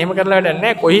නෑ නෑ එහෙම කරලා වැඩක්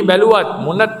නෑ. කොහි බැලුවත්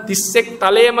මොන 31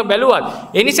 තලයේම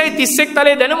බැලුවත් ඒ නිසායි 31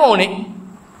 තලයේ දැනම ඕනේ.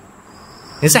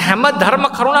 නිසා හැම ධර්ම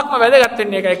කරුණක්ම වැදගත්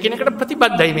වෙන්නේ ඒකයි. එකිනෙකට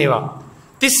ප්‍රතිබද්ධයි මේවා.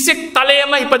 31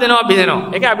 තලයේම ඉපදෙනවා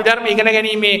බිඳෙනවා. ඒක අභිධර්ම ඉගෙන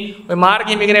ගැනීමේ ඔය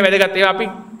මාර්ගයෙන් ඉගෙන වැදගත්. ඒවා අපි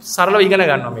සරලව ඉගෙන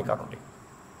ගන්නවා මේ කරුණ ටික.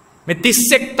 මේ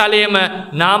 31 තලයේම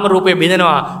නාම රූපේ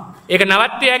බිඳෙනවා. ඒක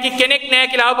නවත්විය හැකි කෙනෙක් නැහැ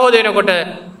කියලා අවබෝධ වෙනකොට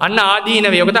අන්න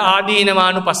ආදීනවේ. ඔකට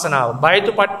ආදීනවානුපස්සනාව.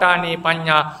 බයතුපට්ඨානේ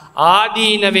පඤ්ඤා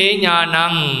ආදීනවේ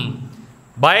ඥානං.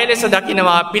 බය ලෙස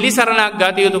දකින්නවා පිළිසරණක්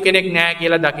ගත යුතු කෙනෙක් නැහැ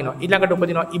කියලා දකින්නවා. ඊළඟට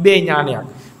උපදිනවා ඉබේ ඥානයක්.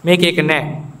 මේක එක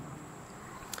නැහැ.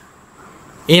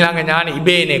 ඊළඟ ඥානෙ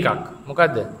ඉබේන එකක්.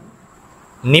 මොකද්ද?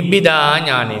 නිබ්බිදා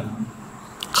ඥානය.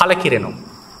 කලකිරෙනවා.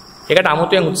 ඒකට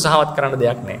아무තෙන් උත්සාහවත් කරන්න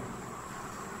දෙයක් නැහැ.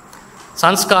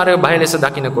 සංස්කාරය බය ලෙස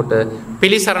දකිනකොට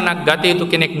පිළිසරණක් ගත යුතු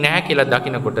කෙනෙක් නැහැ කියලා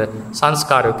දකිනකොට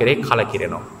සංස්කාරය කෙරේ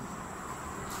කලකිරෙනවා.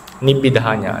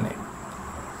 නිබ්බිදා ඥානය.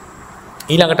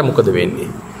 ඊළඟට මොකද වෙන්නේ?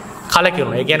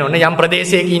 කලකිරුණා. ඒ කියන්නේ ඔන්න යම්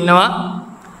ප්‍රදේශයක ඉන්නවා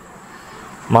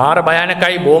මාර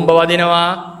භයානකයි බෝම්බ වදිනවා,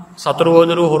 සතුරු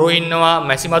වදුරු හොරු ඉන්නවා,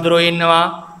 මැසි මදුරෝ ඉන්නවා,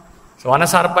 වන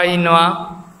සර්පයි ඉන්නවා.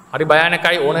 හරි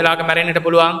භයානකයි ඕන වෙලාවක මැරෙන්නට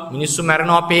පුළුවන්. මිනිස්සු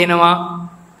මැරෙනවා පේනවා.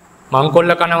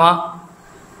 මංකොල්ල කනවා.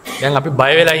 දැන් අපි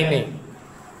බය වෙලා ඉන්නේ.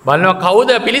 බලනවා කවුද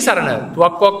පිළිසරණ?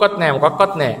 තුවක්කුවක්වත් නැහැ,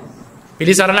 මොකක්වත් නැහැ.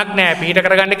 පිළිසරණක් නැහැ, පිහිට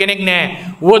කරගන්න කෙනෙක් නැහැ.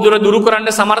 ඌව දුරු කරන්න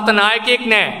සමර්ථ නායකයෙක්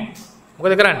නැහැ.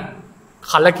 මොකද කරන්නේ?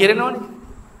 කලකිරෙනවනේ.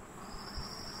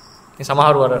 මේ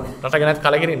සමහරව රට ගැනත්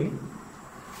කලකිරෙන්නේ.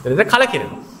 ඒකද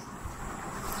කලකිරෙනවා.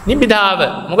 නිබ්බිදාව.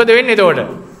 මොකද වෙන්නේ එතකොට?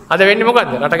 අද වෙන්නේ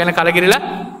මොකද්ද? රට ගැන කලකිරිලා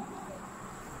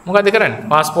මොකද්ද කරන්නේ?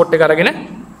 પાස්පෝර්ට් එක අරගෙන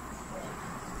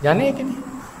යන්නේ ඒකනේ.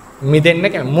 මිදෙන්න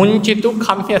කැමති. මුංචිතු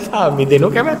කම්යසා මිදෙනු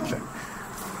කැමැත්ත.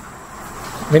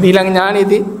 මේ ඊළඟ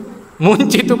ඥානෙදී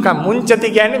මුංචිතු මුංචති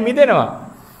කියන්නේ මිදෙනවා.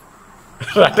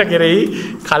 රට කෙරෙහි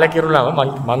කලකිරුණාම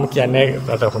මම කියන්නේ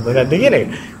රට හොඳ නැද්ද කියන එක.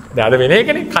 දැන් අද වෙන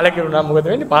එකනේ කලකිරුණාම මොකද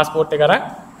වෙන්නේ? પાස්පෝර්ට් එක අරන්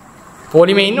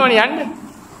පොලිමේ ඉන්නවනේ යන්න.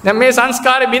 දැන් මේ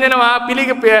සංස්කාරය බිඳෙනවා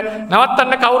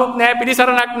නවත්තන්න කවුරුත් නැහැ,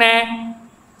 පිළිසරණක් නැහැ.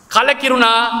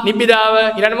 කලකිරුණා නිබ්බිදාව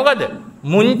ඊළඟ මොකද?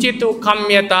 මුංචිතු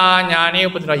කම්යතා ඥානෙ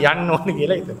උපදිනවා යන්න ඕනේ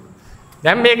කියලා හිතනවා.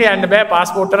 දැන් මේක යන්න බෑ.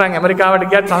 પાස්පෝර්ට් එකෙන් ඇමරිකාවට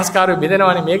ගියත් සංස්කාරය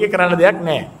බිඳෙනවනේ. මේකේ කරන්න දෙයක්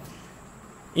නැහැ.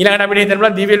 ඊළඟට අපිට හිතන්න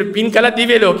පුළුවන් දිව්‍ය පින් කළා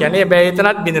දිව්‍ය ලෝකය. නේ බෑ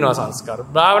එතනත් බිඳෙනවා සංස්කාර.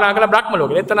 භාවනා කළා බ්‍රහ්ම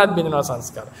ලෝකෙ. එතනත් බිඳෙනවා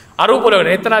සංස්කාර. අරූප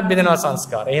ලෝකෙ. එතනත් බිඳෙනවා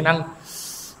සංස්කාර. එහෙනම්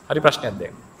හරි ප්‍රශ්නයක්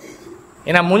දැන්.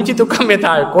 එහෙනම් මුංචිතු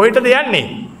කම්යතාවේ කොහෙටද යන්නේ?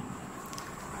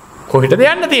 කොහෙටද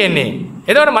යන්න තියෙන්නේ?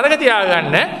 එතකොට මතක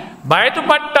තියාගන්න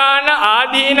බයතුපට්ඨාන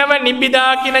ආදීනව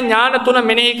නිබ්බිදා කියන ඥාන තුන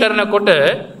මෙනෙහි කරනකොට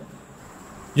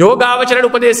යෝගාවචරයට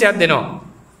උපදේශයක් දෙනවා.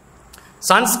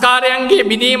 සංස්කාරයන්ගේ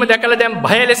බිඳීම දැකලා දැන්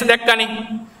භය ලෙස දැක්කනේ.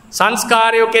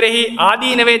 සංස්කාරයෝ කෙරෙහි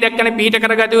ආදීනවේ දැක්කනේ පිහිට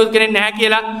කරගත යුතු කෙනෙක් නැහැ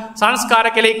කියලා. සංස්කාර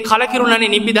කෙරෙහි කලකිරුණනේ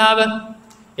නිබ්බිදාව.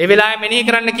 ඒ වෙලාවේ මෙනෙහි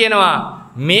කරන්න කියනවා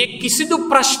මේ කිසිදු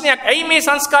ප්‍රශ්නයක් ඇයි මේ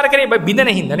සංස්කාර කෙරෙහි බිඳෙන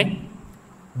හින්දානේ.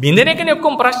 බිඳෙන එකනේ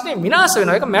ඔක්කොම ප්‍රශ්නේ විනාශ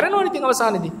වෙනවා. ඒක මැරෙනවා ඉතින්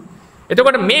අවසානයේදී.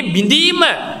 එතකොට මේ බිඳීම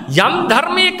යම්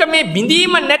ධර්මයක මේ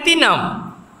බිඳීම නැතිනම්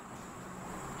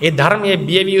ඒ ධර්මයේ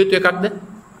බියවිය යුතු එකක්ද?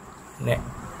 නැහැ.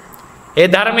 ඒ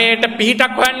ධර්මයට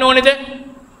පිහිටක් හොයන්න ඕනේද?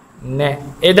 නැහැ.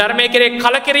 ඒ ධර්මයේ කෙරේ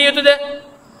කලකිරිය යුතුද?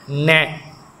 නැහැ.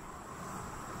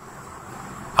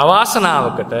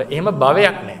 අවාසනාවකට එහෙම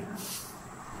භවයක් නැහැ.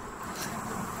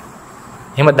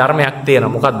 එහෙම ධර්මයක්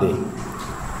තියෙනවා. මොකද්ද ඒ?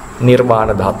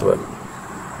 නිර්වාණ ධාතුව.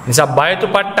 නිසා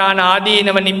බයතුපට්ඨාන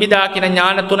ආදීනව නිබ්බිදා කියන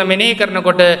ඥාන තුන මෙනෙහි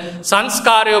කරනකොට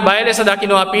සංස්කාරය බය ලෙස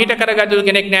දකින්නවා, පිහිට කරගතු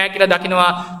කෙනෙක් නැහැ කියලා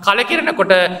දකින්නවා.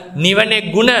 කලකිරනකොට නිවනේ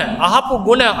ಗುಣ, අහපු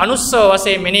ಗುಣ අනුස්සව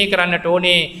වශයෙන් මෙනෙහි කරන්නට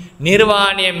ඕනේ.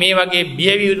 නිර්වාණය මේ වගේ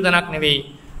බියවිය යුතු තැනක් නෙවෙයි.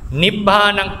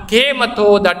 නිබ්බානං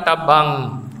කේමතෝ දට්ඨබ්බං.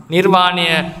 නිර්වාණය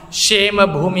ෂේම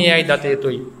භූමියයි දත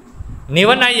යුතුයි.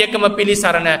 නිවනයි එකම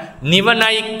පිළිසරණ,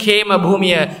 නිවනයි කේම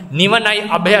භූමිය, නිවනයි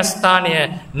අභයස්ථානය,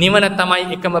 නිවන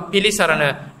තමයි එකම පිළිසරණ,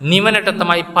 නිවනට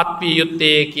තමයි පත්විය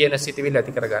යුත්තේ කියන සිතවිල්ල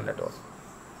ඇති කරගන්නට ඕන.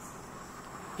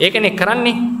 ඒකනේ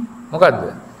කරන්නේ. මොකද්ද?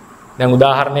 දැන්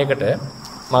උදාහරණයකට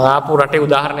මම ආපු රටේ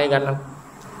උදාහරණය ගන්නම්.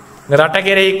 රට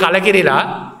කෙරෙහි කලකිරිලා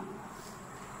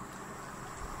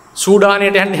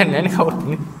සූඩානයට යන්න යන්නේ නැහැ නේ කවුරුත්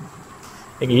නේ.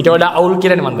 ඒක ඊට වඩා අවුල්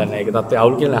කියලානේ මම දන්නේ. ඒක තත්ත්වය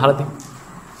අවුල් කියලා අහලා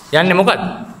තියෙන්නේ. යන්නේ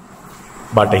මොකද්ද?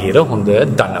 බටහිර හොඳ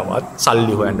ධනවත්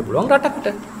සල්ලි හොයන්න පුළුවන් රටකට.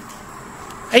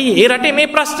 ඇයි ඒ රටේ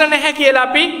මේ ප්‍රශ්න නැහැ කියලා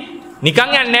අපි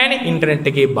නිකන් යන්නේ නැහනේ. ඉන්ටර්නෙට්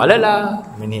එකේ බලලා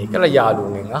මෙනෙහි කරලා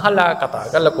යාළුවන්ගෙන් අහලා කතා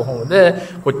කරලා කොහොමද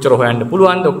කොච්චර හොයන්න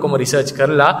පුළුවන්ද ඔක්කොම රිසර්ච්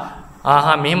කරලා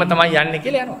ආහා මෙහෙම තමයි යන්නේ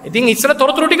කියලා යනවා. ඉතින් ඉස්සර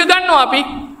තොරතුරු ටික ගන්නවා අපි.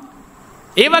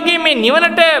 ඒ වගේ මේ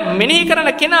නිවනට මෙනෙහි කරන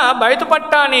කෙනා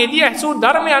බයතුපට්ඨානයේදී අසු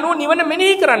ධර්මය අනුව නිවන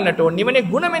මෙනෙහි කරන්නට ඕනේ. නිවනේ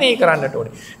ಗುಣ මෙනෙහි කරන්නට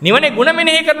ඕනේ. නිවනේ ಗುಣ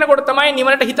මෙනෙහි කරනකොට තමයි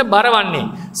නිවනට හිත බරවන්නේ.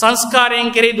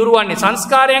 සංස්කාරයෙන් කෙරේ දුරවන්නේ.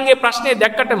 සංස්කාරයන්ගේ ප්‍රශ්නේ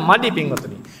දැක්කට මදි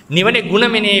පින්වතුනි. නිවනේ ಗುಣ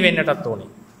මෙනෙහි වෙන්නටත්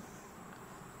ඕනේ.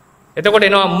 එතකොට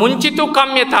එනවා මුංචිතු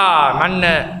කම්යතා. මන්න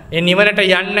ඒ නිවනට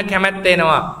යන්න කැමැත්ත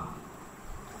එනවා.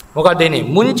 මොකද එන්නේ?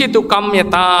 මුංචිතු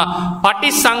කම්යතා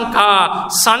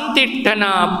පටිසංඛා සම්තිට්ඨන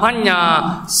පඤ්ඤා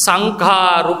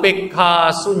සංඛා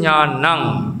රුපෙක්ඛා සුඤ්ඤානං.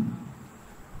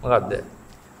 මොකද්ද?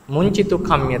 මුංචිතු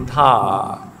කම්යතා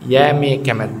යෑමේ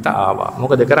කැමැත්ත ආවා.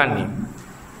 මොකද කරන්නේ?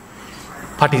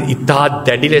 ඉතා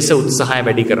දැඩි ලෙස උත්සාහය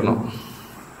වැඩි කරනවා.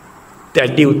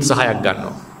 දැඩි උත්සාහයක්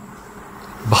ගන්නවා.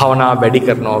 භාවනා වැඩි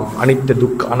කරනවා. අනිත්‍ය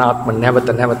දුක්ඛ අනාත්ම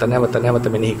නැවත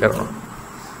මෙනෙහි කරනවා.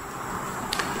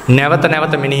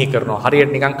 නැවත මෙනෙහි කරනවා.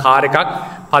 හරියට නිකන් කාර් එකක්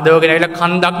පදවගෙන ඇවිල්ලා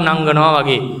කන්දක් නංගනවා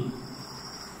වගේ.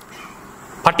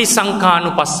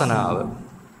 පටිසංඛානුපස්සනාව.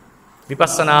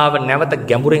 විපස්සනාව නැවත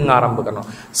ගැඹුරින් ආරම්භ කරනවා.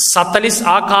 40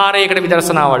 ආකාරයකට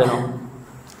විදර්ශනා වඩනවා.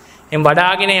 එම්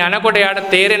වඩාගෙන යනකොට යාට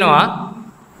තේරෙනවා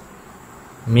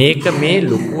මේක මේ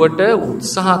ලුකුවට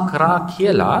උත්සාහ කරා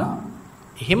කියලා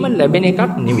එහෙම ලැබෙන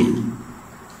එකක් නෙවෙයි.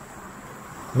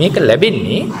 මේක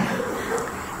ලැබෙන්නේ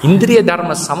ඉන්ද්‍රිය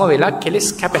ධර්ම සම වෙලා කෙලස්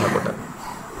කැපෙනකොට.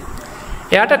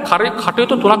 එයාට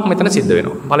කටයුතු තුනක් මෙතන සිද්ධ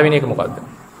වෙනවා. පළවෙනි එක මොකද්ද?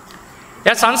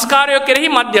 එයා සංස්කාරය කෙරෙහි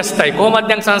මධ්‍යස්ථයි. කොහොමද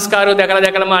දැන් සංස්කාරය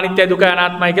දැකලාම අනිත්‍ය දුක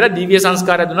අනාත්මයි කියලා දිව්‍ය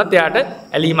සංස්කාරය දුන්නත් එයාට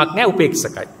ඇලීමක් නැහැ,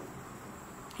 උපේක්ෂකයි.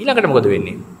 ඊළඟට මොකද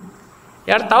වෙන්නේ?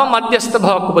 එයාට තව මධ්‍යස්ථ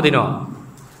භාවයක් උපදිනවා.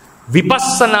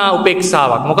 විපස්සනා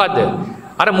උපේක්ෂාවක්. මොකද්ද?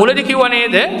 අර මුලදී කිව්වා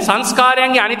නේද?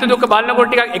 සංස්කාරයන්ගේ අනිත්‍ය දුක බලනකොට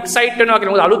ටිකක් එක්සයිට් වෙනවා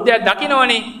කියලා. මොකද අලුත් දෙයක්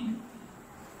දකින්නවනේ.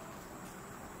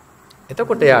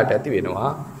 එතකොට එයාට ඇති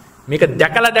වෙනවා මේක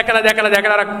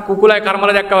දැකලා අර කුකුලයි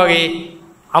කර්මල දැක්කා වගේ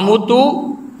අමුතු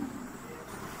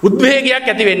උද්වේගයක්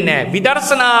ඇති වෙන්නේ නැහැ.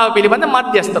 විදර්ශනාව පිළිබඳ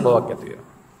මධ්‍යස්ථ බවක් ඇති වෙනවා.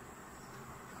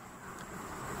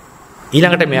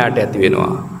 ඊළඟට මෙයාට ඇති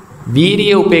වෙනවා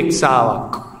වීරිය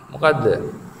උපේක්ෂාවක්. මොකද්ද?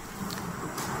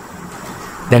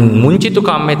 දැන් මුංචිතු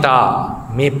කම්මිතා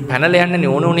මේ පැනලා යන්න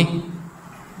ඕනුනේ.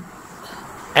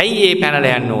 ඇයි මේ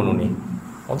පැනලා යන්න ඕනුනේ?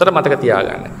 හොඳට මතක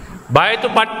තියාගන්න.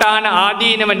 බයතුපට්ඨාන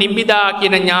ආදීනව නිබ්බිදා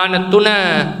කියන ඥාන තුන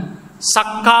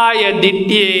සක්කාය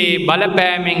දිට්ඨියේ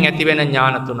බලපෑමෙන් ඇතිවෙන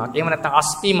ඥාන තුනක්. එහෙම නැත්නම්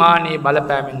අස්මිමානයේ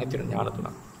බලපෑමෙන් ඇතිවෙන ඥාන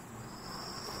තුනක්.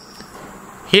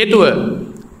 හේතුව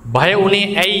බය උනේ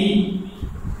ඇයි?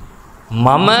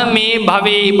 මම මේ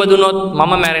භවයේ ඉපදුනොත්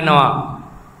මම මැරෙනවා.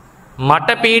 මට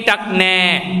පීටක්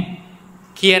නැහැ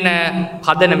කියන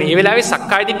පදන මේ වෙලාවේ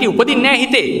සක්කාය දිට්ඨිය උපදින්නේ නැහැ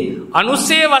හිතේ.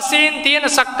 අනුසේ වශයෙන් තියෙන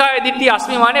සක්කාය දිට්ඨිය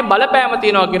අස්මිමානයේ බලපෑම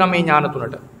තියෙනවා කියන මේ ඥාන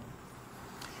තුනට.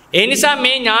 ඒ නිසා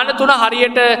මේ ඥාන තුන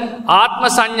හරියට ආත්ම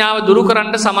සංඥාව දුරු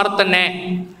කරන්න සමර්ථ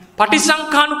නැහැ.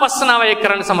 පටිසංඛානුපස්සනාව ඒක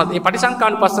කරන්න සමර්ථ. මේ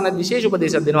පටිසංඛානුපස්සන විශේෂ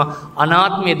උපදේශයක් දෙනවා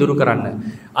අනාත්මය දුරු කරන්න.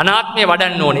 අනාත්මය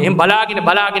වඩන්න ඕනේ. එහෙන්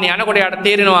බලාගෙන යනකොට යාට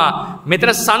තේරෙනවා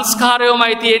මෙතන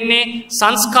සංස්කාරයෝමයි තියෙන්නේ.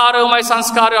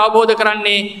 සංස්කාරය අවබෝධ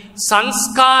කරන්නේ.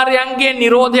 සංස්කාරයන්ගේ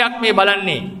නිරෝධයක් මේ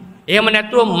බලන්නේ. එහෙම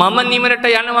නැතුව මම නිවනට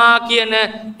යනවා කියන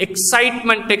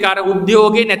එක්සයිට්මන්ට් එක අර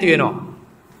උද්‍යෝගේ නැති වෙනවා.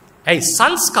 ඇයි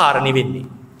සංස්කාර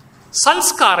නිවෙන්නේ?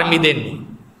 සංස්කාර මිදෙන්නේ.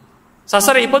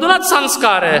 සසර ඉපදුනත්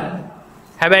සංස්කාර.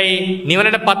 හැබැයි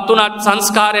නිවනටපත් උනත්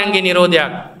සංස්කාරයන්ගේ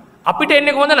නිරෝධයක්. අපිට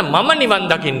එන්නේ කොහොමද? මම නිවන්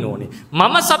දකින්න ඕනේ.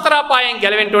 මම සතර අපායෙන්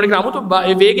ගැලවෙන්න ඕනේ කියලා 아무තු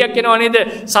වේගයක් එනවා නේද?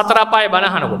 සතර අපාය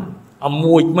බනහනකොට.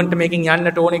 අම්මෝ ඉක්මනට මේකෙන්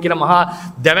යන්නට ඕනේ කියලා මහා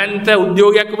දැවැන්ත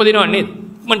උද්‍යෝගයක් උපදිනව නේද?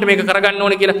 ඉක්මනට මේක කරගන්න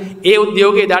ඕනේ කියලා ඒ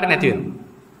උද්‍යෝගය දාට නැති වෙනවා.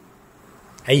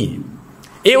 ඇයි?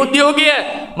 ඒ උද්‍යෝගය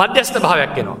මධ්‍යස්ථ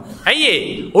භාවයක් එනවා. ඇයි ඒ?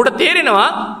 උට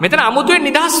තේරෙනවා මෙතන අමුතුවෙන්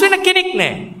නිදහස් වෙන කෙනෙක්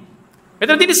නැහැ.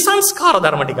 මෙතන තියෙන සංස්කාර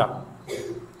ධර්ම ටිකක්.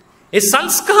 ඒ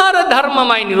සංස්කාර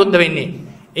ධර්මමයි නිරුද්ධ වෙන්නේ.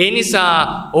 ඒ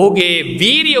නිසා ඔහුගේ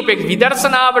වීරිය උපේක්ෂ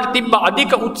විදර්ශනාවට තිබ්බ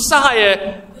අධික උත්සාහය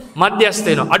මධ්‍යස්ථ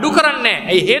වෙනවා. අඩු කරන්නේ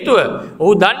නැහැ. ඒ හේතුව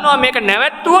ඔහු දන්නවා මේක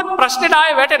නැවැත්තුවොත් ප්‍රශ්නෙට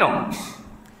ආයෙ වැටෙනවා.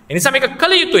 ඒ නිසා මේක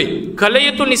කළ යුතුයි. කළ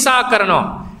යුතු නිසා කරනවා.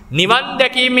 නිවන්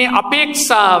දැකීමේ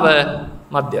අපේක්ෂාව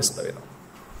මධ්‍යස්ථ වෙනවා.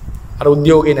 අර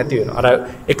උද්‍යෝගේ නැති වෙනවා. අර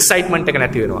එක්සයිට්මන්ට් එක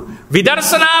නැති වෙනවා.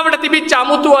 විදර්ශනාවට තිබිච්ච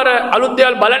අමුතු අර අලුත්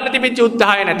දේවල් බලන්න තිබිච්ච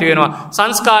උත්සාහය නැති වෙනවා.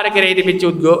 සංස්කාර කෙරෙහි තිබිච්ච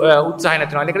උත්සාහය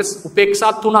නැති වෙනවා. ඒකට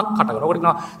උපේක්ෂා තුනක් හට කරනවා. ඔකට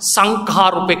කියනවා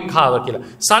සංඛාර උපේක්ඛාව කියලා.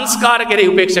 සංස්කාර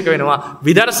කෙරෙහි උපේක්ෂක වෙනවා.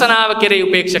 විදර්ශනාව කෙරෙහි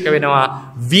උපේක්ෂක වෙනවා.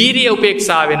 වීරිය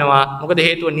උපේක්ෂා වෙනවා. මොකද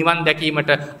හේතුව නිවන්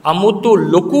දැකීමට අමුතු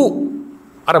ලොකු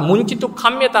අර මුංචිතු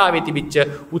කම්යතාවේ තිබිච්ච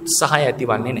උත්සාහය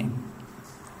ඇතිවන්නේ නැහැ.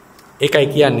 ඒකයි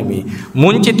කියන්නේ මේ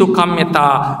මුංචිතු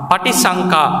කම්යතා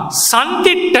පටිසංකා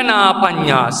සම්තිට්ඨනා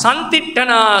පඤ්ඤා.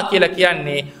 සම්තිට්ඨනා කියලා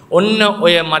කියන්නේ ඔන්න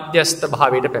ඔය මධ්‍යස්ථ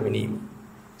භාවයට පැමිණීම.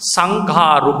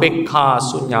 සංඛා රුපෙක්ඛා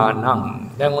ශුඤ්ඤානං.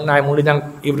 දැන් ඔන්න ආයි මුලින් දැන්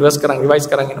රිවයිස්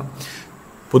කරන් එනවා.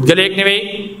 පුද්ගලයෙක් නෙවෙයි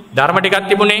ධර්ම ටිකක්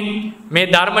තිබුණේ. මේ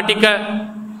ධර්ම ටික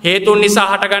හේතුන් නිසා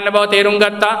හටගන්න බව තේරුම්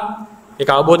ගත්තා. ඒක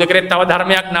අවබෝධ කරේ තව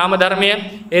ධර්මයක් නාම ධර්මය.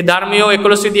 ඒ ධර්මියෝ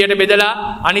 11 විදියට බෙදලා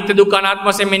අනිත්‍ය දුක්ඛ අනාත්ම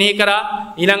වශයෙන් මෙනෙහි කරා.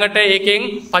 ඊළඟට ඒකෙන්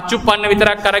පච්චුප්පන්න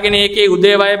විතරක් අරගෙන ඒකේ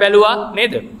උදේවය බැලුවා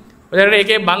නේද? එතකොට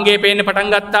ඒකේ භංගේ පේන්න පටන්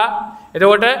ගත්තා.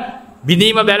 එතකොට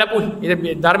බිඳීම බැලපු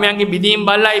ධර්මයන්ගේ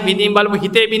බිඳීම බලපු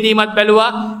හිතේ බිඳීමත්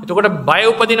බැලුවා. එතකොට බය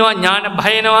උපදිනවා, ඥාන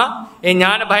භය එනවා. ඒ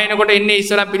ඥාන භය එනකොට එන්නේ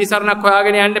ඉස්සරහ පිළිසරණක්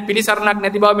හොයාගෙන යන්න පිළිසරණක්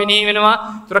නැති බව මෙනෙහි වෙනවා.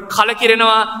 එතකොට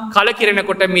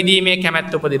කලකිරෙනකොට මිදීමේ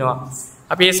කැමැත්ත උපදිනවා.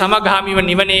 අපි මේ සමගාමීව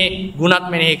නිවනේ ගුණත්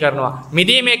මෙනෙහි කරනවා.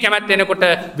 මිදීමේ කැමැත්ත එනකොට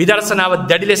විදර්ශනාව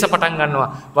දැඩි ලෙස පටන් ගන්නවා.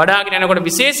 වඩාගෙන යනකොට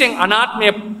විශේෂයෙන් අනාත්මය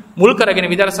මුල් කරගෙන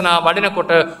විදර්ශනාව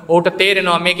වඩනකොට ඔහුට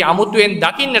තේරෙනවා මේකේ අමුතුවෙන්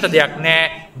දකින්නට දෙයක්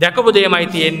නැහැ. දැකපු දෙයමයි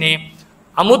තියෙන්නේ.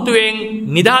 අමුතුවෙන්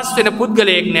නිදහස් වෙන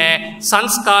පුද්ගලයෙක් නෑ.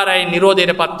 සංස්කාරයි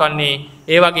නිරෝධයට පත්වන්නේ.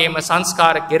 ඒ වගේම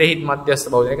සංස්කාර කෙරෙහිත් මධ්‍යස්ථ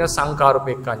බව. ඒක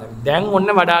සංකාරූපේක්ඛා ඥානය. දැන් ඔන්න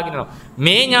වඩාගෙන යනවා.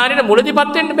 මේ ඥානෙට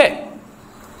මුලදීපත් වෙන්න බෑ.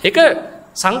 ඒක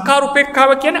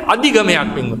සංකාරූපේක්ඛාව කියන්නේ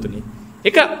අධිගමයක් වෙනුතුනි.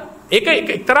 ඒක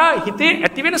එක්තරා හිතේ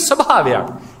ඇති වෙන ස්වභාවයක්.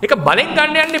 ඒක බලෙන්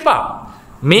ගන්න යන්න එපා.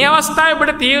 මේ අවස්ථාවේ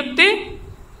ඔබට තියෙන්නේ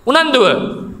උනන්දුව.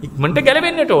 ඉක්මනට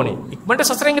ගැලවෙන්නට ඕනේ. ඉක්මනට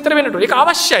සසරෙන් ඈතර වෙන්නට ඕනේ. ඒක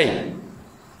අවශ්‍යයි.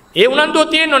 ඒ උනන්දුව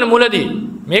තියෙන්න ඕනේ මුලදී.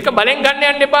 මේක බලෙන් ගන්න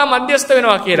යන්න එපා මධ්‍යස්ථ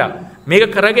වෙනවා කියලා.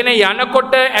 මේක කරගෙන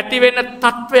යනකොට ඇති වෙන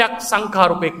තත්වයක්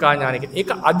සංඛාරූපේක්ඛා ඥානය කියන්නේ.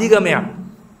 ඒක අධිගමයක්.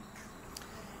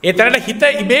 ඒ තරට හිත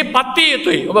ඉබේපත් විය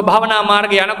යුතුයි. ඔබ භාවනා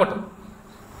මාර්ගයේ යනකොට.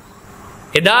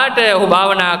 එදාට ඔහු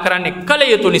භාවනා කරන්නේ කල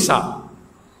යුතු නිසා.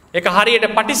 ඒක හරියට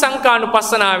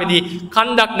පටිසංකානුපස්සනාවේදී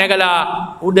කන්දක් නැගලා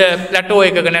උඩ ප්ලැටෝ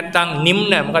එකක නැත්තම්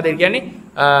නිම්න මොකද කියන්නේ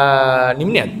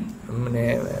නිම්නයත්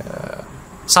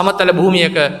සමතල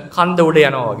භූමියක කන්ද උඩ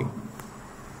යනවා වගේ.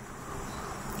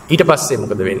 ඊට පස්සේ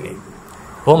මොකද වෙන්නේ?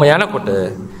 කොහොම යනකොට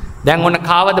දැන් ඔන්න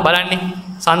කාවද බලන්නේ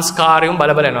සංස්කාරයන්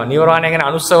බල යනවා. නිවරාණය ගැන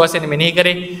අනුස්සව වශයෙන් මෙනෙහි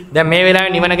කරේ. දැන් මේ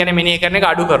වෙලාවේ නිවන ගැන මෙනෙහි කරන එක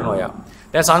අඩු කරනවා යා.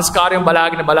 දැන් සංස්කාරයන්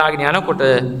බලාගෙන යනකොට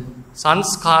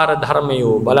සංස්කාර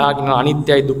ධර්මයෝ බලාගෙන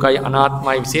අනිත්‍යයි දුකයි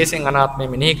අනාත්මයි විශේෂයෙන් අනාත්මය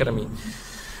මෙනෙහි කරමින්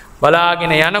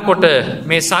බලාගෙන යනකොට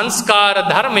මේ සංස්කාර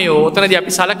ධර්මයෝ උතනදී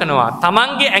අපි සලකනවා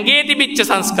තමන්ගේ ඇඟේ තිබිච්ච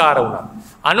සංස්කාර වුණා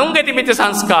අනුන්ගේ තිබිච්ච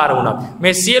සංස්කාර වුණා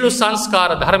මේ සියලු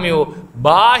සංස්කාර ධර්මයෝ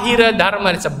බාහිර ධර්ම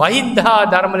ලෙස බහිද්ධා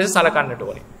ධර්ම ලෙස සලකන්නට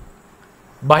ඕනේ.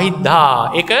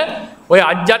 බහිද්ධා ඒක ඔය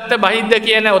අජ්ජත් බහිද්ධ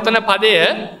කියන උතන පදය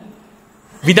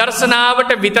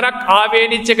විදර්ශනාවට විතරක්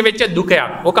ආවේනිච්ච එක වෙච්ච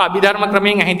දුකයක්. ඕක අභිධර්ම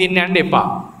ක්‍රමයෙන් ඇහිඳින්න යන්න එපා.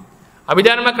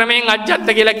 අභිධර්ම ක්‍රමයෙන් අජ්ජත්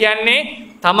කියලා කියන්නේ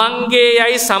තමන්ගේ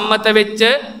යයි සම්මත වෙච්ච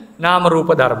නාම රූප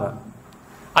ධර්ම.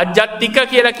 අජ්ජත්තික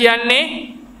කියලා කියන්නේ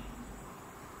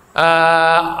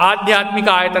ආධ්‍යාත්මික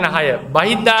ආයතන 6.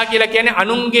 බහිද්ධා කියලා කියන්නේ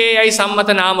අනුන්ගේ යයි සම්මත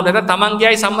නාම රූප තමන්ගේ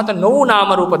යයි සම්මත නොවු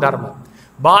නාම රූප ධර්ම.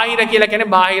 බාහිර කියලා කියන්නේ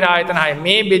බාහිර ආයතන 6.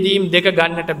 මේ බෙදීම් දෙක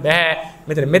ගන්නට බෑ.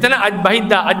 මෙතන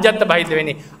බහිද්ධා අජ්ජත් බහිද්ධ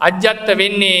වෙන්නේ. අජ්ජත්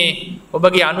වෙන්නේ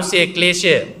ඔබගේ අනුසය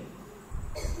ක්ලේශය.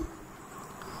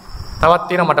 තවත්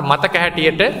තියෙනවා මට මතක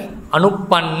හැටියට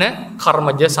අනුප්පන්න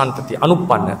කර්මජ සන්තතිය.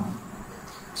 අනුප්පන්න.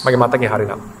 මගේ මතකේ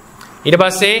හරිනම්. ඊට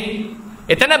පස්සේ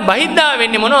එතන බහිද්ධා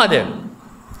වෙන්නේ මොනවද?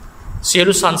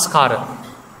 සියලු සංස්කාර.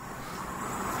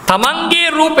 තමන්ගේ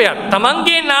රූපයත්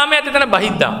තමන්ගේ නාමයත් එතන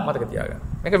බහිද්ධා. මතක තියාගන්න.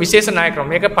 මේක විශේෂ ණය ක්‍රම.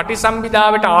 මේක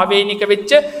පටිසම්භිදාවට ආවේනික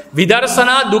වෙච්ච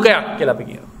විදර්ශනා දුකයක් කියලා අපි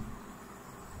කියනවා.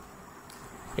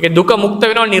 ඒක දුක මුක්ත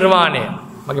වෙනවා නිර්වාණය.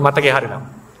 මගේ මතකේ හරිනම්.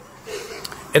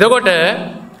 එතකොට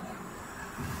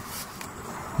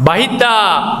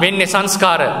බහිද්ධා වෙන්නේ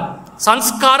සංස්කාර.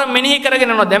 සංස්කාර මෙනෙහි කරගෙන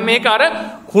යනවා. දැන් මේක අර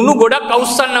කුණු ගොඩක්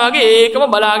අවුස්සන්න වගේ ඒකම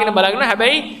බලාගෙන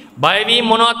හැබැයි බය වීම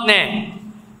මොනවත් නැහැ.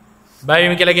 බය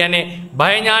වීම කියලා කියන්නේ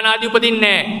බය ඥාන ආදී උපදින්නේ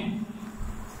නැහැ.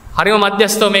 හරිම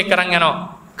මධ්‍යස්තව මේක කරන් යනවා.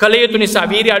 කල යුතු නිසා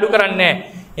වීර්ය අඩු කරන්නේ නැහැ.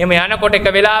 එහම යනකොට එක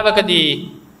වෙලාවකදී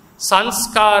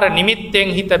සංස්කාර නිමිත්තෙන්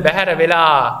හිත බැහැර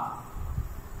වෙලා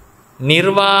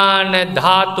නිර්වාණ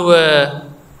ධාතුව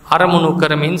අරමුණු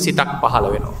කරමින් සිතක් පහළ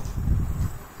වෙනවා.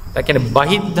 ඒ කියන්නේ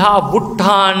බහිද්ධා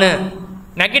වුට්ඨාන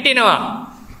නැගිටිනවා.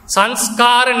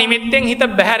 සංස්කාර නිමිත්තෙන් හිත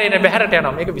බැහැරට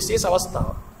යනවා. මේක විශේෂ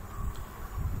අවස්ථාවක්.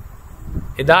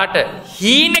 එදාට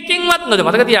හීනකින්වත් නොද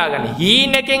මතක තියාගන්න.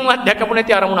 හීනකින්වත් දැකපු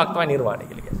නැති අරමුණක් තමයි නිර්වාණය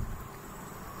කියලා කියන්නේ.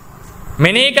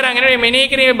 මෙනෙහි කරගෙන මෙනෙහි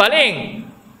කිරීමේ බලයෙන්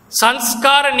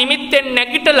සංස්කාර නිමිත්තෙන්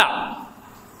නැගිටලා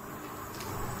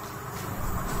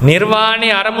නිර්වාණය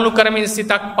අරමුණු කරමින්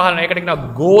සිතක් පහළ වෙන. ඒකට කියනවා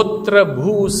ගෝත්‍ර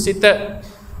භූසිත.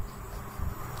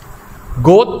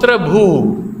 ගෝත්‍ර භූ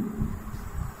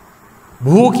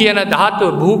භූ කියන ධාතුව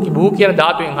භූ කියන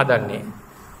ධාතුවෙන් හදන්නේ.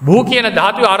 භූ කියන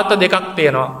ධාතුවේ අර්ථ දෙකක්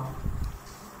තියෙනවා.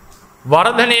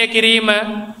 වර්ධනය කිරීම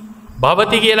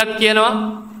භවති කියලත් කියනවා.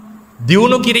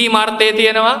 දියුණු කිරීම අර්ථය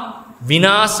තියෙනවා.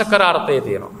 විනාශ කර අර්ථය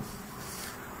තියෙනවා.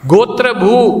 ගෝත්‍ර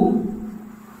භූ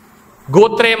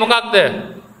ගෝත්‍රය මොකක්ද?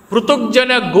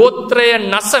 පෘතුග්ජන ගෝත්‍රය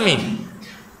නසමින්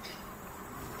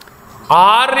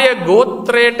ආර්ය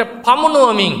ගෝත්‍රයට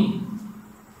පමුණුවමින්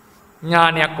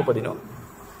ඥානයක් උපදිනවා.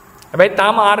 හැබැයි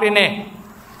තාම ආර්ය නෑ.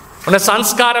 ඔන්න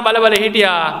සංස්කාර බලවල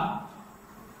හිටියා.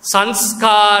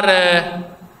 සංස්කාර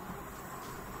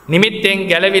නිමිත්තෙන්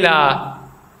ගැලවිලා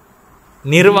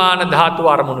නිර්වාණ ධාතුව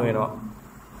අරමුණු වෙනවා.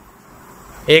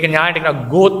 ඒක ඥානයට කියනවා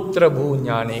ගෝත්‍ර භූ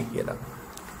ඥානය කියලා.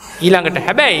 ඊළඟට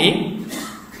හැබැයි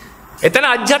එතන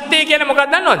අජ්ජත්තේ කියන්නේ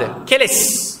මොකක්ද දන්නවද? කෙලෙස්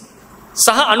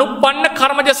සහ අනුප්පන්න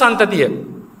කර්මජ සන්තතිය.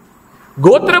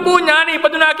 ගෝත්‍ර භූ ඥානෙ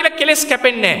ඉපදුනා කියලා කෙලෙස්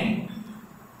කැපෙන්නේ නැහැ.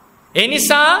 ඒ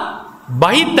නිසා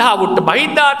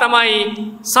බහිද්ධා තමයි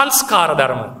සංස්කාර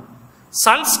ධර්ම.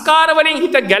 සංස්කාර වලින්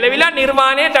හිත ගැලවිලා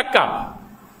නිර්වාණය දක්වා.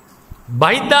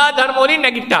 බහිද්ධා ධර්ම වලින්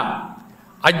නැගිට්ටා.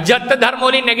 අජ්ජත් ධර්ම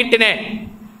වලින් නැගිටින්නේ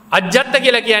නැහැ. අජ්ජත්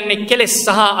කියලා කියන්නේ කෙලෙස්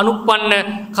සහ අනුප්පන්න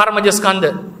කර්මජ ස්කන්ධ.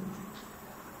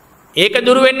 ඒක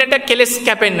දුරු වෙන්නට කෙලෙස්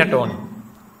කැපෙන්නට ඕනේ.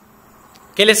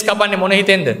 කෙලෙස් කපන්නේ මොන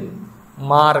හිතෙන්ද?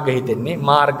 මාර්ග හිතෙන්නේ,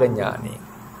 මාර්ග ඥානෙ.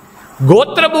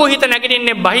 ගෝත්‍ර භූ හිත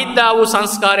නැගිටින්නේ බහිද්දා වූ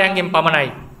සංස්කාරයන්ගෙන් පමණයි.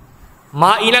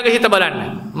 ඊළඟ හිත බලන්න.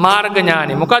 මාර්ග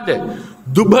ඥානෙ මොකද්ද?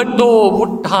 දුබතෝ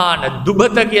වුට්ඨාන. දුබ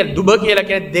කියලා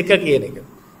කියන්නේ දෙක කියන එක.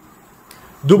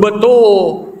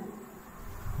 දුබතෝ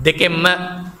දෙකෙන්ම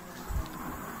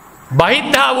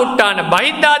බහිද්දා වුට්ඨාන.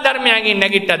 බහිද්දා ධර්මයන්ගෙන්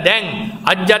නැගිට්ට. දැන්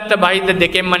අජ්ජත් බහිද්ද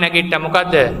දෙකෙන්ම නැගිට්ට.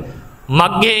 මොකද්ද?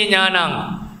 මග්ගේ ඥානං.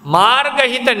 මාර්ග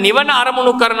හිත නිවන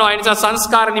අරමුණු කරනවා. ඒ නිසා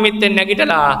සංස්කාර නිමිත්තෙන්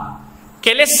නැගිටලා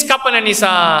කෙලස් කපන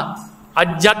නිසා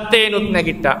අජ්ජත්තේනුත්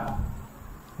නැගිට්ටා.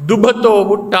 දුබතෝ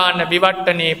වුට්ඨාන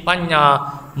විවට්ටනේ පඤ්ඤා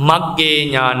මග්ගේ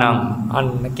ඥානං.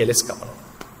 අන්න කෙලස් කපනවා.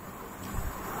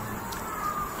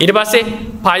 ඊට පස්සේ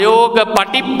පයෝග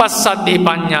පටිපස්සද්දී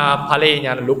පඤ්ඤා ඵලේ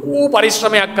ඥාන. ලොකු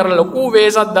පරිශ්‍රමයක් කරලා ලොකු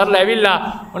වේසක් දරලා ඇවිල්ලා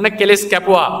ඔන්න කෙලස්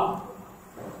කැපුවා.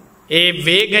 ඒ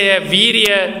වේගය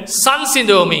වීරිය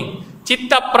සංසිඳෝමින්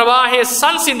චිත්ත ප්‍රවාහයේ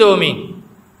සංසිඳෝමින්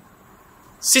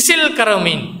සිසිල්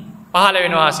කරමින් පහළ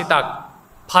වෙනවා සිතක්.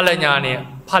 ඵල ඥානය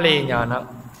ඵලේ ඥාන.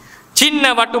 චින්න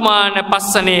වටුමාන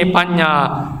පස්සනේ පඤ්ඤා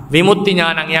විමුක්ති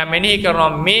ඥානං. යා මෙනෙහි කරනවා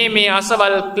මේ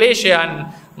අසවල් ක්ලේශයන්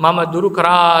මම දුරු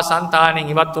කරා සංතානෙන්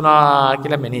ඉවත් වුණා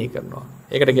කියලා මෙනෙහි කරනවා.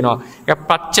 ඒකට කියනවා ඒක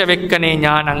පච්චවෙක්කනේ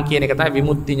ඥානං කියන එක තමයි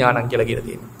විමුක්ති ඥානං කියලා කියලා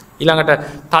තියෙනවා. ඊළඟට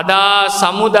තදා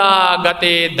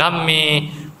සමුදාගතේ ධම්මේ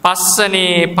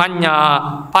පස්සනේ පඤ්ඤා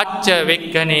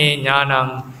පච්චවෙක්කනේ ඥානං.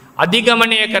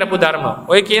 අධිගමනය කරපු ධර්ම.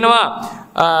 ඔය කියනවා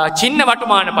චින්න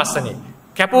වටුමාන පස්සනේ.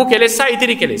 කැපූ කෙලෙස් සහ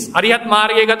ඉතිරි කෙලෙස්. අරියත්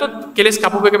මාර්ගයේ ගතොත් කෙලෙස්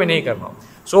කපුව එක මෙනෙහි කරනවා.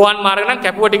 සෝවාන් මාර්ග නම්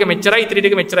කැපුව ටික මෙච්චරයි ඉතිරි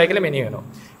ටික මෙච්චරයි කියලා මෙනෙහි වෙනවා.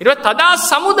 ඊට පස්සේ තදා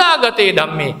සමුදාගතේ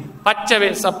ධම්මේ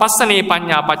පස්සනේ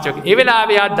පඤ්ඤා පච්චවෙක. ඒ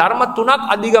වෙලාවේ ආ ධර්ම තුනක්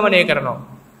අධිගමනය කරනවා.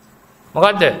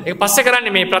 මොකද්ද? ඒක පස්සේ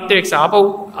කරන්නේ මේ ප්‍රත්‍යක්ෂ ආපහු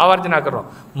ආවර්ජනා කරනවා.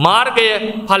 මාර්ගය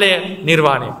ඵලය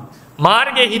නිර්වාණය.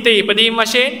 මාර්ගයේ හිතේ ඉපදීම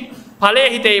වශයෙන් ඵලයේ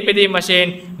හිතේ ඉපදීම වශයෙන්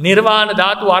නිර්වාණ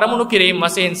ධාතු අරමුණු කිරීම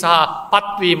වශයෙන් සහ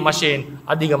පත්වීම වශයෙන්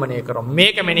අධිගමනය කරනවා.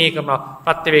 මේක මෙනෙහි කරනවා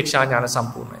ප්‍රත්‍යවේක්ෂා ඥාන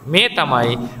සම්පූර්ණයි. මේ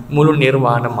තමයි මුළු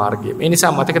නිර්වාණ මාර්ගය. ඒ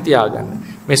නිසා මතක තියාගන්න.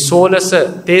 මේ 16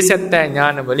 තේසත්ත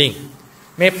ඥාන වලින්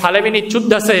මේ පළවෙනි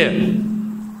චුද්දසය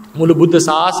මුළු බුද්ධ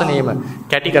ශාසනයම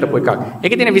කැටි කරපු එකක්.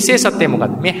 ඒකේ තියෙන විශේෂත්වය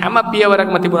මොකද්ද? මේ හැම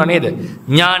පියවරක්ම තිබුණා නේද?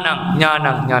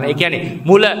 ඥානං. ඒ කියන්නේ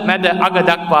මුල මැද අග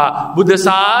දක්වා බුද්ධ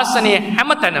ශාසනයේ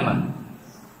හැමතැනම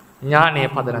ඥානය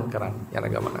පදනම් කරන්න යන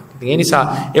ගමනක්. ඉතින් ඒ නිසා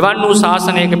එවන් වූ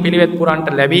ශාසනයක පිළිවෙත් පුරන්ට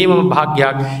ලැබීමම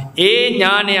භාග්‍යයක්. ඒ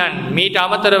ඥානයන් මීට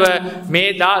අමතරව මේ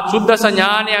සුද්දස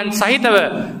ඥානයන් සහිතව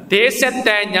තේසත්ත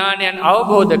ඥානයන්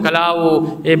අවබෝධ කළා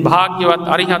වූ ඒ භාග්‍යවත්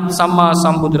අරිහත් සම්මා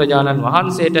සම්බුදුරජාණන්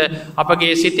වහන්සේට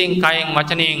අපගේ සිතින් කයෙන්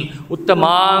වචනයෙන්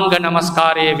උත්තමාංග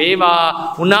නමස්කාරය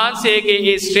වේවා. උන්වහන්සේගේ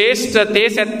ඒ ශ්‍රේෂ්ඨ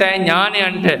තේසත්ත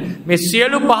ඥානයන්ට මේ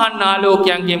සියලු පහන්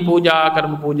ආලෝකයන්ගෙන් පූජා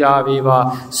කරමු පූජා වේවා.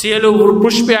 සියලු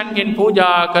පුෂ්පයන්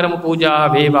පූජා කරමු පූජා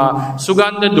වේවා.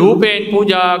 සුගන්ධ ධූපයෙන්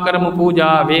පූජා කරමු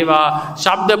පූජා වේවා.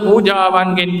 ශබ්ද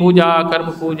පූජාවන්ගෙන් පූජා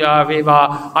කරමු පූජා වේවා.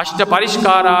 අෂ්ට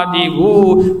පරිස්කාරාදී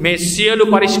වූ මේ සියලු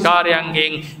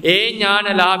පරිස්කාරයන්ගෙන් ඒ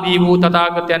ඥානලාභී වූ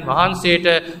තථාගතයන් වහන්සේට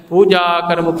පූජා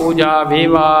කරමු පූජා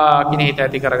වේවා කියන හිත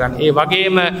ඇති කරගන්න. ඒ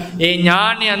වගේම ඒ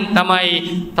ඥානයන් තමයි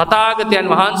තථාගතයන්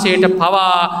වහන්සේට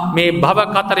පවා මේ භව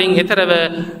කතරින්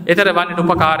එතර වන්නට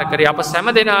උපකාර කරේ. අප සෑම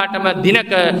දිනාටම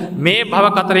දිනක මේ භව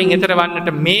කතරින් එතර වන්නට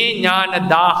මේ ඥාන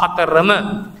 14ම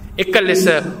එක ලෙස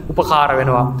උපකාර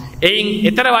වෙනවා. එයින්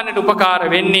එතර වන්නට උපකාර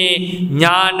වෙන්නේ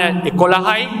ඥාන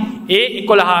 11යි. ඒ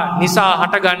 11 නිසා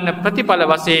හටගන්න ප්‍රතිඵල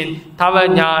වශයෙන් තව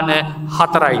ඥාන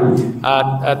 4යි.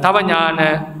 තව ඥාන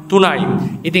 3යි.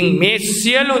 ඉතින් මේ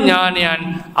සියලු ඥානයන්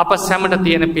අප සැමට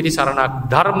තියෙන පිළිසරණක්.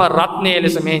 ධර්ම රත්නයේ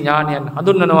ලෙස මේ ඥානයන්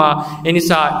හඳුන්වනවා. ඒ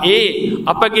නිසා ඒ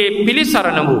අපගේ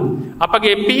පිළිසරණ වූ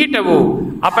අපගේ පිහිට වූ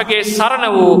අපගේ සරණ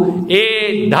වූ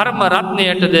ඒ ධර්ම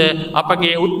රත්නයටද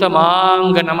අපගේ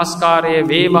උත්තමාංග නමස්කාරය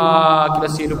වේවා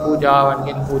කියලා සියලු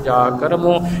පූජාවන්ගෙන් පූජා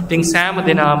කරමු. ඉතින් සෑම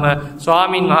දිනම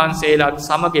ස්වාමින් වහන්සේලාත්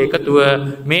සමග එකතුව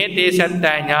මේ තේසත්ත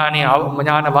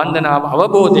ඥාන වන්දනාව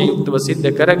අවබෝධයෙන් යුක්තව සිද්ධ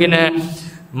කරගෙන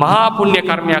මහා පුණ්‍ය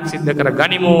කර්මයක් සිද්ධ කර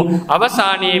ගනිමු.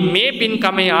 අවසානයේ මේ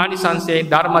පින්කමේ ආනිසංසයේ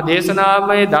ධර්ම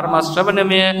දේශනාමය ධර්ම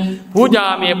ශ්‍රවණමය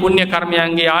පූජාමය පුණ්‍ය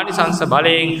කර්මයන්ගේ ආනිසංස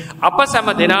බලයෙන් අප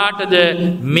සෑම දිනාටද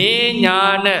මේ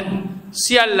ඥාන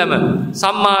සියල්ලම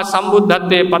සම්මා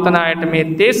සම්බුද්ධත්වයේ පතන අයට මේ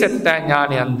තේසත්ත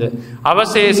ඥානයන්ද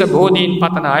අවශේෂ බෝධීන්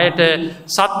පතන අයට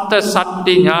සත්ත්‍ය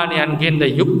සත්‍ය ඥානයන්ගෙන්ද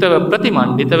යුක්තව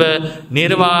ප්‍රතිමන්විතව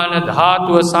නිර්වාණ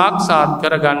ධාතුව සාක්ෂාත්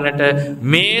කරගන්නට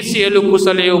මේ සියලු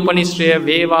කුසලයේ උපනිශ්‍රය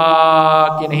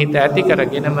වේවා කියන හිත ඇති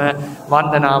කරගෙනම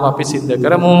වන්දනාව අපි සිද්ධ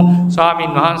කරමු.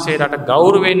 ස්වාමින් වහන්සේලාට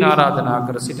ගෞරවයෙන් ආරාධනා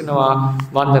කර සිටිනවා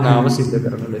වන්දනාව සිද්ධ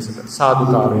කරන ලෙසට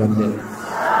සාදුකාරයක් දෙන්න.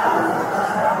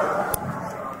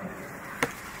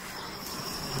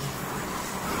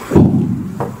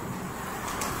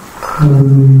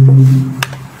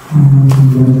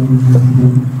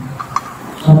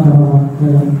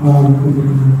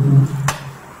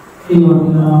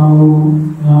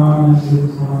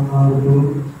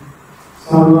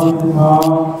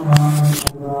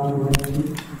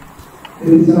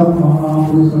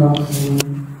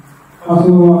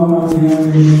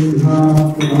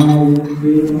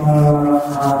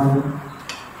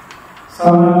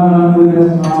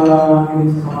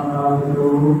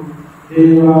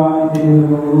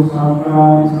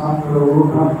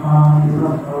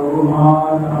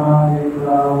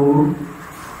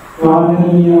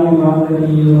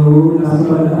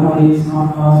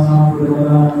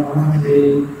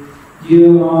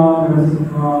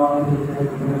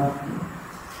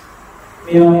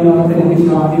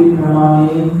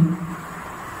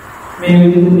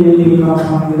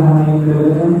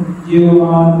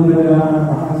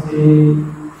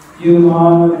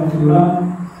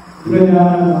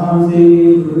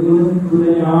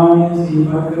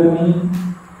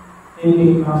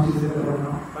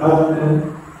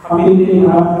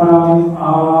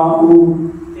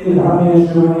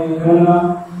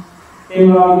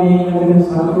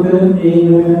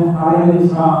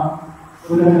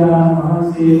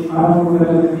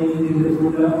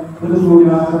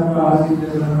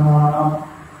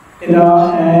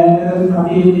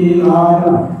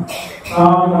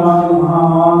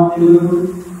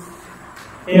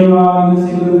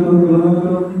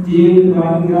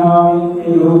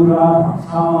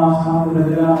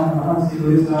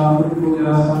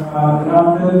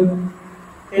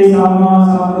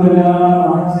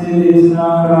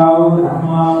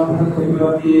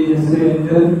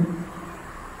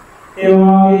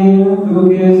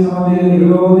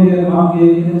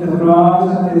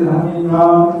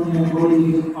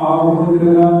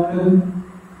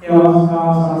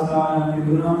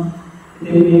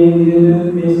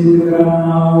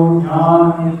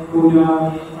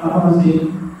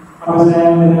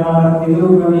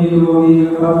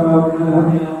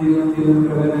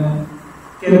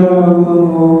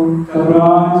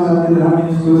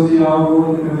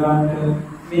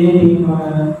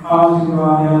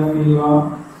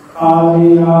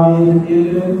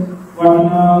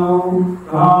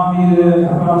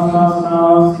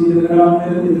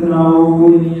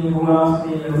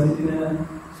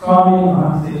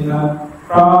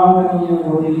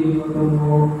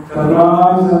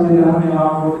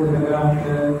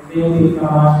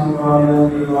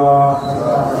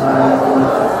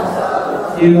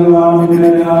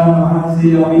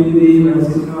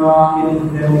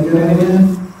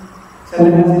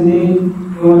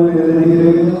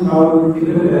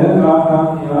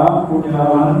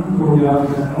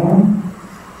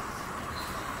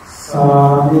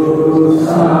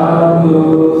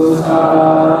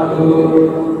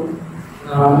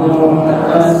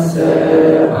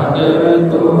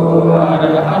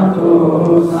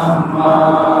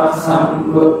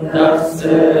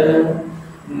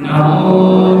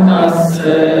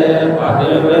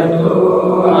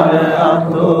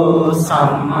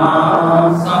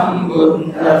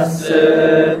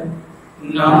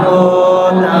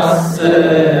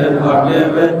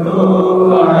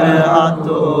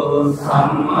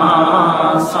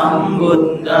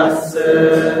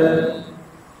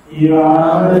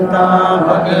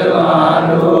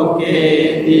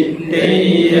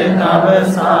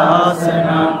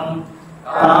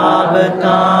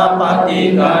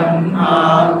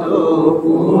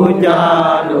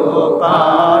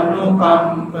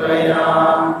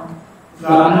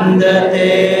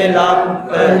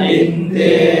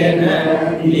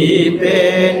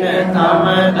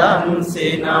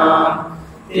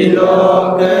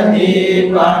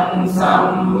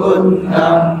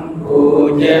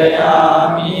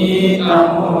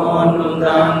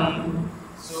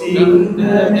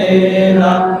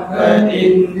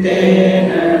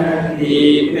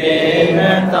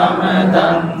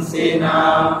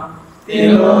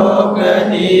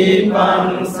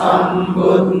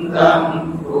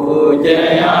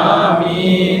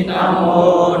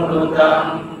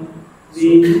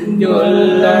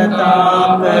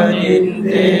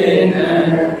 විඤ්ඤුල්ලතාපදිත්තේන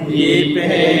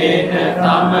දීපේන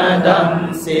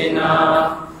තමදංසිනා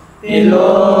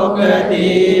තිලෝක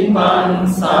දීපං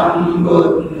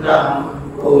සම්බුද්ධං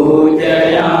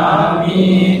පූජයාමි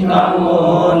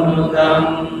තමෝනුදං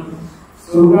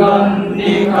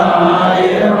සුගන්ධිකාය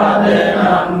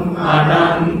වදනං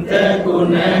අනන්ත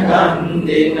ගුණ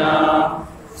ගන්ධිනා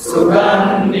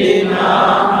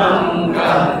සුගන්ධිනා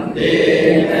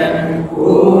ගන්ධේන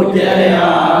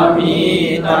පූජයාමි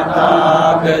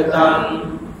තථාගතං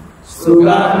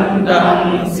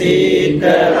සුගන්ධං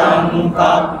සීතලං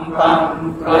කම්පං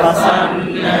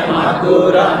ප්‍රසන්න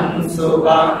මధుරං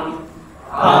සුභං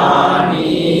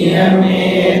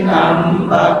ආනීයමේ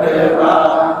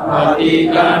කම්බකවා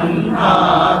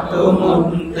පටිගන්හාතු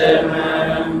මුත්තම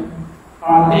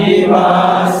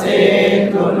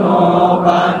අදිවාසේතු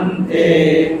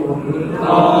නොබන්තේ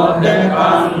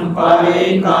පුන්නෝදකං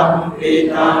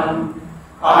පරිකම්පිතං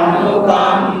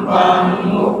අනුකම්පං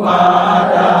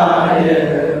උපාදාය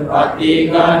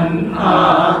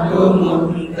පටිගන්හාතු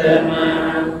මුත්තම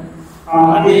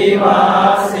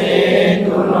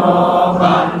අදිවාසේතු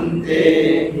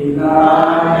නොබන්තේ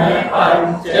හිලාන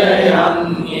පච්චයං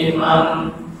ඉමං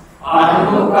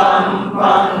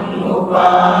අනුකම්පං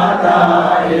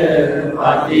උපාදාය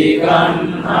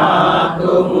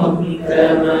පටිගන්හාතු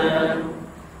මුත්තම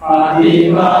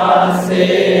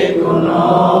අදිවාසේතු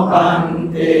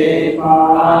නොබන්තේ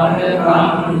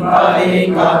පානකං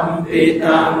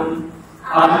පරිකම්පිතං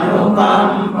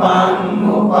අනුකම්පං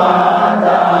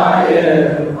උපාදාය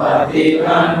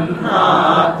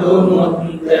පටිගන්හාතු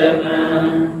මුත්තම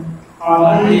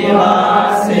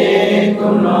අදිවාසේතු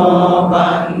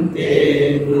නොබන්තේ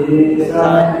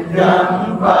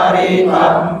සත්‍යං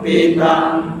පරිකම්පිතං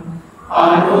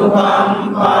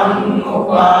අනුකම්පං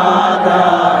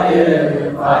උපාදාය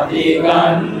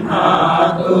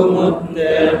පටිගන්හාතු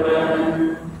මුත්තම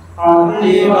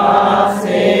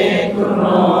අදිවාසේතු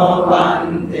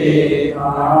නොබන්තේ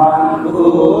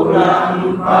ආනුරං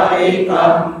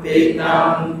පරිකම්පිතං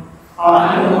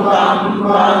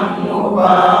අනුකම්පං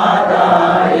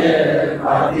උපාදාය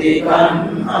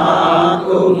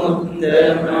පටිගන්හාතු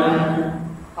මුත්තම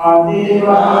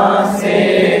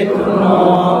අදිවාසේතු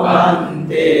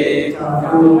නොබන්තේ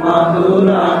චතුමදුරං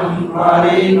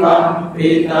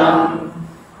පරිකම්පිතං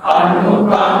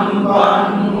අනුකම්පං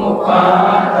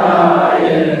උපාදාය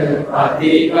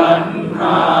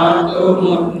පටිගන්හාතු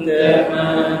මුත්තම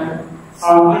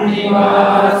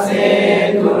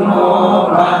අදිවාසේතු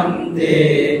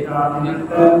නොබන්තේ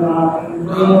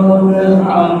චතුමදුරං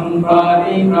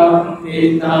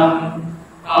පරිකම්පිතං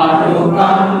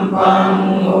අනුකම්පං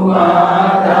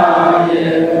උපාදාය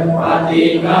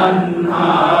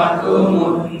පටිගන්හාතු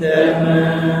මුත්තම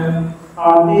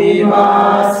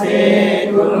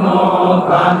අදිවාසේතු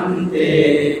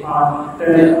නොබන්තේ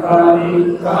අත්තපරික්ඛාරං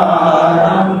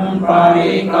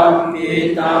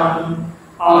පරිකම්පිතං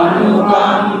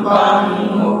අනුකම්පං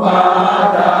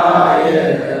උපාදාය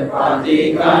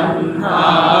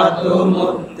පටිගන්හාතු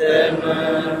මුත්තම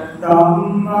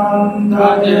ධම්මං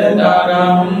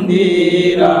තදතරං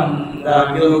දීරං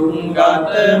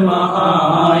රජුග්ගත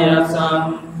මහායසං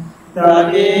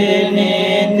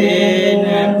තදේනේ තේන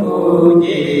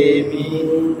පූජේමි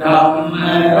ධම්ම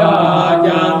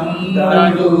රාජං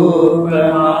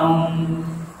රජුපමං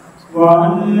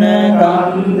වන්න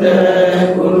ගන්ධ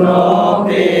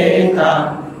කුලෝපේතං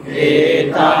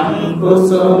ඒතං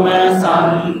කුසුම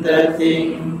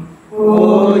සන්තතින්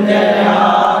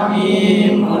පූජයාමි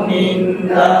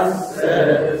මුනින්දස්ස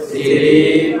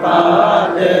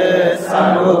සිරිපාද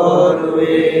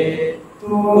සරෝරුවේ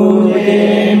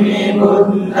පූජේමි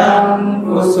බුද්ධං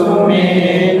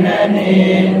කුසුමේන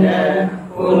නේන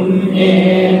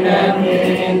පුඤ්ඤේන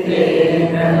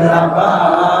නේතේන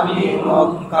ලබාමි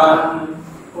මොක්ඛං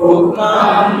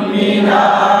උක්ඛං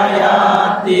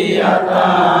විනායාති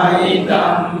අතායි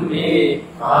ධම්මේ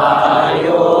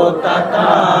ආයෝ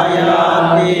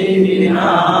තථායාති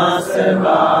විනාශ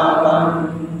භාවං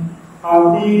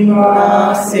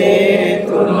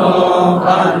අදිවාසේතු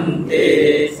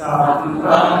නොබන්තේ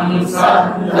සම්පං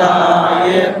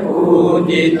සද්ධාය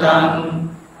පූජිතං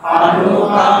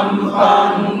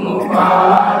අනුකම්පං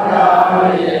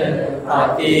උපාදාය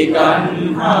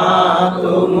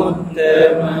පටිගන්හාතු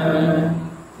මුත්තම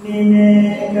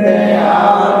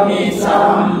නිමේකයාමි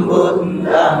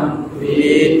සම්බුද්ධං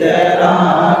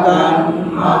විතරාගං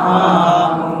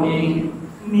මහාමුනි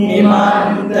නිමන්තයාමි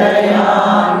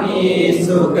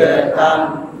සුගතං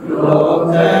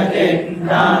ලෝකෙන්නං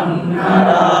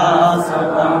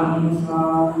නරාසකං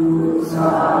සාදු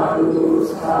සාදු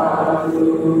සාදු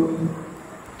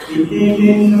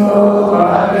ඉතිවිස්සෝ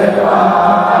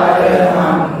භගවාරහං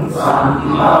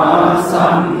සම්මා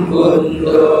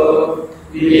සම්බුද්ධෝ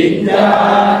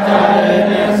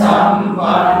විද්‍යාචරණ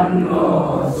සම්පන්නෝ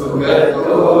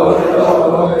සුගතෝ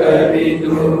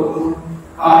ලෝකවිදු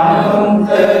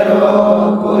අනුත්තරෝ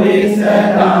පුරිස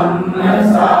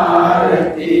ධම්මසාරති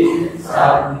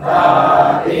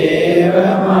සත්තා දේව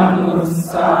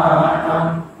මනුස්සානං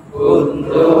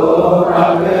බුද්ධෝ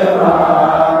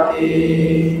භගවාති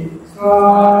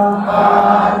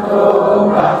ස්වාහාතෝ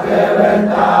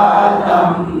භගවතා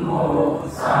ධම්මෝ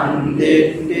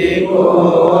සම්දිට්ඨිකෝ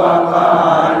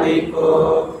අකාලිකෝ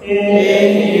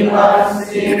ඒහි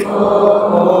පස්සිකෝ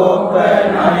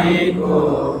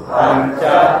ඕපනයිකෝ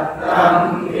පංචත්තං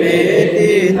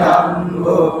වේදි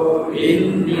ධම්මෝ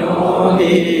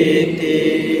විඤ්ඤෝදීති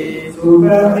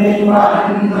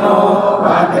සුගතිපන්නෝ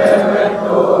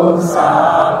භගවතෝ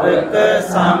සාවක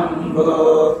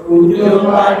සංඝෝ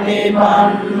උජුපටිපන්නෝ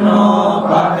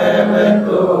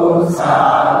භගවතෝ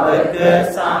සාවක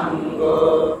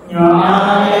සංඝෝ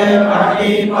ඥාය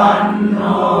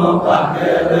පටිපන්නෝ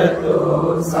භගවතෝ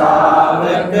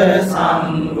සාවක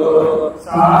සංඝෝ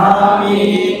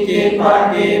සාමීචි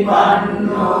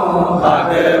පටිපන්නෝ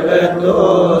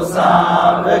භගවතෝ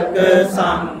සාවක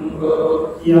සංඝෝ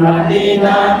යදිදං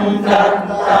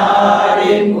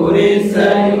චත්තාරි පුරිස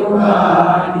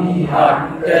යුගානි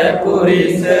අට්ඨ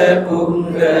පුරිස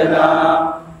පුංගලා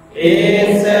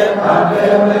ඒස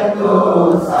භගවතෝ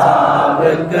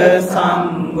සාවක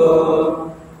සංඝෝ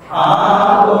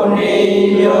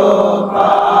ආහුනේයෝ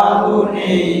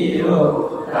පාහුනේයෝ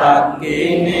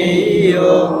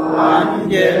රක්ඛිනේයෝ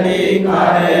අංජලි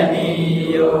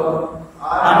කරණීයෝ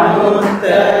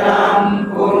අනුත්තරං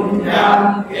පුඤ්ඤං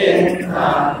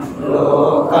කෙත්තං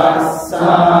ලෝකස්සාති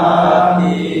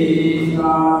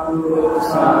සාදු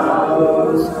සාදු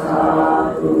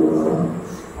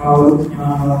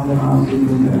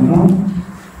අවඥාවන්තිනෝ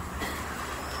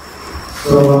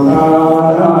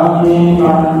සෝතාරාමි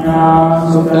පඤ්ඤා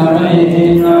සුතමේ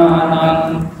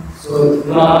ඥානං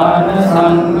සුත්වාන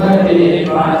සංඝේ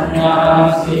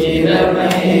පඤ්ඤා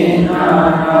සීලමේ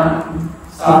ඥානං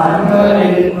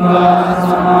සංඝරිත්වා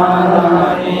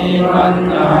සමාදානේ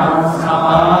පඤ්ඤා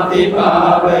සමාධි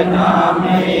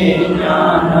භාවනාමේ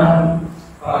ඥානං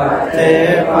පත්තේ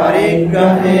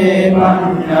පරිග්‍රහේ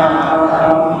පඤ්ඤා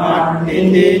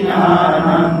ධම්මට්ඨිති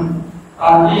ඥානං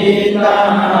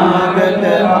අතීතනාගත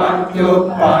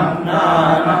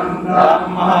පච්චුප්පන්නානං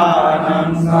ධම්මානං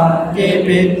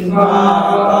සක්ඛිපිත්වා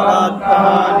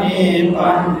පරත්තානේ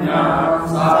පඤ්ඤා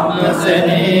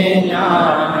සම්මසනේ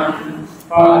ඥානං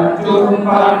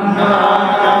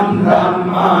පච්චුප්පන්නානං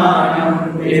ධම්මානං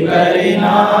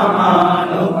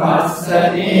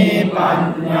විපරිණාමානුපස්සනේ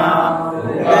පඤ්ඤා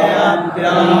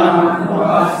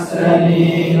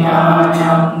උපයත්‍යානුපස්සනේ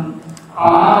ඥානං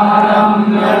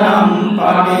ආරම්මණං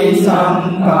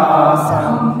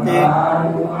පටිසංඛාසං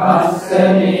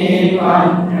අස්සනේ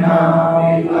පඤ්ඤා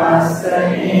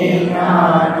විපස්සනේ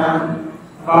ඥානං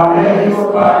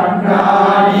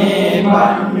පරිඋපඥානේ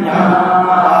පඤ්ඤා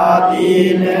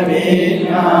ආදීන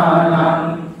වේඥානං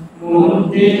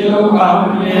මුක්තිසු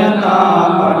කම්මයතා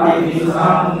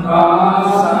පටිසංඛාසං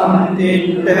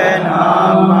තිත්තනා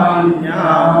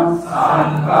පඤ්ඤා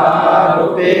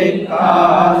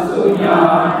සංඛාරුපේක්ඛාසු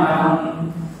ඥානං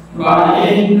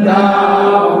වනින්දා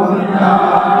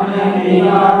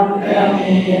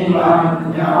උන්නානේයත්තේ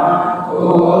පඤ්ඤා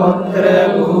කෝත්‍ර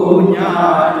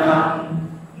භූඥානං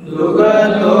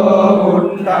දුගතෝ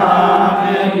උත්තාන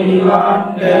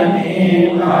විවට්ඨනේ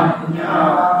පඤ්ඤා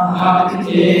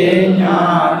අච්චේ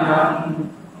ඥානං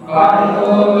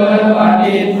වරතෝව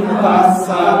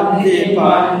පටිච්චසමුප්පාදේ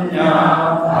පඤ්ඤා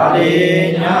ඵලේ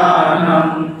ඥානං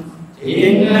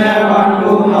ඉන්න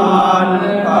වඩුමාන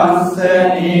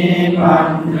පස්සනේ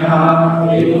පඤ්ඤා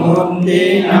විමුක්ති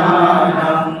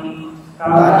ඥානං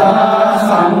තදා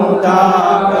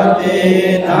සමුදාගතේ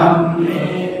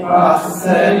ධම්මේ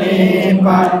පස්සනේ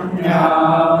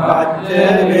පඤ්ඤා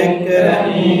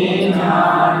පච්චවෙක්ඛනේ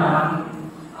ඥානං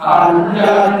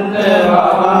අඤ්ඤත්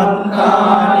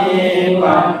වවත්තානේ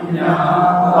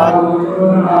පඤ්ඤා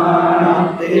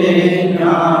පරුණානත්තේ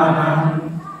ඥානං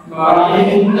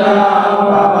වහින්දා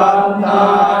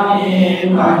වවත්තානේ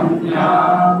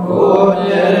පඤ්ඤා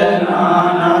භෝජනානත්තේ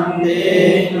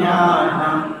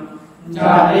ඥානං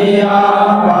චරියා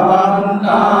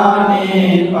වවත්තානේ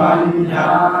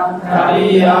පඤ්ඤා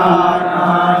චරියානානත්තේ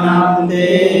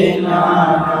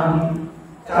ඥානං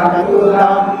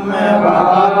චතුරම්ම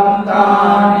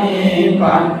භවන්තානේ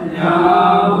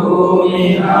පඤ්ඤා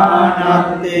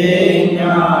භූමිනානත්තේ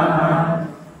ඥානං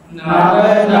නව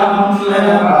ධම්ම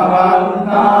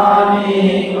භවන්තානේ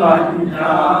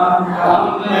පඤ්ඤා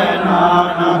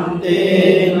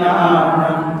ධම්මනානන්තේ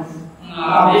ඥානං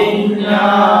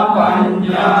අවිඤ්ඤා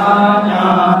පඤ්ඤා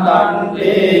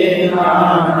ඥාතන්තේ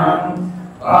ඥානං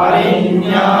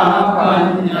පරිඤ්ඤා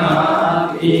පඤ්ඤා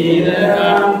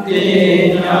ඊරණන්තේ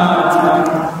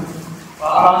ඥානං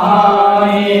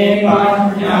පහානේ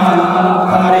පඤ්ඤා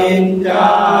පරිත්‍යාගත්තේ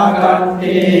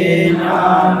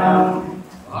ඥානං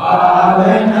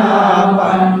භාවනා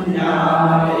පඤ්ඤා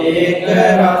ඒක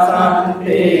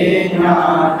රසන්තේ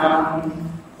ඥානං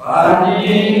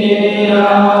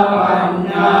පරිඤ්ඤා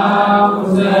පඤ්ඤා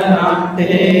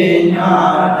කුසලන්තේ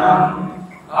ඥානං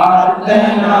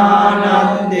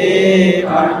අත්තනානන්තේ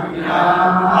පඤ්ඤා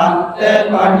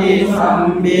අත්තපටි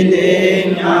සම්බිදේ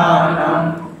ඥානං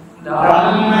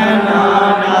ධම්මනානන්තේ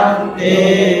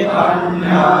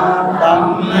පඤ්ඤා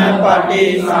ධම්මපටි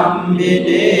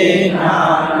සම්බිදේ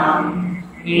ඥානං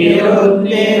නිරුද්ධනානන්තේ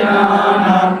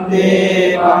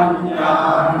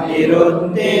පඤ්ඤා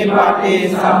නිරුද්ධපටි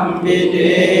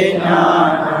සම්බිදේ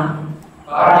ඥානං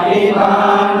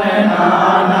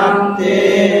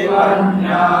පටිභානනානන්තේ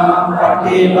පඤ්ඤා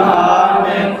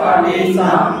පටිභානපටි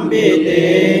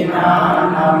සම්බිදේ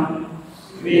ඥානං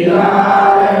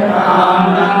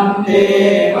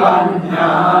විහාරනානන්තේ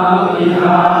පඤ්ඤා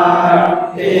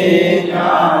විහාරත්තේ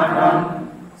ඥානං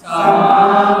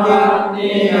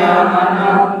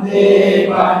සමාධිඥානන්තේ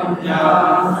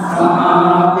පඤ්ඤා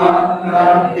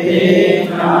සමාධිඥානත්තේ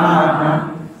ඥානං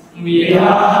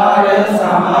විහාර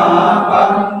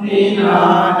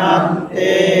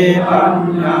සමාපත්තිඥානත්තේ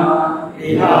පඤ්ඤා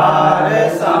විහාර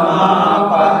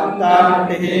සමාපත්තත්තේ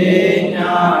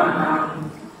ඥානං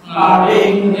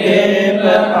අවිඤ්ඤේප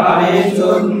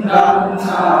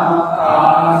පරිසුද්ධංසා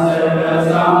ආසව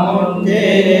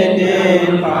සමුච්ඡේදේ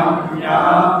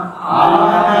පඤ්ඤා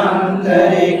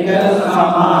ආනන්තරික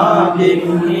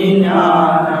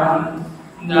සමාධිඥානං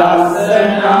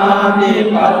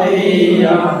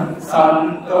දස්සනාදිපතියං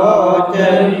සන්තෝච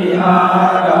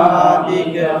විහාරාදිගමෝ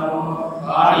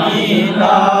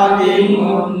අනිදාදි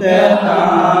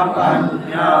මුද්දතා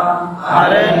පඤ්ඤා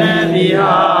අරණ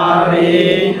විහාරේ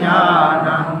ඥානං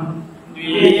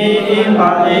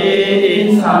විපදේ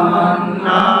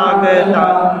සමන්නාගතන්ත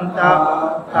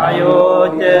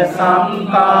තයෝච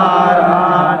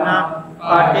සංකාරාණ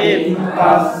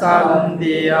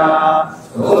පටිපස්සන්දියා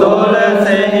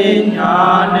සෝලසෙහි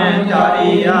ඥානචරියාහි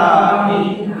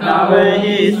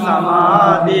නවෙහි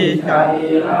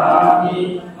සමාධිචරියාහි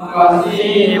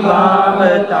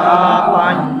වසීභාවතා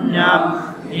පඤ්ඤා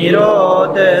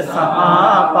නිරෝධ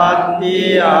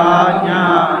සමාපත්තියා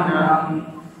ඥානං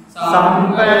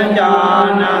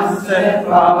සම්පජානස්ස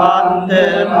පවත්ත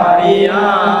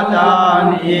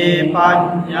පරියාදානේ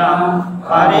පඤ්ඤා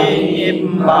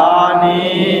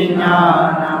පරිනිබ්බානේ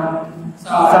ඥානං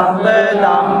සබ්බ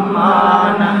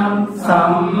ධම්මාන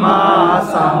සම්මා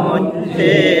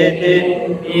සමුච්ඡේදේ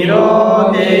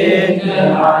නිරෝධේ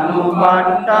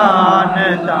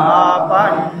අනුපට්ඨානතා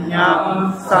පඤ්ඤා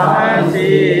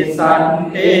සහසේ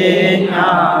සම්තේ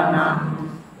ඥානං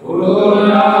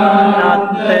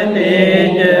උරුණානත්ත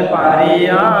තේජ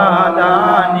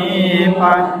පරියාදානේ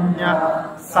පඤ්ඤා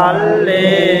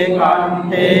සල්ලේ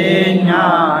කන්තේ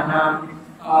ඥානං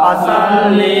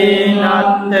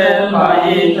අසල්ලීනත්ත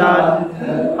පයිතත්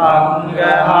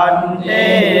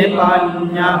අංගහන්තේ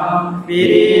පඤ්ඤා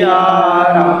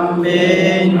විරියාරම්භේ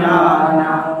ඥානං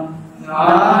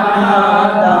නානා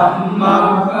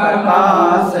ධම්මප්පකාසනතා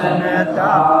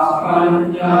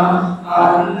පඤ්ඤා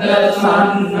අන්ත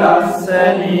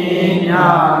සංගස්සනේ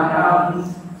ඥානං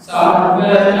සබ්බ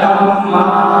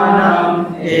ධම්මානං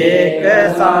ඒක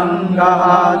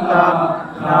සංඝාතං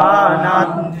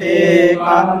ඥානත්තේ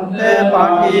කන්ත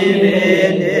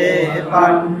පටිවේදේ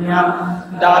පඤ්ඤා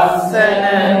දස්සන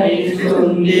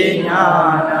විසුද්ධි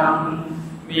ඥානං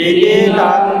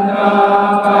විදිතංගා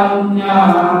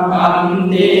පඤ්ඤා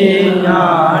අන්තේ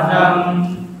ඥානං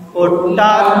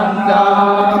උට්ඨංගා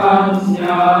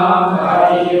පඤ්ඤා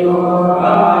පරියෝගානේ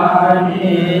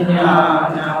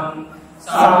ඥානං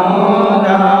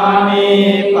සමෝදානේ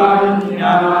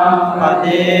පඤ්ඤා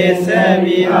පදේශ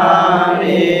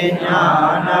විහාරේ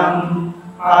ඥානං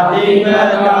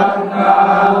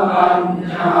අධිගතංගා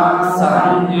පඤ්ඤා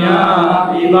සංඥා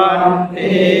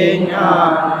විවර්තේ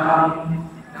ඥානං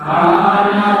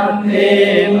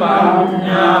ඥානත්තේ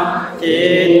පඤ්ඤා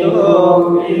චේතෝ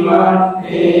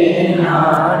විවර්තේ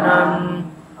ඥානං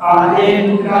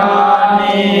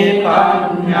අදින්නානේ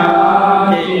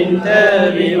පඤ්ඤා චිත්ත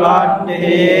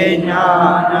විවර්තේ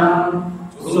ඥානං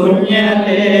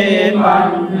ශුඤ්ඤතේ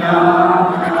පඤ්ඤා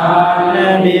ඥාන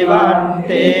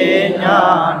විවර්තේ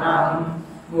ඥානං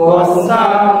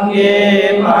වස්සංගේ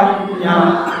පඤ්ඤා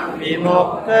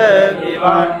විමුක්ඛ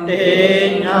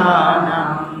විවට්ඨේ ඥානං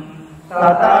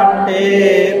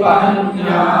තතත්තේ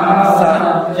පඤ්ඤා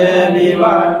සච්ච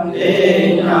විවට්ඨේ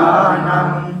ඥානං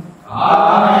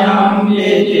ආයම්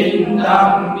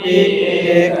චිත්තම්පි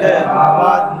ඒක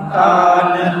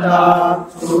අවත්තානතා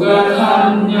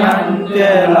සුගසඤ්ඤංච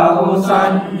ලහු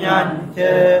සංඤංච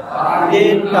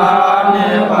අදිත්තාන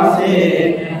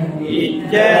වශයෙන්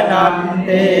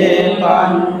ඉච්ඡනත්තේ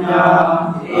පඤ්ඤා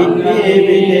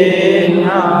ඉතිවිදේ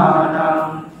ඥානං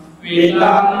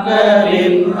විතක්ක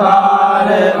විපාර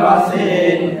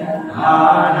වශයෙන්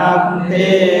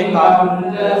ඥානත්තේ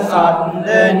කන්ද සද්ද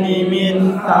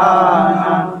නිමිත්තාන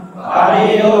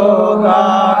පරියෝගාගනී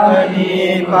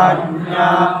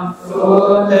පඤ්ඤා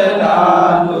සෝත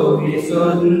ධාතු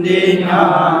විසුද්ධි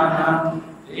ඥානං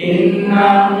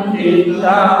ඉන්නං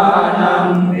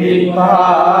චිත්තානං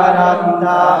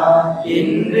විපාරන්තා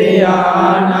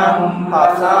ඉන්ද්‍රියාණං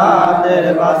පසාද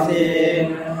වශයෙන්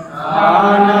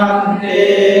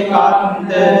ආනන්දේ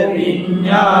කන්ද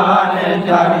විඥාන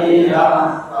චරියා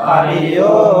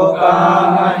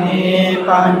පරියෝගාමනේ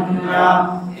පඤ්ඤා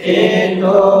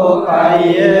හේතෝ කය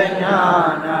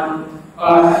ඥානං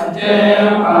පස්චය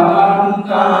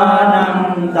පවන්තානං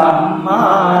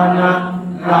ධම්මානං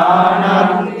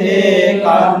ඥානත්තේ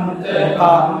කන්ද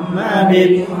කම්ම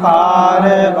විපාර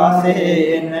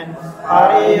වශයෙන්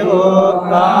පරියෝගාමනේ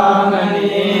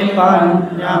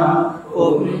පඤ්ඤා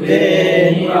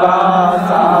උබ්බේ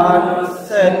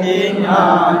නිවාසානුස්සති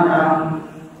ඥානං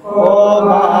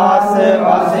ඕවාස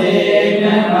වශයෙන්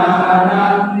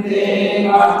ඥානත්තේ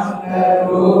කස්ස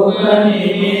රූප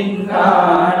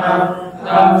නිමිත්තානං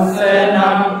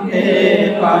දස්සනත්තේ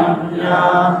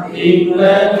පඤ්ඤා ඉක්ව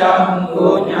චක්ඛු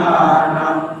ඥානං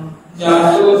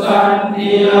චසු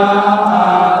සම්පියා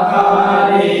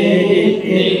ආකාරේ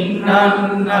ඉන්නං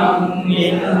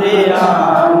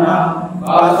ඉන්ද්‍රියාණං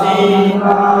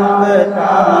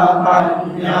වසීභාවතා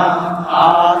පඤ්ඤා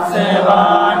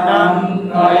ආසවානං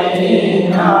කයේ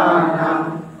ඥානං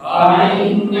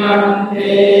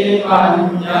අවිඤ්ඤාන්තේ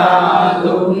පඤ්ඤා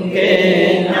දුක්ඛේ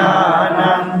ඥානං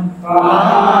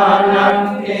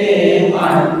පානත්තේ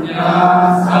පඤ්ඤා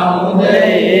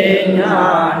සමුදයේ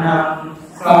ඥානං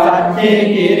සච්චේ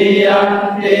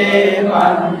කිරියත්තේ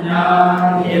පඤ්ඤා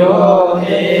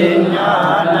නිරෝධේ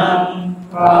ඥානං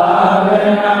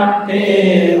පාවනත්තේ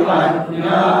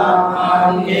පඤ්ඤා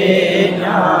අංගේ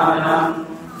ඥානං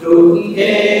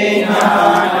දුක්ඛේ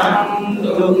ඥානං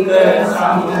දුක්ඛ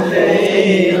සමුදය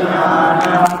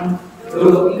ඥානං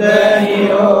දුක්ඛ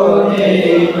නිරෝධේ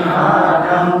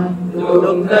ඥානං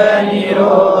දුක්ඛ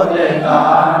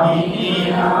නිරෝධගාමිනී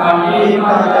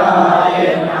අභිපදාය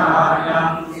ඥානං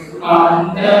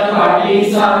අන්ත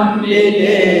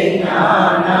පටිසම්භිදේ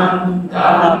ඥානං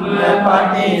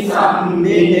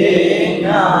ධම්මපටිසම්භිදේ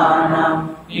ඥානං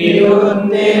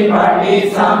නිරුද්ධේ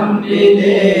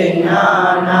පටිසම්භිදේ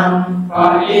ඥානං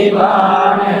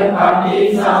පරිභාන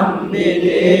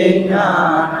පටිසම්භිදේ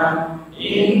ඥානං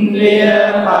ඉන්ද්‍රිය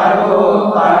පරෝ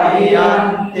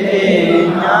පරියන්තේ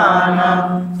ඥානං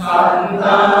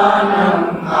සන්තානං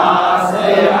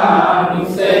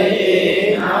ආසයානුසයේ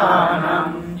ඥානං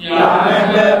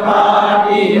යමක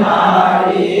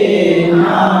පාටිහාරේ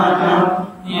ඥානං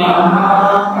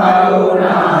මහා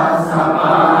කරුණා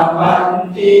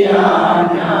සමාපත්තිය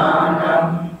ඥානං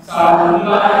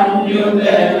සම්මඤ්ඤුත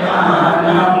ඥානං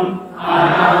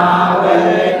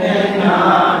අනාවරණ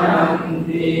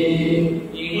ඥානන්ති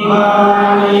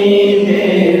ඉමානි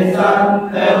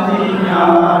තේසත්ථති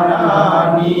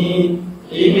ඥානානි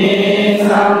ඉමේ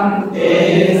සම්තේ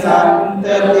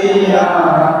සත්තති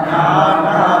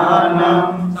ඥානානං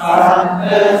සත්ත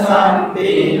සම්ති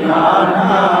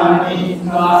ඥානානි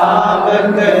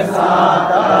සාවක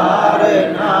සාධාරණානි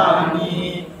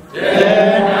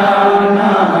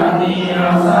ඥානානි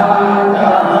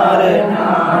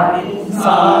අසාධාරණානි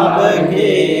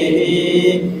සාවකේහි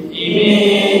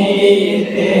ඉමේහි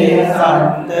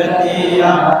තේසත්තති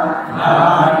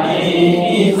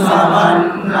ඥානේහි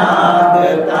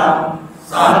සමන්නාගතං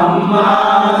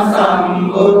සම්මා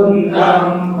සම්බුද්ධං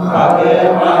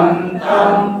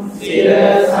භගවන්තං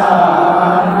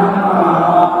සිරසා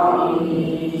නමාමි.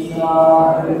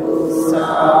 සාදු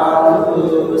සාදු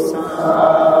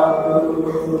සාදු.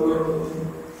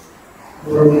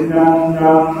 බුද්ධං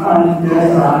ධම්මං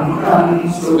සංඝං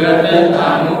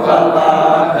සුගතං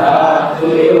පවාදාතු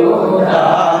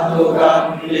යෝදාතු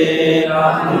ගම්ලේ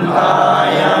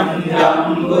රංකායං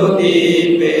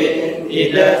ජම්බුදීපේ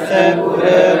ඉදස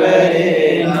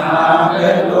පුරවරේ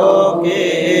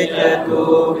නාගලෝකේ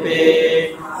චතුපේ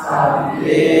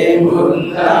සම්ලේ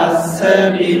බුද්දස්ස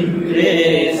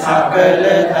බිම්බේ සකල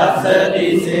දස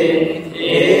දිසේ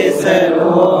ඒසව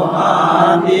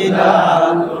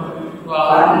ලෝමාදිධාතු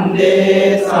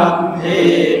වන්දේ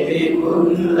සම්භේපි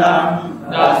පුල්ලං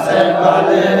දස බල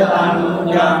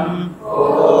අනුජං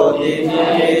ඕදි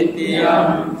නේතියං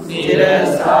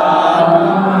සිරසානමාමි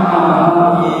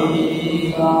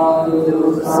සාදු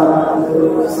සාදු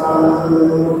සාදු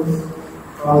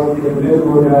ආදිනේ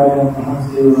ගෝඩායන්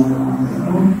මහසේවන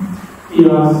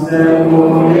ඉවස්ස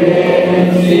මොලේ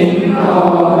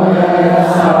සින්නෝ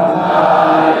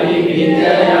සත්තාරි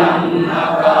විජයං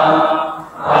නකා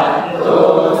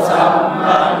අත්තෝ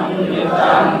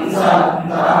සම්මන්විතං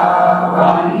සත්තා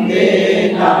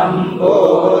වන්දේ නම්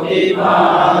බෝධිපාදපං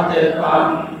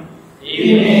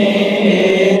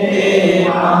ඉමේ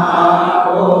මහා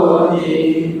බෝධි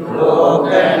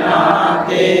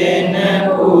ලෝකනාථේන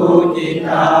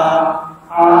පූජිතා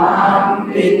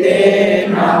අහම්පිතේ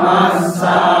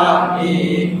නමස්සාමි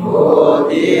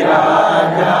බෝධි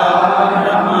රාජා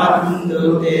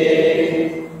නමන්දුතේ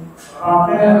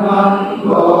අකමං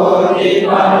බෝධි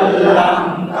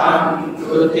පල්ලංකං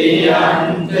තුතියං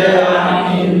ච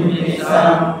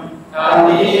අනිමිසං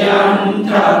අදියං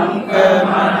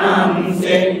චංකමනං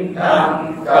සෙට්ඨං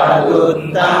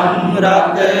කලුත්තං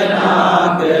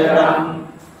රතනාකරං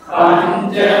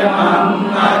පංචමං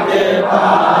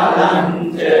අජපාලං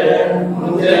ච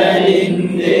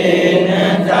මුදලින්දේන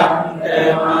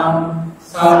චට්ඨමං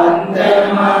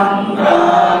සත්තමං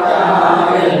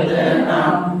රාජායතනං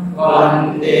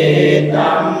වන්දේ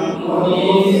තං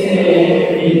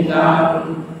මුනිසේවිතං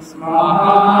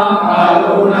මහා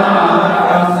කරුණා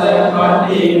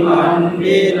රසපටි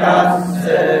මන්විරස්ස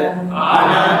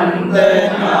අනන්ත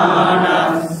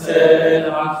ඥානස්ස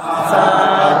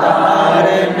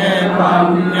අසාධාරණ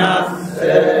පඤ්ඤස්ස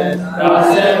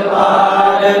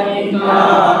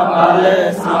රසපාරමිතා බල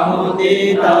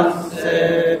සමුදිතස්ස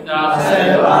දස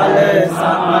බල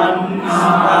සමන්නාගතස්ස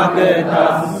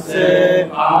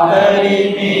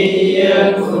අපරිමේය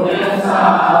ගුණ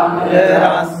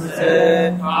සාගරස්ස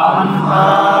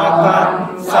අම්මාකං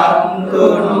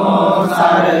සත්තුනෝ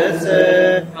සරස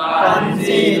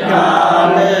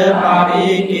පංචීකාල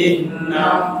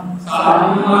පරිකින්නම්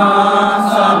සම්මා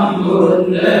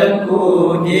සම්බුද්ධ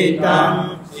පූජිතං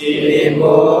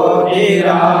සිරිබෝධි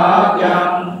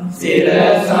රාජං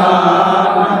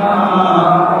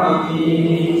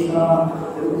සිරසානමාමි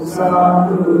සාදු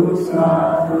සාදු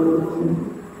සාදු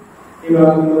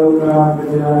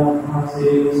ඉවංගෝගාපජා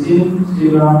මහසේ විසින්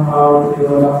ශ්‍රීරාම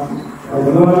පාවතිවලා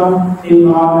අදවලා ඒ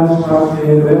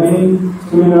මහාශාස්ත්‍රයේ වෙමින්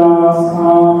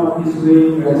සුවිලාසා ප්‍රතිසුවේ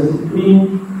වැඩසිටි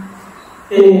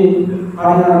ඒ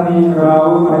ආයතනයේ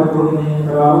රාව පරිපූර්ණේ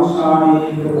රාව ශානී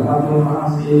ප්‍රධාන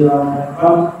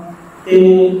මහසේවාවන්ට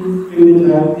ඒ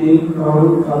විවිධාති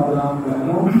කවුරු කතා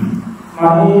කරනු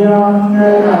මහියංගං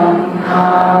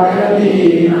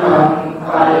ආගදීපං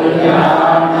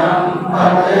කල්යාණං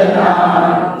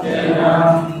පදනාචනං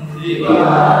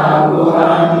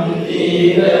දිවාගුහං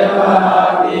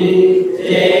තීරවාදී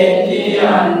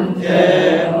චේතියං ච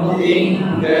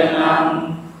මුදිංගනං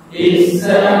ඉස්ස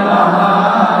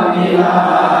මහා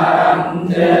විහාරං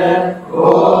ච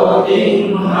ඕදින්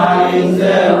මහිස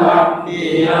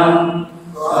වට්ටියං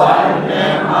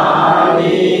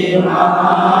ස්වර්ණමාලී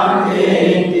මහා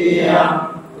චේතියං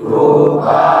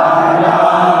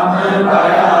රූපාරාම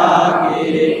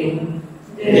බයාගිරින්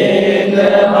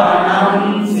දේදවනං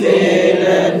සේල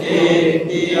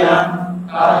චේතියං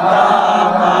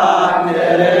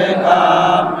කතාකාචර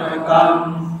කාමකම්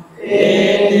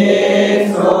ඒදේ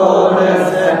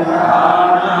සෝරස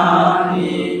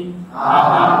ඥානානි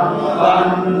අහං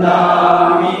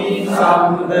වන්දාමි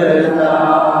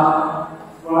සම්බදා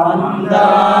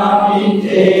වන්දාමි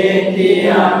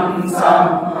චේතියං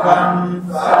සම්පං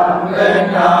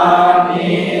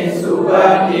සංගතානේ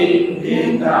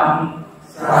සුගතිත්තිතං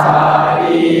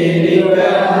සාරීරික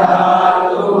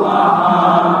ධාතු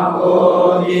මහා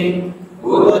බෝධි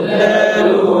බුද්ධ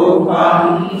රූපං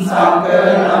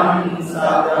සකලං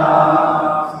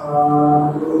සදා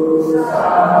සාදු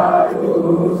සාදු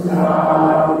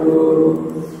සාදු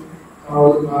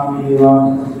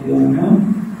කෞස්මාමීවාන් කියන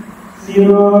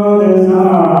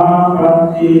සිරෝදසාපත්තියෙන්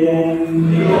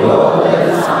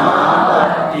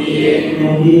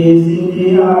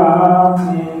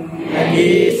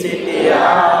නැගී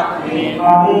සිටියාක්මෙන්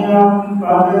අරිහත්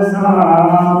ඵල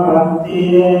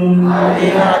සමාපත්තියෙන්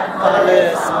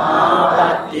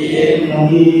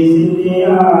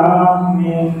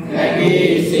නැගී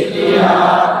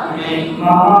සිටියාක්මෙන්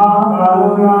මහා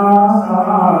කරුණා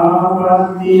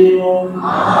සමාපත්තියෙන්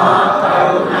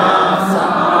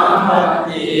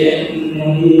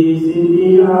නැගී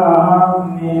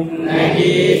සිටියාක්මෙන්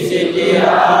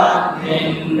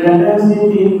වැඩ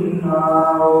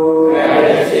සිටින්නා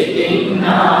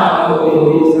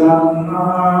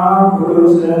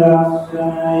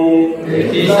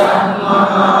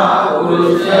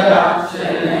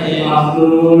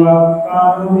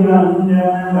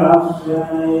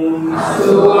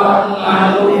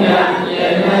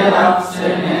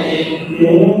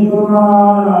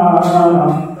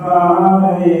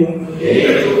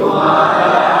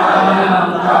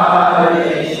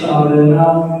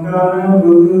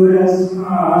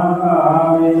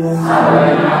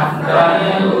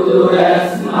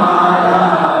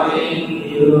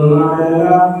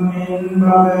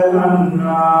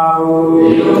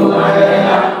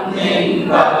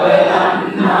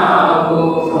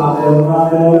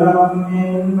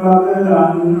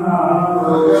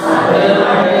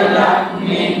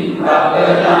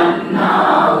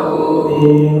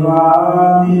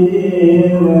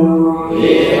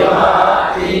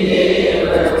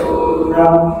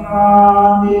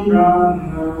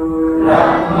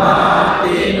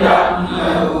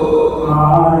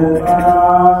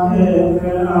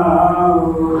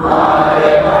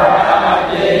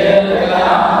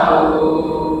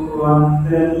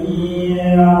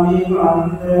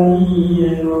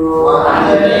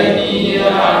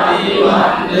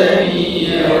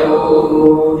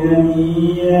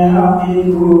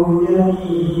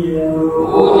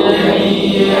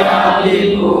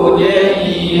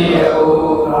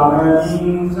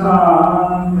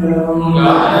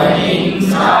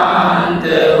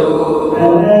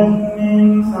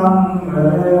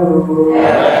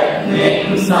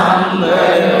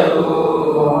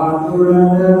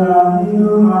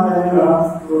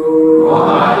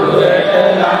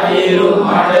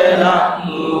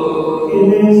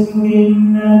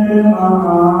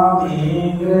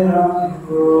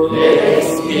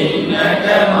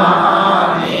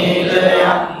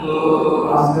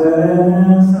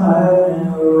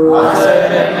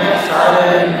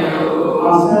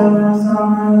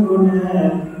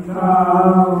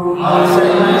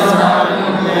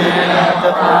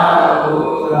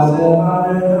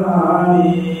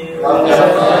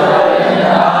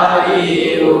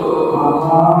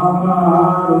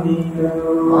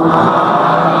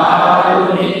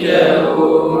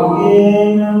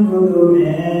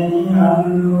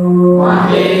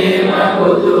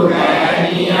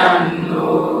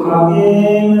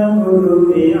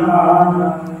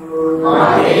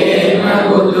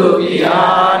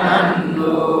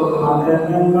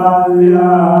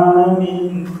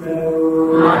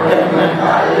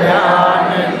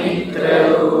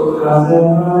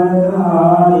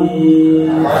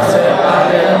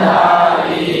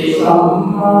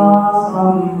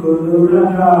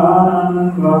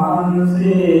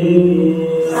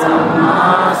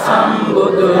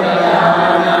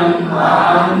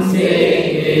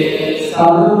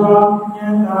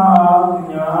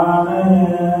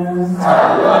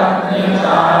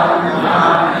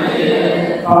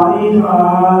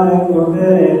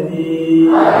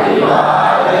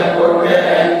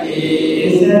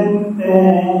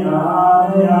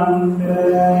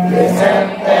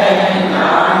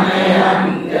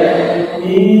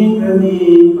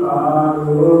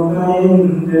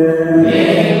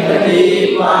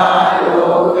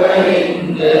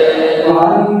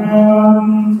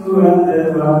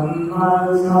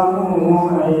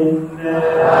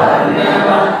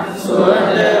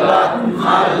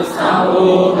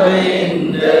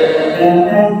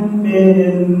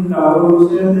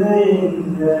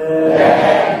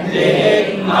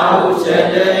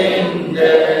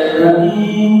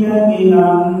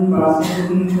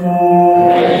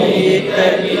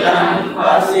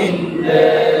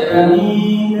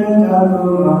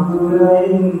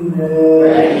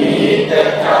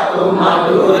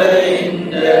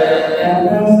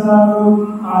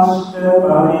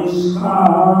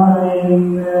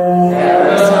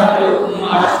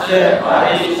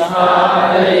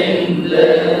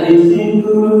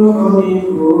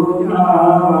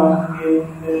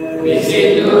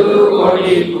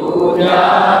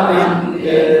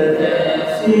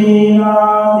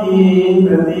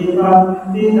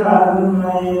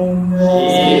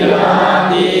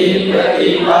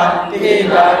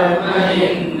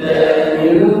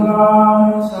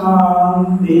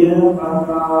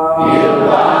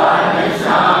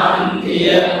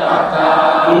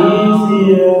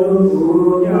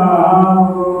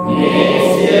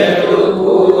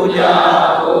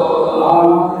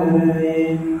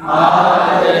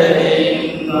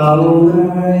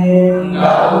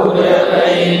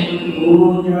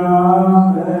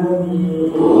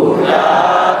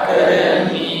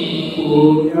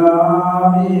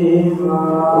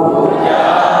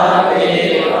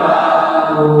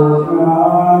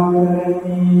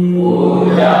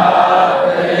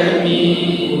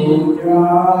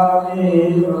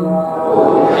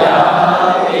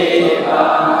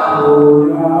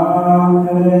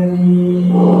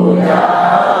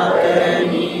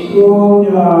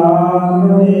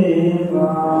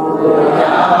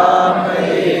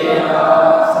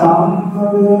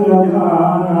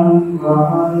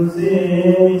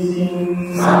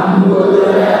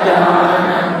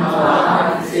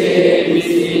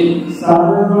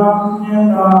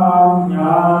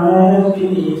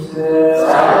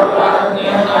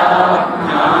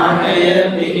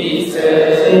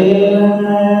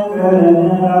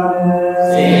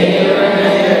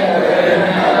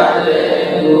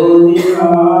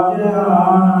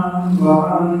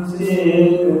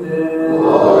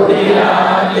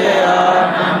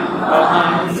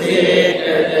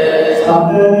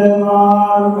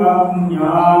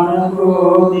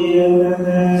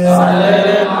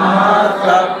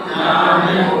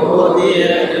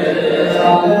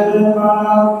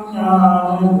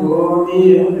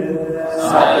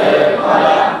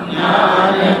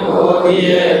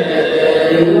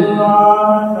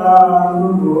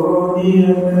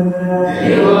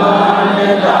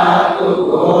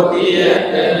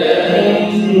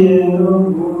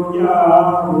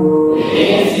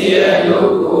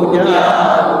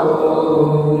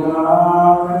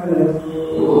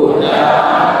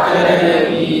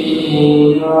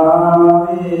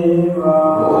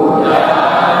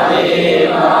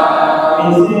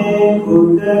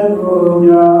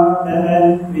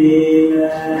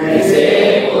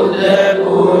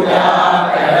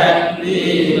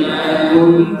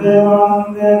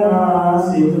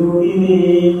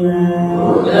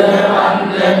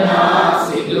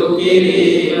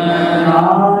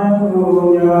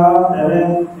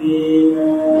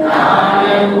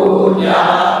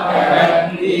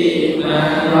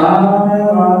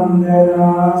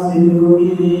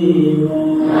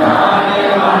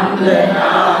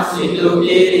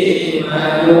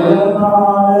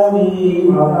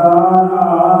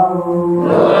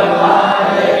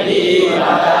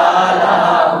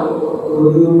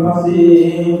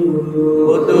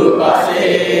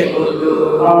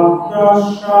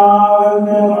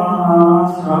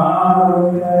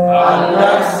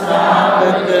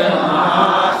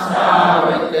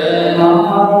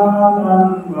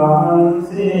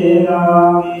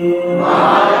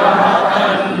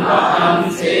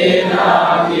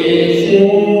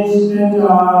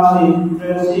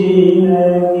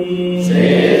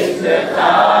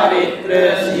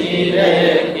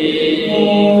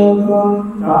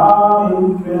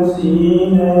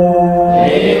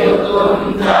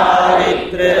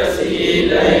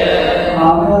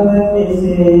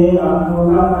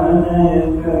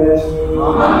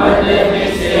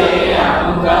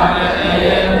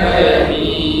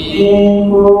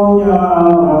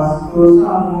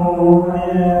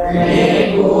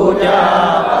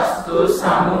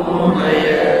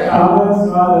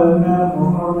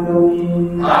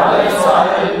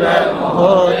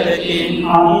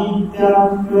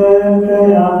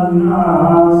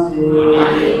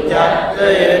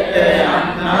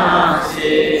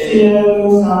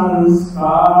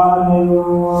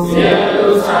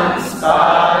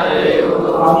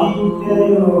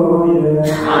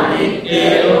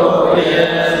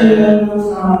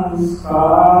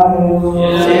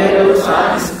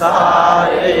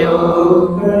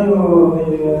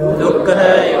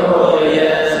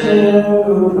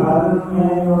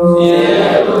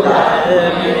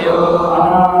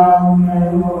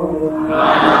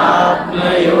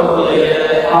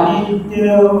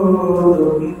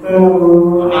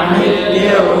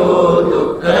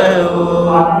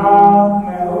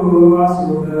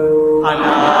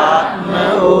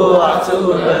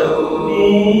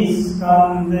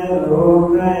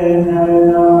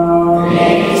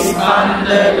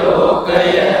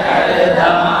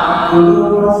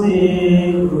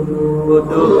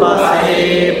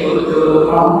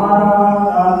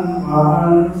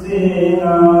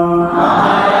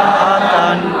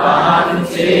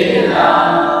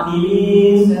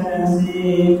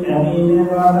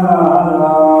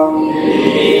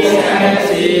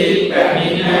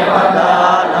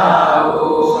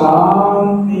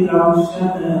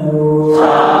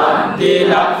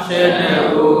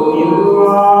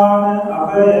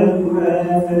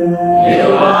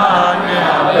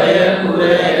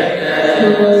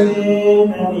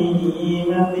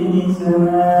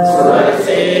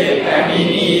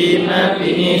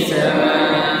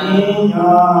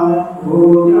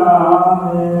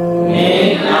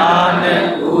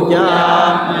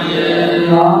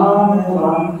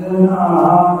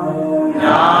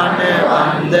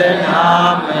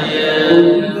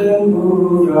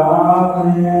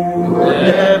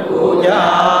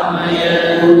पूजा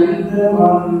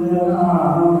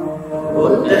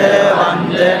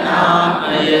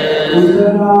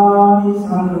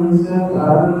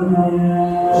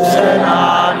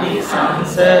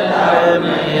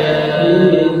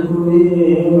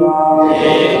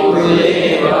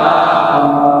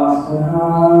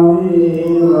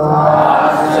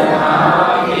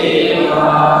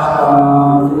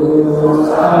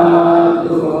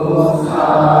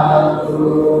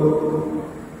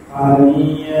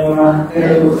අරිය මත්ත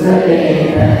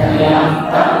උසරේන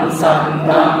යන්තං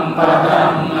සම්තං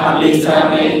පදං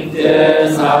අபிසමෙච්ච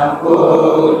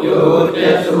සක්ඛෝ යෝච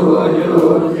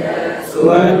සුජෝච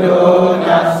සුවජෝ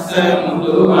නස්ස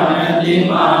මුදු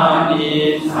අනදිමානි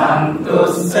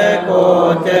සන්තුස්ස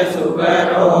කෝච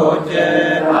සුබරෝච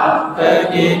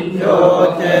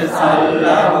අප්පකිච්ඡෝච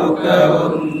සල්ලහුක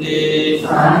උන්දි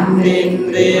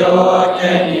සම්දින්ද්‍රයෝච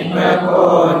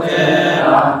නිපකෝච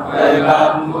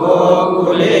අප්පගම්බෝ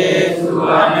කුලේසු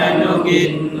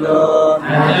අනනුගින්දෝ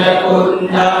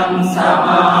නජකුන්දං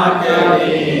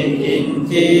සමාජවේ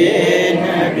කිංචේන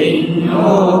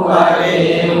විඤ්ඤෝ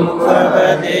පරේ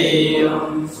උපවදේයං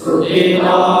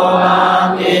සුඛිනෝ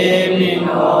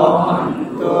නාකේමිනෝ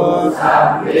හන්තු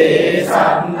සබ්බේ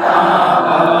සත්තා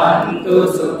භවන්තු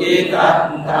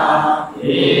සුඛිතත්තා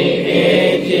ඒකේ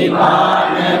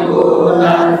ජීවාන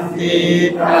භූතන්ති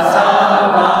ප්‍රසවාතාවරාව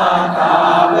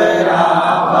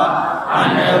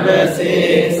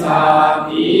අනවසේසා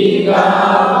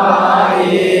දීඝායේ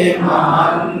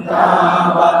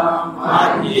මහන්තාව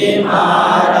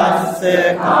මජ්ජිමාරස්ස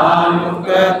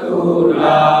කානුකතුලා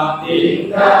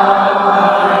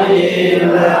ඉක්ඛායේව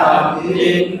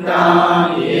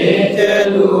අභික්ඛායේච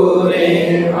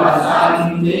දුරේ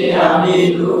වසන්ති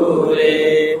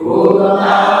අභිදුරේ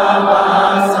භූතාවා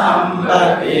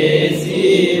සම්බවේ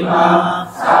සීවා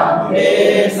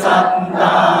සබ්බේ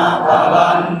සත්තා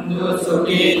භවන්තු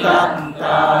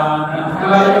සුඛිතත්තා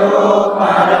නරෝ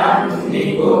පරං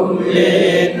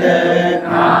නිකුම්ලේත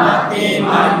නාති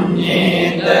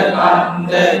මඤ්ඤේත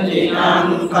කන්ද ජිනං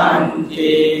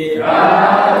කංචි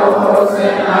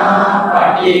රාරෝසනා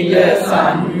පටිග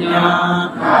සංඥා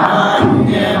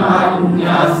නාඤ්ඤ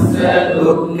මඤ්ඤස්ස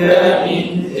දුක්ඛ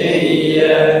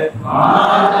මිච්ඡේය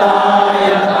මාතායතානියම්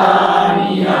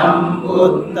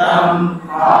බුද්ධං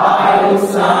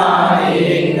ආයුසායේක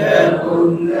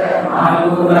පුන්න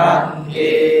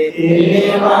මනුරක්ඛේ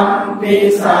එවං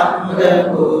සම්බ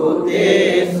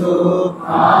භූතේසු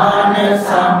ආන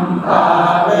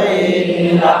සම්භාවේ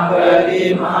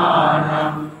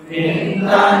අපරිමාණං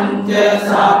වින්දං ච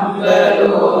සම්බ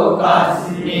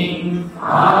ලෝකස්මින්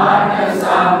ආන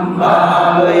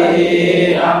සම්භාවේ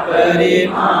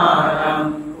අපරිමාණං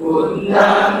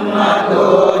උද්දං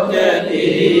මතෝ ච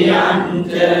තිරියං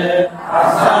ච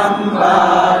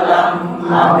අසම්බාලං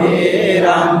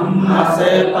අබේරං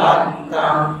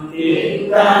අසපත්තං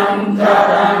ඉත්තං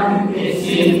චරං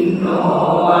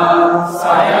කිසින්නෝවා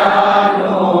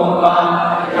සයානෝවා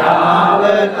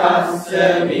යාවතස්ස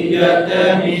විගත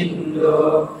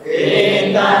මිද්දෝ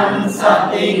ඒතං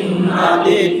සතින්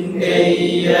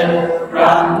අදිත්තේය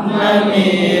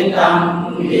බ්‍රහ්මමේතං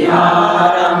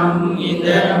විහාරං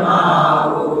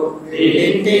ඉදමාවෝ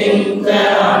ඉතිං ච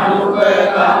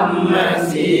අනුපකම්ම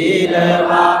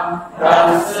සීලවා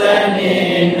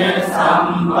රස්සනේන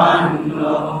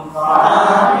සම්පන්නෝ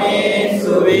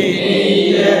ආමේසු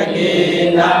වියකේදම්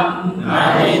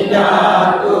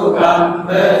මහිතාතු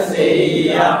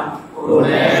ගම්බසෙය්‍යම්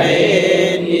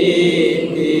පුනරේතිති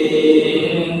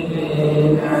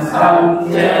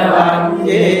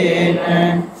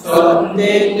සත්‍යවංජේන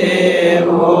සොත්තිතේ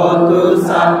හෝතු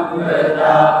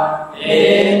සම්පදා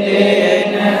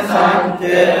ඒතේන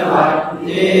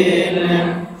සත්‍යවංජේන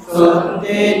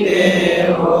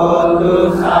සොත්තිතේ හෝතු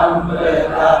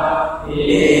සම්පදා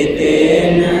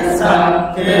ඒතේන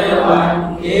සත්‍යවංජේන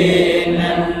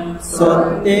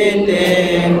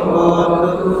සොත්තිතේ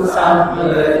හෝතු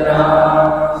සම්පදා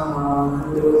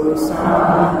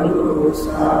සාදු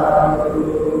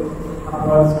සාදු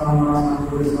අපසමා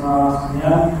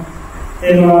සම්පූර්ණාස්මිය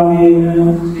එවැනිම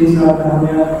ශ්‍රීසත්‍යය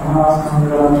මහා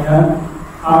සංග්‍රහය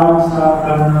ආරක්ෂා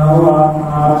කරනව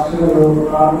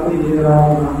ආත්මාශෝකාපති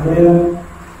විරාමණය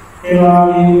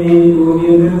එවැනිම මේ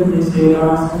ගෝවියද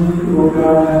නිසේවාසී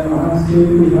ඕකාරයන් මහසී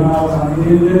විහාර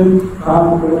සම්පූර්ණ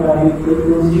කාපුකටයි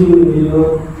කුරුසියෝ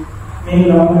මේ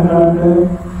ලෝකරට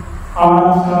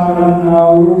ආරක්ෂා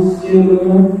කරනව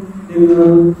සියලුම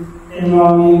දෙවියන්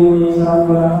එවැනිම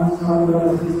සම්බර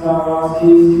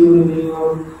සිතාවාසී සියලු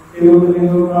දෙවියෝ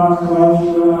එවැනිම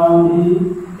කාස්වාශෝනාදී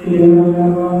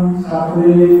එවැනිම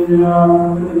සාපේක්ෂාම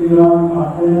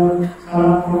ප්‍රතිවිරාමණය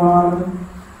සාරකුමාර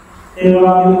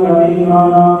එවැනිම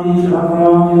කටිනාදී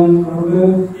සම්රාමයන් සමග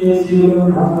ඒ සියලු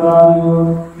භක්තාදියෝ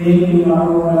මේ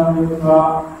කිනාරෝණාමිකා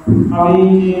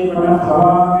අවීචේ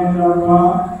ප්‍රසවාවෙන්වා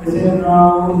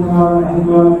එසේනාවුනා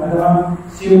හිතවන් කරා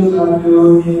සියලු සත්‍යෝ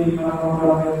මේ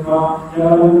කිනාරෝණාමිකා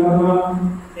ජාලකවා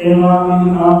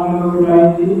එවැනිම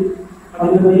ආත්මෝලයිති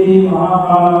අදිපති මහා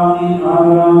කාලාදී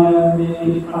ආරාමයන්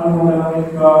මේ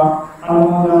අනුමෝදනකවා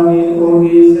අනුමෝදනයේ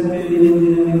ඕගේ සත්‍ය දින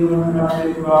නිර්මාණ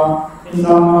කරනවා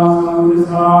සම්මා සම්බුද්ධ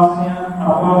ශාසනය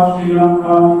අපා ශ්‍රී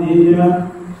ලංකා දේශය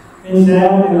මේ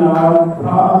සෑම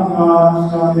භාග්‍යවාන්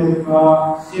සම්පේක්ෂා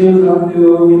සියලු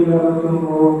සත්‍යෝ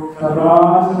විලවතුන්ෝ සතරා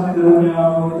සත්‍ය ධර්මයන්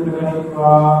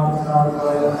උත්තරගනිත්වා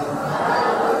සාර්ථකය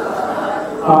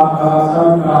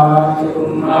ආකාසංකාරි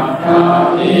කුම්මක්ඛා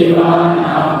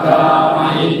දේවානාගා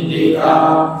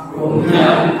මහිද්దికා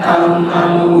පුඤ්ඤන්තං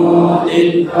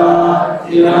අනුමෝදිत्वा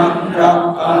চিරං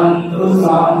රක්ඛන්තු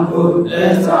සම්බුද්ධ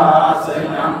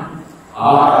ශාසනං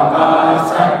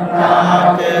ආකාසට්ඨා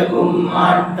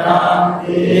චුම්මට්ඨා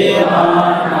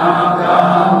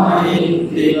දේවානාගා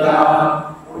මහිද්దికා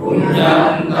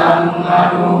පුඤ්ඤන්තං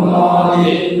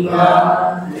අනුමෝදිत्वा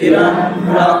চিරං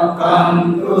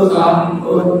රක්ඛන්තු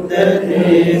සම්බුද්ධ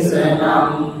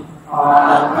දේශනං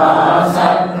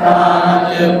ආකාසට්ඨා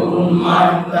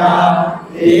චුම්මට්ඨා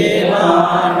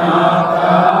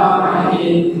දේවානාගා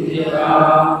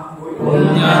මහිද්దికා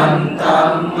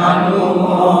පුඤ්ඤන්තං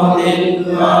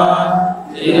අනුමෝදිत्वा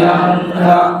চিරං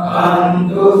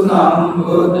රක්ඛන්තු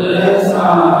සම්බුද්ධ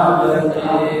ශාසනං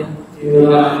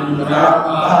চিරං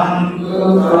රක්ඛන්තු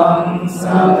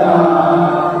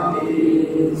සංසදාති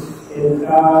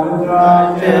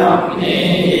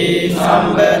ඒකාග්‍රාජ්ජම්නේ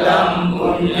සම්බලං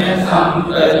පුඤ්ඤ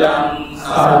සම්පලං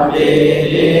සබ්බේ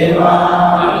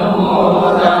දේවානුමෝදන්තු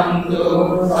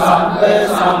සබ්බ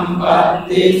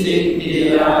සම්පත්ති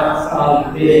සිද්ධියා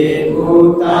සබ්බේ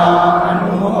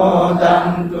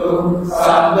භූතානුමෝදන්තු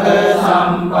සබ්බ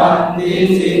සම්පත්ති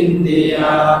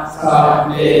සිද්ධියා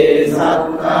සබ්බේ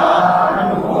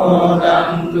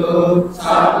සත්තානුමෝදන්තු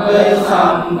සබ්බ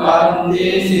සම්පත්ති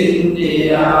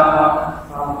සිද්ධියා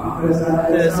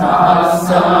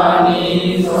සහස්සානි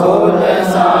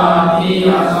සෝදසානි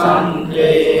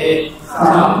අසංජේ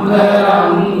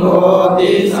සම්පරං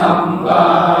ගෝති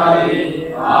සම්භාරේ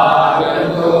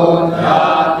ආගතෝ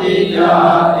ජාති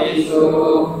ජාතිසු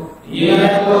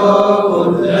යතෝ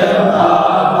බුද්ධාය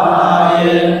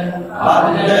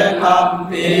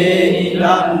අද්දකප්පේ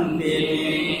නිලන්තිනි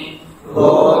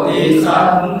ගෝති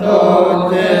සන්තෝ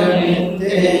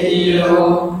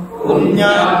නිත්තේයෝ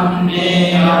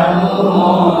පුඤ්ඤම්මේ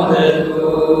අනුමෝදතු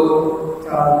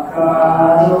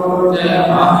චක්කාරෝච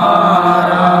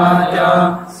මහරජා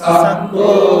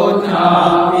සත්තෝ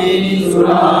ඥාති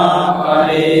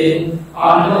සුරාපරේ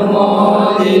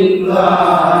අනුමෝදිत्वा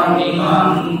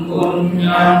නිමං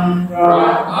පුඤ්ඤං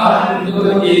රක්ඛන්තු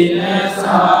ජින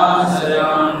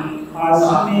සාසනං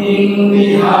අස්මින්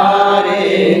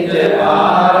විහාරේ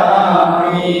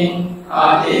චාරාමි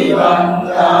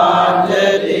අදිවන්තාච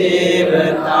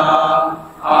දේවතා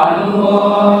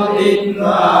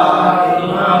අනුමෝදිत्वा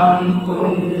ඉමං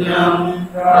පුඤ්ඤං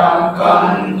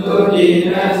රක්ඛන්තු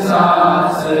ජින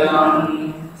සාසනං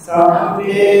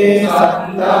සබ්බේ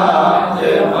සත්තාච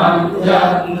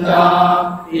මජ්ජන්තා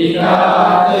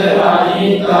ඊකාච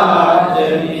අහිතාච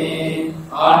මේ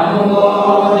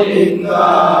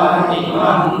අනුමෝදිत्वा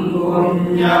ඉමං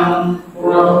පුඤ්ඤං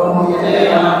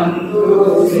ප්‍රමුදයන්තු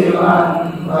සිවං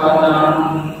පදං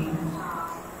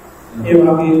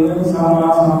එවැගේම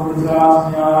සම්මා සම්බුද්ධ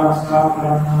ශාසනය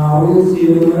කරනා වූ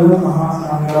සියලුම මහා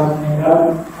සංඝරත්නයට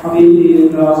අපි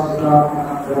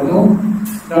දීර්ඝාසුරාර්ථනා කරමු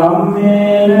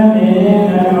ධම්මේන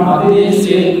මේන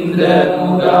අදිසින්ද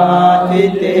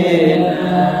මුදාතිතේන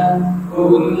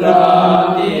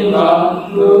කුල්ලාති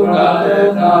වක්ඛු ගත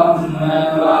ධම්ම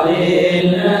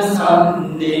වරේන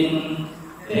සම්දින්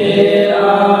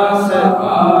තේරාසපාත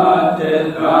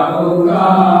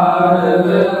කරුකාරව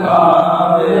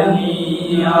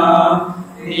කාරණීයා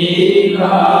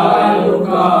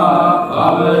දීඝායුකා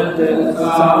භවත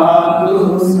සාදු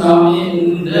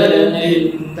සමින්ද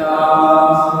නිත්තා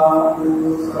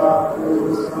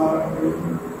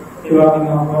එවැනි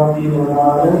අපවදී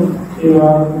වදාළ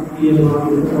එවැනි පියවරක්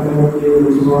කරගත්තේ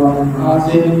උසුවාන්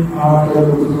ආසේ ආතර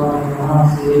උසුවාන්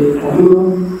මහසේ අදු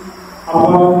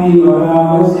අපවදී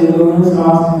වදාළ සියලුම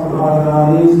ශාස්ත්‍ර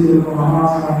ප්‍රාදායේ සියලුම මහා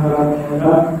සංඝරත්නයට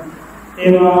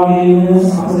එවැගේම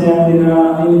සසයන් දිනා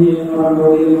නිවිය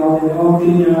වරෝදී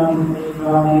මොදිනෝතිඥානි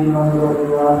කාණී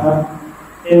මන්දෝවාට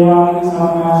එවැනි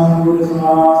සම්මා සම්බුද්ධ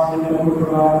ශාසනයට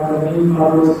පුරා කරමින්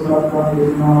පරලෝකීය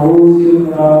දිනා වූ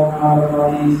සියලුම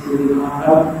ආකාරී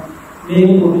සිරිමාට මේ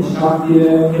කුණ ශක්තිය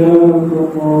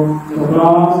කෙලවරකෝ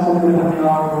සබ්‍රාස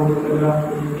සම්පතනා වූ ඒ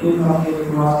සම්පේ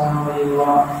වාසනාව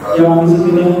වේවා යම්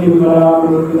කිසිමෙක්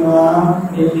විපරාපෘතනා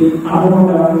ඒ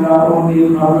අනුමතනා වූ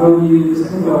ආරෝග්‍ය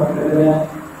විසුද්ධ කරගෙන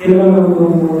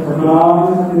කෙලවරකෝ සබ්‍රාස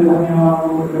සම්පතනා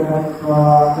වූ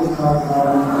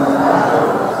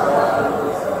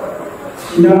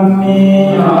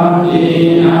ඉදම්මේ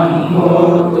ආදීනම්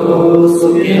හෝතු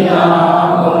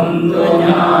සුඛිතා හොන්තු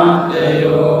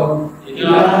ඥාතයෝ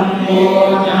ඉදම්මේ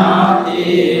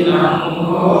ඥාතීනම්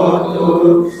හෝතු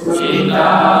සුඛිතා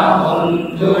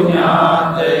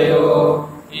ඥාතයෝ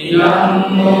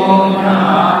ඉලම්මෝ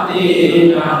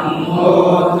ඥාතිනම්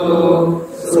හෝතු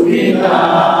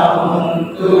සුඛිතා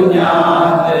හොන්තු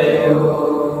ඥාතයෝ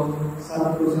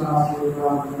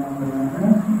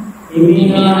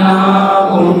ඉමිනා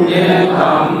පුඤ්ඤ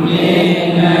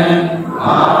කම්මේන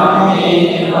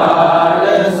ආමේ බාල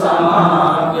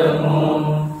සමාගමෝ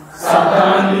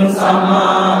සතං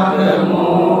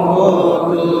සමාගමෝ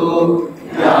හෝතු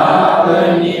යාව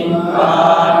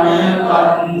නිපාන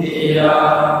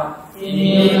පන්තියා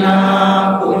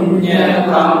ඉමිනා පුඤ්ඤ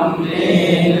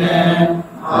කම්මේන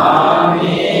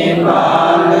ආමේ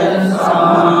බාල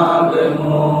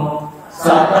සමාගමෝ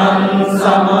සතං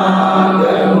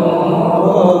සමාගමෝ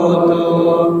හෝතු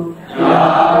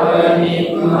යාව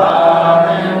නිපාන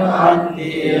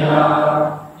පන්තියා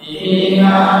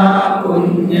ඉමිනා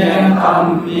පුඤ්ඤ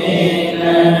කම්මේන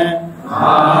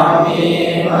ආමේ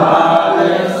බාල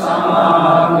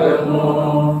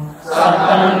සමාගමෝ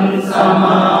සතං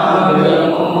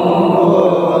සමාගමෝ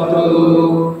හෝතු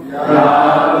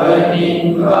යාව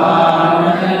නිපාන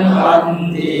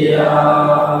පන්තියා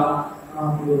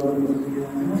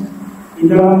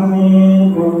ඉදම්මේ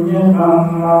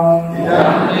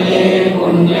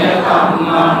පුඤ්ඤ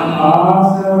කම්මං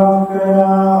ආසවක්ඛයාවං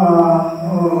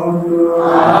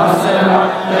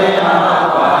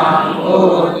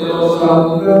හෝතු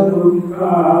සග්ග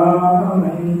දුක්ඛා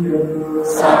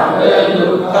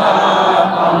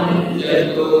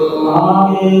පඤ්ඤතු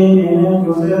මාගේන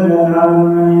කුසල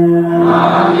ධර්මය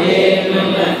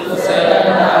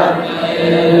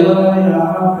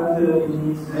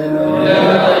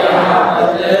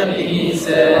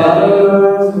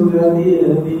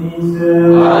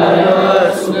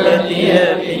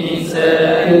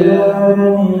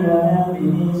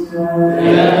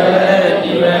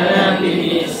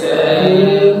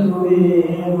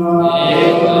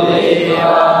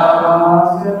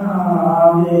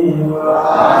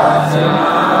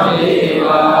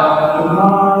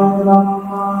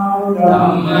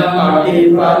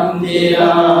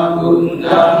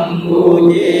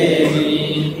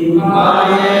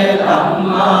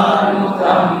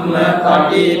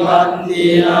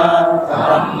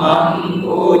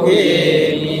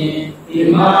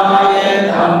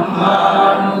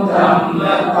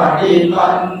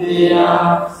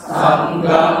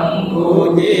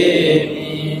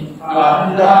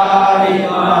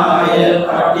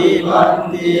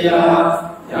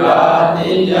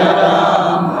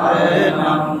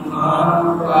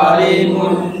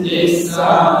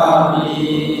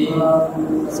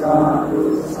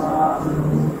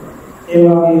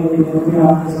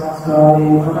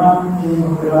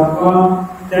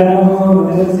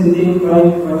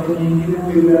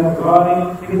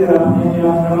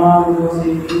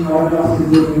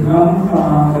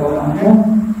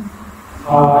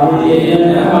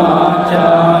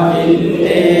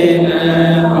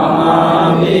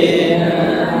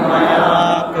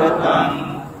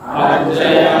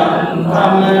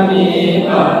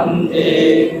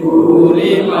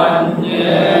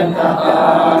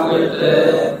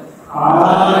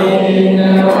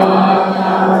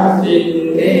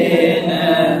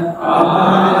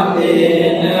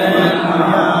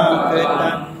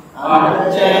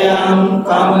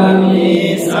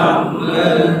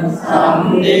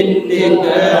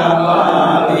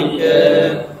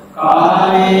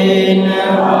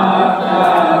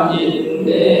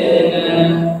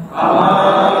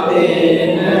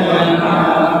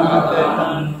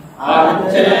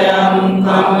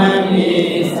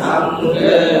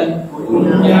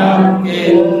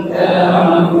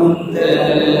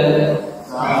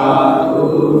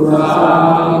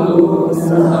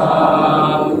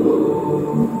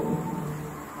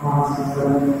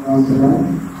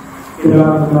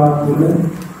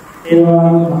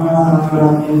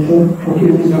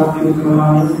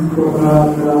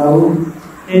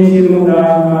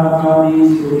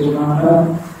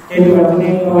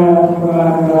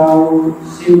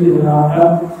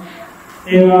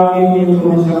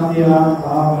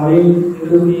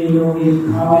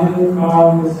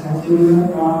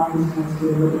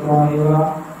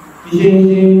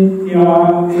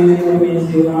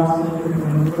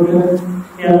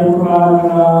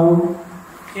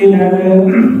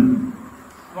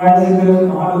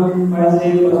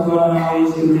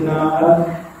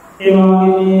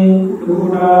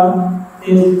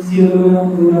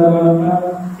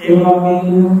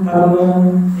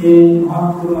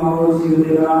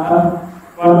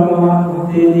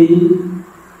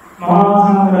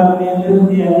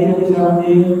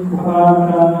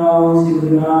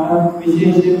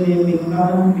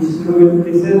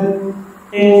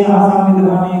ඒ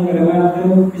සාසංවිධානය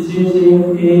කරගන්න විශේෂයෙන්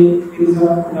ඒ පිරිසක්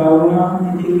උදවුණා.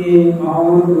 ඉතිගේ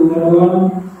මහවුරු දුදරුවන්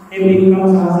ඒ පින්කම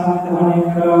සාසංවිධානය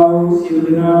කරා වූ සියලු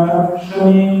දෙනාට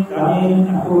ශ්‍රමයෙන් ධනයෙන්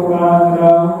අපෝපකාර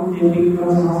කරා වූ ඒ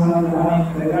පින්කම සාසංවිධානය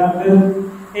කරගන්න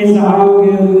ඒ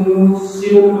සහයෝගය දුන්නු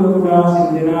සියලු කුඩා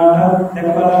සියලු දෙනාට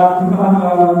දැකබලා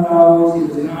උපහාරවන්තා වූ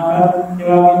සියලු දෙනාට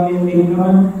එවාගේ මේ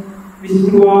පින්කම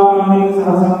විස්තෘවාකාරයෙන්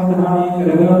සාසංවිධානය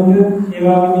කරගන්න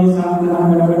එවාගේ මේ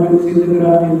සංවිධාන වැඩකටයුතු සිදු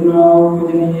කරා තිබුණා වූ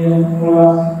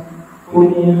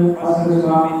පූජනීය පස්වර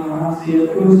ස්වාමීන් වහන්සේ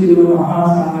තුසිරු මහා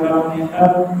සංඝරත්නයට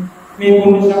මේ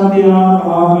පුණ්‍ය ශක්තිය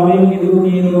ආභාවයෙන් නිදුක්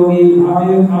නිරෝගී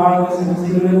භාවය කායික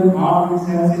සැනසෙල්ල මානසික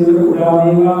සැනසෙල්ල උදා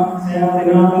වේවා සෑම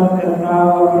දිනකටත් කරනා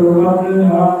වූ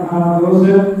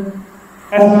දෝෂ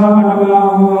අස්මාකටවා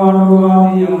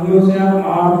හෝවාදී යම්දෝෂයක්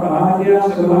මාර්ග පාදකයක්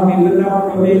සබා මිල්ලතා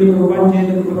ප්‍රවේල උපංචේත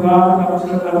ප්‍රකාර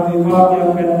කපසල කර්ම විපාකයක්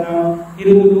කරනා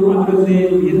ඉරුදු අනුසේ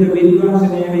විද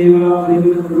විද්වාසනේ වේවා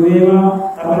පරිමුත වේවා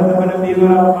තවරතවන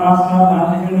වේවා පාසා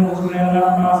ධාන්‍යන මුසුලයන්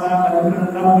පාසා කතරන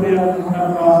තම්පරයක්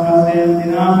පාසා සේන්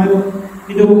දිනාම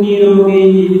නිදුක් නිරෝගී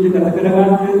ජීවිත ගත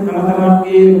කරගන්න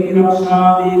කලතරන්ගේ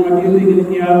නිරක්ෂාදී කටයුතු ඉගෙන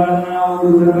තියා ගන්නා වූ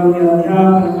දුර්ලභ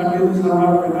අධ්‍යාපන කටයුතු සහ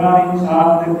ප්‍රකාරයෙන්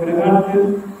සාර්ථක කරගන්න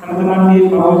කලතරන්ගේ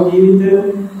භව ජීවිත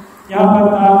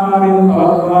යහපත් ආකාරයෙන්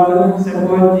පවත්වාගෙන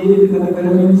සර්ව ජීවිත ගත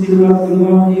කරමින් සිල්වත්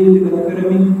ගුණවත් ජීවිත ගත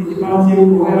කරමින්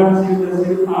ඉතිපාසයෙන් කොහොමද සිල්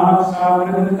ආරක්ෂා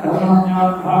කරගෙන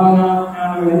ධර්මඥාන භාවනා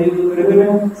ඥාන වැඩි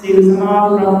කරගෙන සීල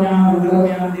සමාධි ප්‍රඥා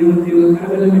ධර්මයන් දියුණු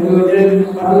කරගෙන මෙලොවජයෙන්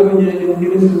පරලොවජයෙන්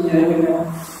දිවිසුජයෙන්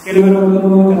කෙලවර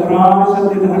වූ චතුරාර්ය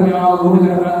සත්‍ය ධර්මය අවබෝධ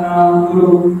කරගන්නා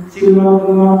ගුරු සිල්වත්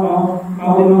ගුණවත්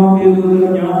මෞලික දුර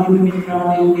ඥාති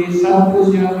මිත්‍රාදීගේ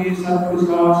සත්පුරුෂයන්ගේ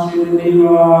සත්පුරුෂාශ්‍රය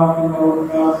දේවා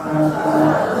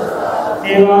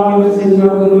ඒවාගේ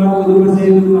සිල්වත් ගුණවත්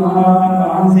බුදුපසේ මහාන්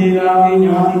වහන්සේලාගේ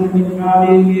ඥාති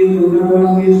මිත්‍රාදීගේ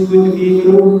දුරවන්ගේ සුචිතී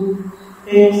ගුරු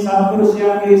ඒ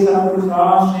සත්පුරුෂයන්ගේ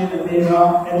සත්පුරුෂාශ්‍රය දේවා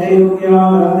එතේරුකියා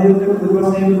රදෙත්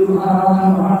බුදුපසේ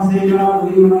මහාන් වහන්සේලා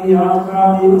බුදුමහී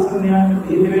යාත්‍රාදී වසනයන්ට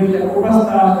පිළිවෙලට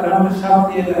උපස්ථාන කරන්න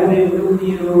ශක්තිය ලැබේ දුක්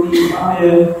නිරෝගී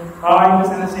භාවය කායික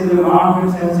සැනසෙල්ල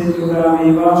මානසික සැනසෙල්ල උදා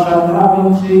වේවා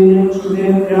ශ්‍රද්ධාවෙන් ශ්‍රීයෙන්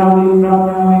සුදේව ත්‍යාගයෙන්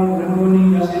ප්‍රඥාවෙන්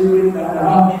ධර්මෝණී රසිකුලින්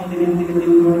ධර්මාවෙන් දිලින්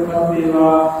දිලින්වටපත්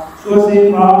වේවා සෝසේ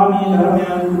පාරමී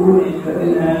ධර්මයන් පූර්ණේ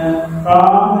කරගෙන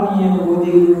ප්‍රාර්ථනීය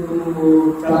බෝධිතුමෝ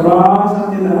චතුරාර්ය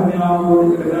සත්‍ය ධර්මය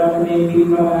අවබෝධ කරගන්න මේ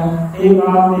පින්කම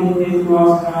ඒකාන්තයෙන් හේතු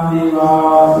වාසනා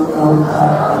වේවා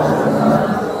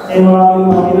ඒවාගේ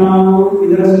වටිනා වූ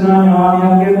විදර්ශනා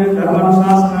ඥානයක් ගැන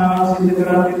ධර්මානුශාසනාවක් සිදු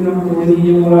කරා තිබෙන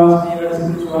පූජනීය මුලාස්නී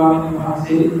වැඩසිටි ස්වාමීන්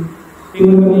වහන්සේ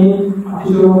පින්වත්නි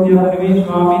අතිශෝක්තිය නෙමෙයි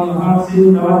ස්වාමීන් වහන්සේ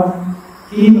තවත්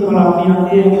කීප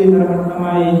කලාපියන්ගේ විතරක්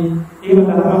තමයි ඒ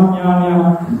ධර්මඥානය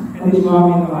ඇති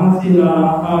ස්වාමීන් වහන්සේලා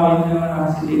ආකාරයෙන්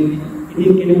ආසිතින්නේ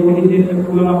ඉතින් කෙනෙකුට හිතෙන්න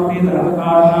පුළුවන් අපේ ධර්ම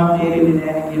කාරණා තේරෙන්නේ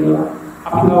නැහැ කියලා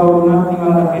අපි කවුරුණත්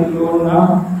නිවන් දකින්න ඕන නම්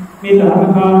මේ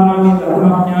ධර්ම කාරණා මේ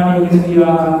ධර්මඥානය ඉගෙන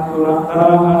ගියා ගන්නතෝන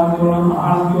තරහ ගන්නතෝන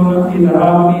ආන්තෝන මේ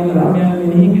ධර්මයේ ධර්මයන්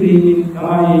මෙහි කිරීමෙන්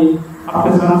තමයි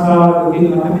අපේ සංසාර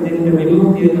දුකින් අත මිදෙන්න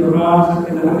මෙලොවදී චතුරාර්ය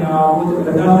සත්‍ය ධර්මය අවබෝධ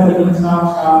කරගන්න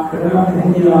සාක්ෂාත් කරගන්න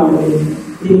හැකියාවේ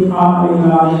මේ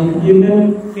ආත්මයයි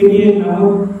කියන පිළියෙල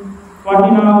නමුත්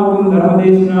වටිනා වූ ධර්ම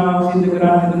දේශනාවක් සිදු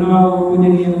කරන්න දුනා වූ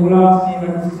පූජනීය මුලාස්නී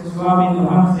වැඩසිටි ස්වාමීන්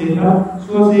වහන්සේලා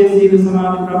සෝසේ සීල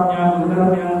සමාධි ප්‍රඥා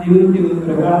ධර්මයන් දියුණු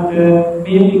කරගන්න මේ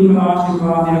පින්කම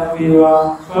ආශිර්වාදයක් වේවා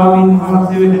ස්වාමීන්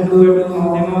වහන්සේ වෙනුවට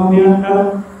දෙමෝපියන්ට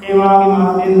ඒ වගේම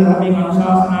ආදී ධර්මික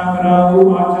අනුශාසනා කරා වූ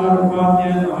ආචාර්ය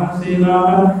උපාධ්‍යයන්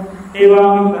වහන්සේලාට ඒ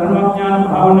වගේම ධර්මඥාන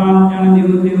භාවනා ඥාන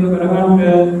දියුණු කරගන්න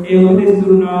ඒ උදෙස්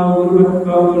දුන්නා වූ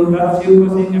ගුරුවරුන්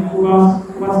සිව්පසින්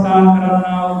උපස්ථාන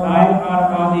කරන්නා වූ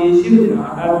දායකාරකාදී සියලු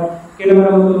දෙනාට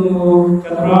කෙලවර වූ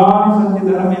චතුරාර්ය සත්‍ය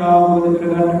ධර්මය අවබෝධ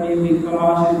කරගන්න මේ පින්කම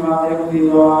ආශිර්වාදයක්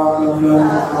වේවා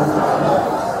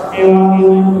ඒ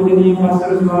වගේම පූජනීය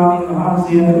පස්වර ස්වාමීන්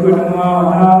වහන්සේ අනුවටනවා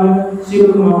වදාළ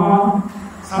සියලු මහා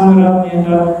සංඝරත්නයට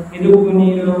නිදුක්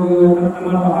නිරෝගී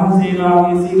තමන්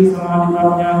වහන්සේලාගේ සීල සමාධි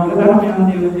ප්‍රඥා ධර්මයන්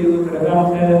දියුණු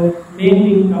කරගන්න මේ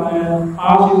පින්කම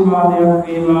ආශිර්වාදයක්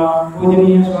වේවා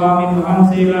පූජනීය ස්වාමීන්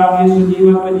වහන්සේලාගේ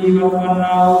සුජීවත්ව ජීවත්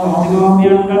වන්නා වූ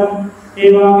මෞලිකෝපියන්ට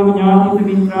ඒ වගේම ඥාතිත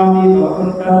මිත්‍රාදී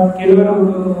බවන්ට කෙලවර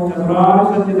වූ චතුරාර්ය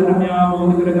සත්‍ය ධර්මය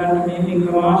අවබෝධ කරගන්න මේ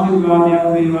පින්කම ආශිර්වාදයක්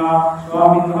වේවා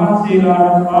ස්වාමීන්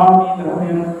වහන්සේලාට පාරමී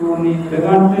ධර්මයන් පූර්ණ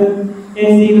කරගන්න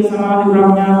ඒ සීල සමාධි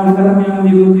ප්‍රඥා ධර්මයන්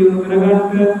දියුණු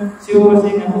කරගන්න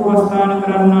සිව්වසින් උපස්ථාන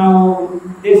කරන්නා වූ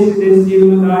දේශ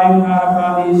සියලු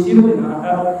දායකාරකාදී සියලු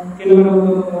දෙනාට කෙලවර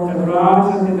වූ චතුරාර්ය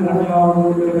සත්‍ය ධර්මය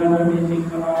අවබෝධ කරගන්න මේ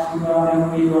පින්කම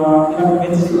ආශිර්වාදයක් වේවා කියලා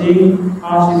මෙත් සිතින්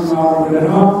ආශිර්වාද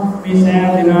කරනවා. මේ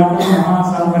සෑම දිනකටම මහා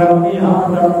සංඝරත්නය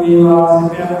ආපදක් වේවා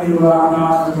සිතයක් වේවා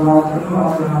ආශිර්වාද කරනවා.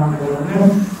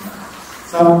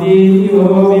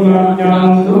 සබ්බීතියෝ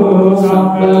විමඤ්ඤන්තු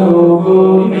සබ්බ රෝගෝ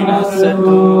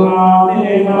විනස්සතු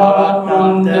ආතේ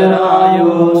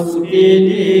භවත්තන්තරායෝ සුඛී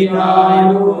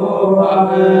දීඝායුකෝ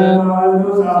භව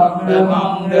සබ්බ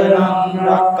මංගලං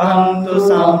රක්ඛන්තු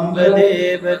සම්බ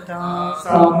දේවතා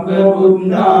සම්බ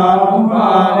බුද්ධානුභාවේන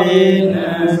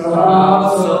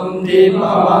සදාසොත්ති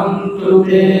භවන්තු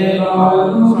තේ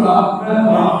සබ්බ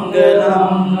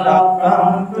මංගලං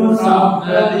රක්ඛන්තු සම්බ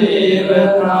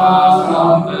දේවතා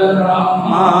සම්බ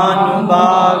බ්‍රහ්මානුභාවේන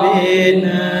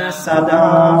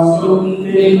සදා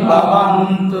සුන්ති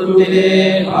භවන්තු තේ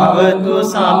භවතු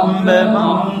සම්බ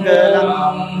මංගලං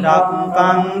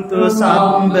රක්ඛන්තු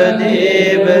සම්බ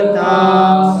දේවතා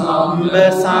සම්බ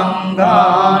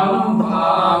සංඝානුභාවේන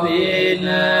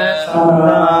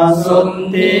සදා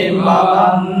සුන්ති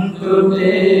භවන්තු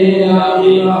තේ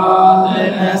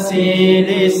අභිවාදන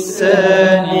සීලිස්ස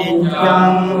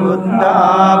නිච්ඡං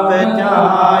උද්ධාපචායිනෝ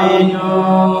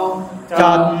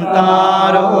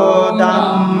චත්තාරෝ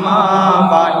ධම්මා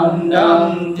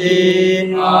වණ්ඩන්ති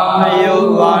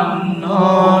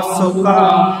ආයුවන්නෝ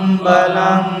සුඛං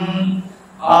බලං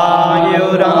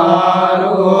ආයුරාරෝග්‍ය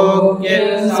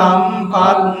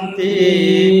සම්පත්ති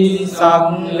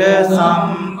සංඝ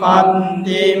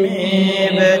සම්පත්ති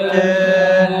මේවච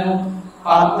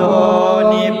අතෝ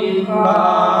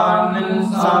නිබ්බාන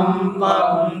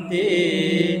සම්පත්ති